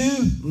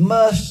 you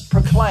must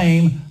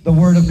proclaim the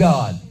Word of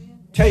God.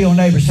 Tell your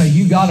neighbor, say,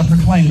 you got to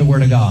proclaim the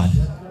Word of God.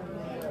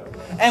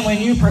 And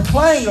when you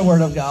proclaim the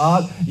Word of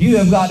God, you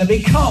have got to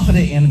be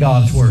confident in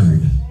God's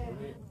Word.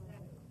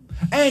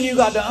 And you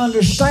got to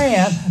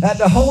understand that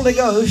the Holy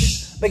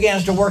Ghost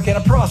begins to work in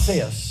a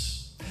process.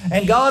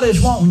 And God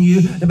is wanting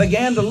you to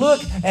begin to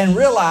look and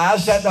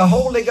realize that the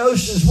Holy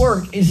Ghost's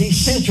work is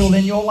essential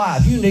in your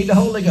life. You need the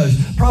Holy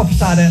Ghost. Prophesy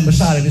that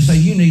beside him and say,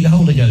 you need the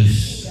Holy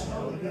Ghost.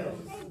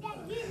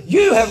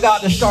 You have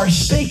got to start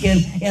speaking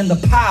in the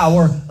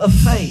power of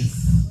faith.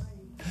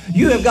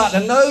 You have got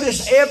to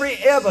notice every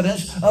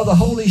evidence of the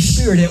Holy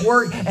Spirit at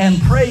work and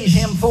praise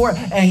Him for it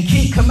and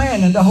keep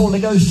commanding the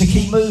Holy Ghost to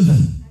keep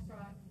moving.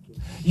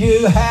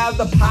 You have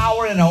the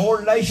power and an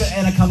ordination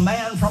and a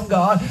command from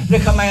God to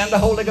command the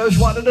Holy Ghost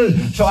what to do.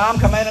 So I'm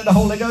commanding the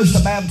Holy Ghost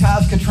to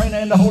baptize Katrina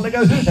in the Holy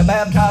Ghost, to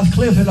baptize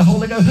Cliff in the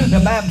Holy Ghost, to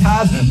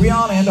baptize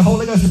Brianna in the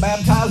Holy Ghost, to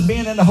baptize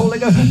Ben in the Holy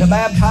Ghost, to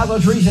baptize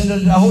Latrice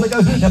in the Holy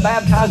Ghost, to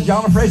baptize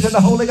John Fresh in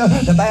the Holy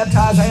Ghost, to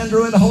baptize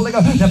Andrew in the Holy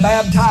Ghost, to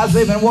baptize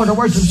Living Water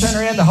Worship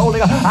Center in the Holy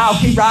Ghost. I'll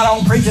keep right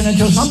on preaching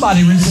until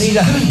somebody receives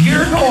it.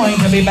 You're going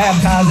to be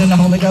baptized in the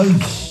Holy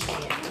Ghost.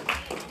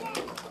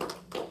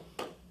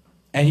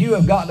 And you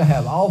have got to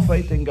have all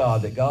faith in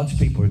God that God's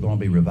people are going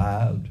to be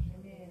revived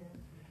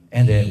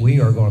and that we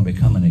are going to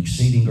become an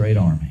exceeding great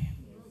army.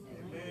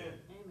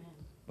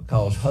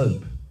 Because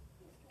hope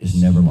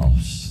is never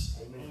lost.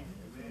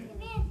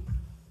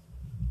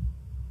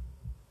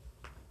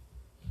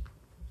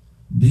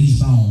 These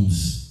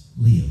bones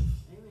live.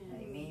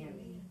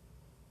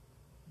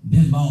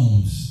 Them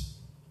bones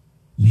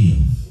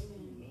live.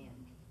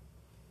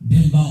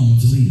 Them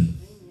bones live.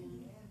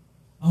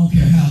 I don't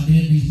care how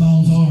dead these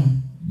bones are.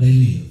 They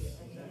live.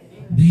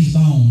 These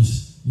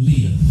bones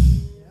live.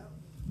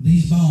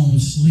 These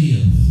bones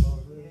live.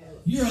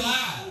 You're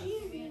alive.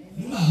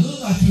 You might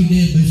look like you're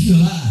dead, but you're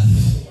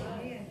alive.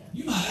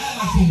 You might act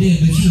like you're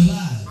dead, but you're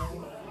alive.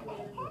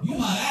 You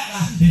might act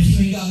like that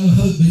you ain't got no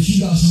hope, but you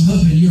got some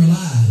hope and you're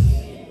alive.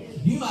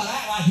 You might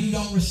act like you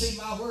don't receive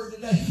my word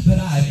today, but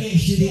I have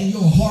etched it in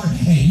your heart,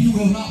 and you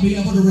will not be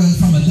able to run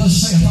from it. Thus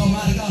saith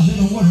Almighty God,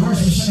 Living Water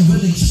Worship Center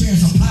will experience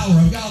the power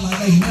of God like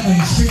they've never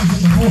experienced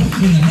it before.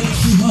 In the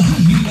next few months,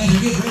 you better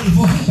get ready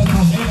for it,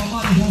 because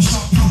everybody's going to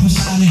start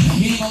prophesying.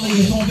 Emily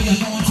is going to be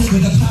anointed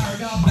with the power of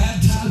God,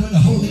 baptized with the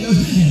Holy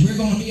Ghost, and we're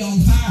going to be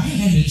on fire,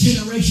 and the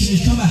generation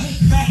is coming.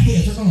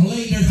 Crackheads are going to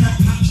lay their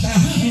crack pipes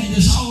down in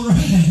this altar,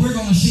 and we're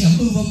going to see a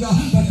move of God,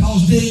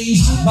 because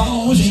these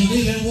bones in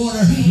living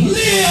water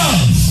live.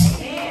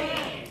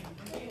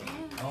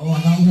 Oh,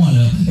 I got one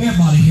of them.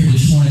 Everybody here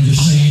this morning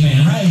just say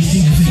amen. Raise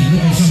your feet.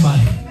 Look at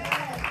somebody.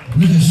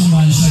 Look at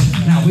somebody and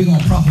say, now we're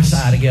going to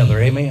prophesy together.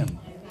 Amen.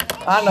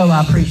 I know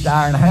I preached an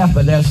hour and a half,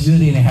 but that's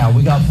good anyhow.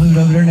 We got food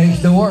over there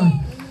next door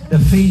to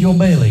feed your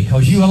belly,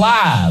 because you're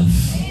alive.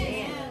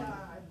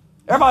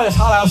 Everybody just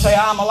holler out and say,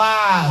 I'm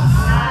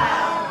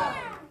alive.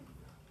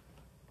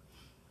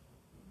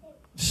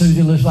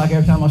 Susie looks like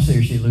every time I see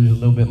her, she loses a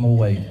little bit more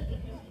weight.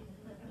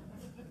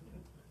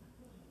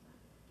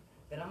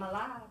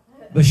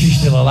 But she's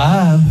still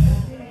alive.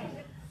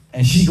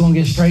 And she's going to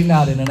get straightened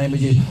out in the name of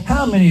Jesus.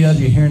 How many of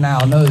you here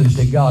now knows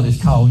that God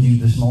has called you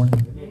this morning?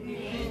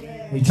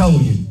 He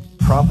told you,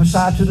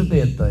 prophesy to the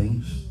dead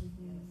things.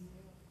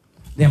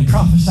 Then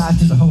prophesy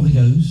to the Holy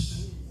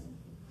Ghost.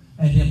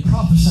 And then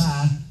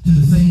prophesy to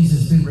the things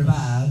that's been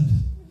revived.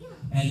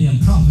 And then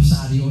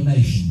prophesy to your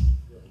nation.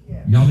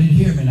 Y'all need to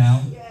hear me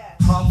now.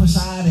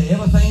 Prophesy to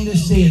everything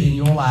that's dead in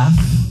your life.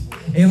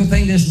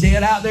 Everything that's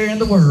dead out there in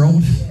the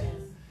world.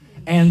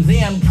 And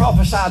then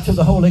prophesy to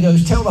the Holy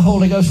Ghost. Tell the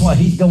Holy Ghost what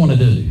He's going to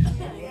do.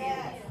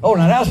 Oh,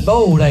 now that's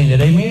bold, ain't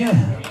it?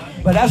 Amen.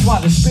 But that's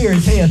what the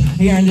Spirit said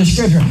here in the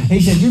Scripture. He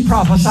said, you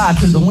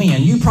prophesy to the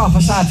wind. You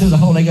prophesy to the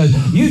Holy Ghost.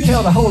 You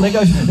tell the Holy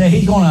Ghost that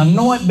He's going to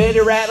anoint Betty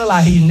Rattler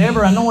like He's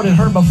never anointed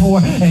her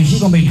before. And she's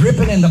going to be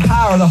dripping in the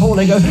power of the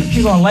Holy Ghost.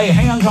 She's going to lay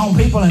hands on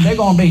people and they're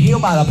going to be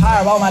healed by the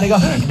power of Almighty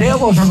God.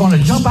 Devils are going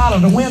to jump out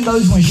of the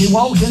windows when she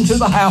walks into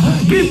the house.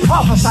 You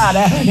prophesy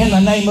that in the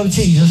name of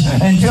Jesus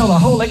and tell the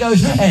Holy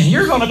Ghost. And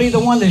you're going to be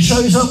the one that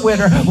shows up with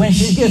her when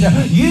she gets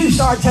there. You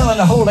start telling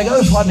the Holy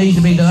Ghost what needs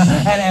to be done.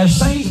 And as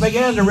things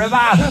begin to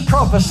revive,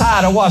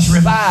 prophesy to what's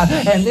revived.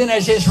 And then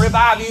as it's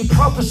revived, you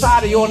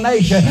prophesy to your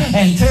nation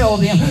and tell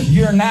them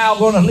you're now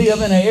going to live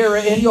in an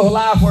era in your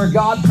life where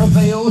God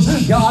prevails.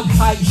 God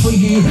fights for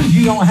you.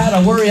 You don't have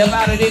to worry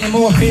about it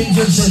anymore.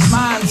 Vengeance is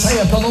mine,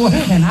 saith the Lord,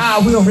 and I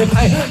will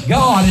repay.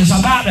 God is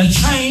about to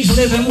change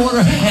living water.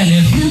 And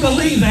if you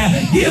believe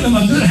that, give Him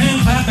a good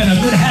hand clap and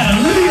a good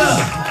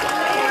hallelujah.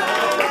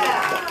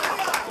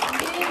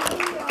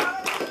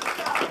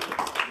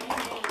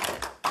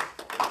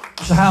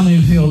 So how many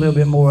of you feel a little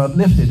bit more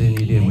uplifted than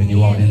you did when you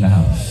walked in the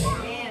house?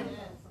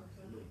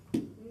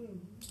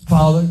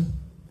 Father,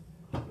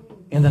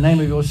 in the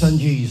name of your Son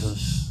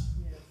Jesus,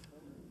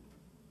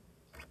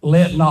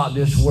 let not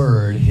this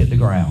word hit the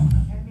ground.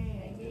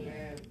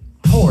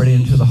 Pour it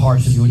into the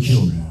hearts of your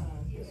children.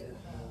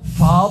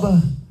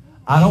 Father,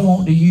 I don't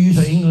want to use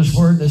an English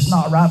word that's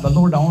not right, but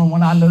Lord, the only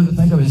one I know to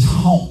think of is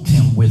haunt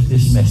them with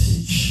this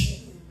message.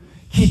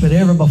 Keep it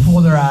ever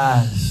before their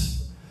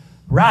eyes.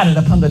 Write it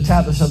upon the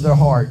tablets of their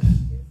heart.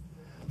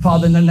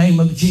 Father, in the name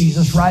of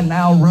Jesus, right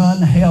now,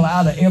 run hell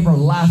out of every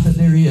life that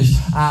there is.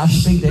 I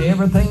speak to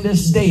everything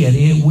that's dead.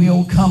 It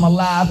will come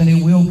alive, and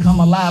it will come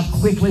alive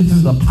quickly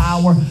through the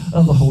power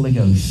of the Holy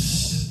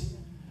Ghost.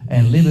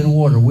 And living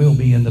water will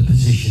be in the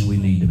position we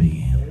need to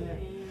be in.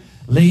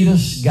 Lead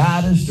us,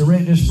 guide us,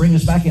 direct us, bring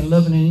us back in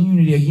love and in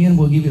unity again.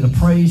 We'll give you the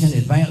praise in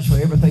advance for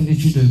everything that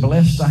you do.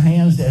 Bless the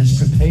hands that has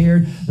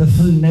prepared the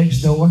food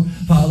next door.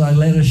 Father,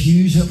 let us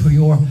use it for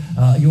your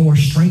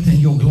strength and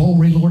your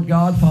glory, Lord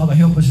God. Father,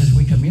 help us as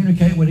we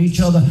communicate with each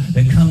other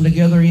to come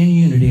together in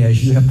unity as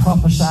as you have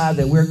prophesied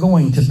that we're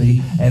going to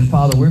be. And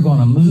Father, we're going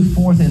to move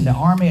forth in the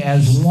army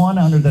as one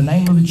under the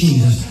name of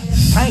Jesus.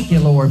 Thank you,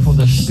 Lord, for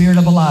the spirit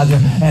of Elijah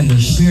and the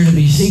spirit of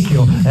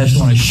Ezekiel that's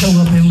going to show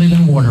up in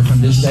living water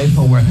from this day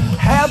forward.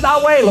 Have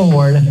thy way,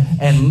 Lord,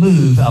 and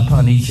move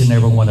upon each and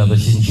every one of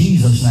us in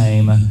Jesus'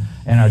 name.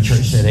 And our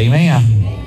church said, amen.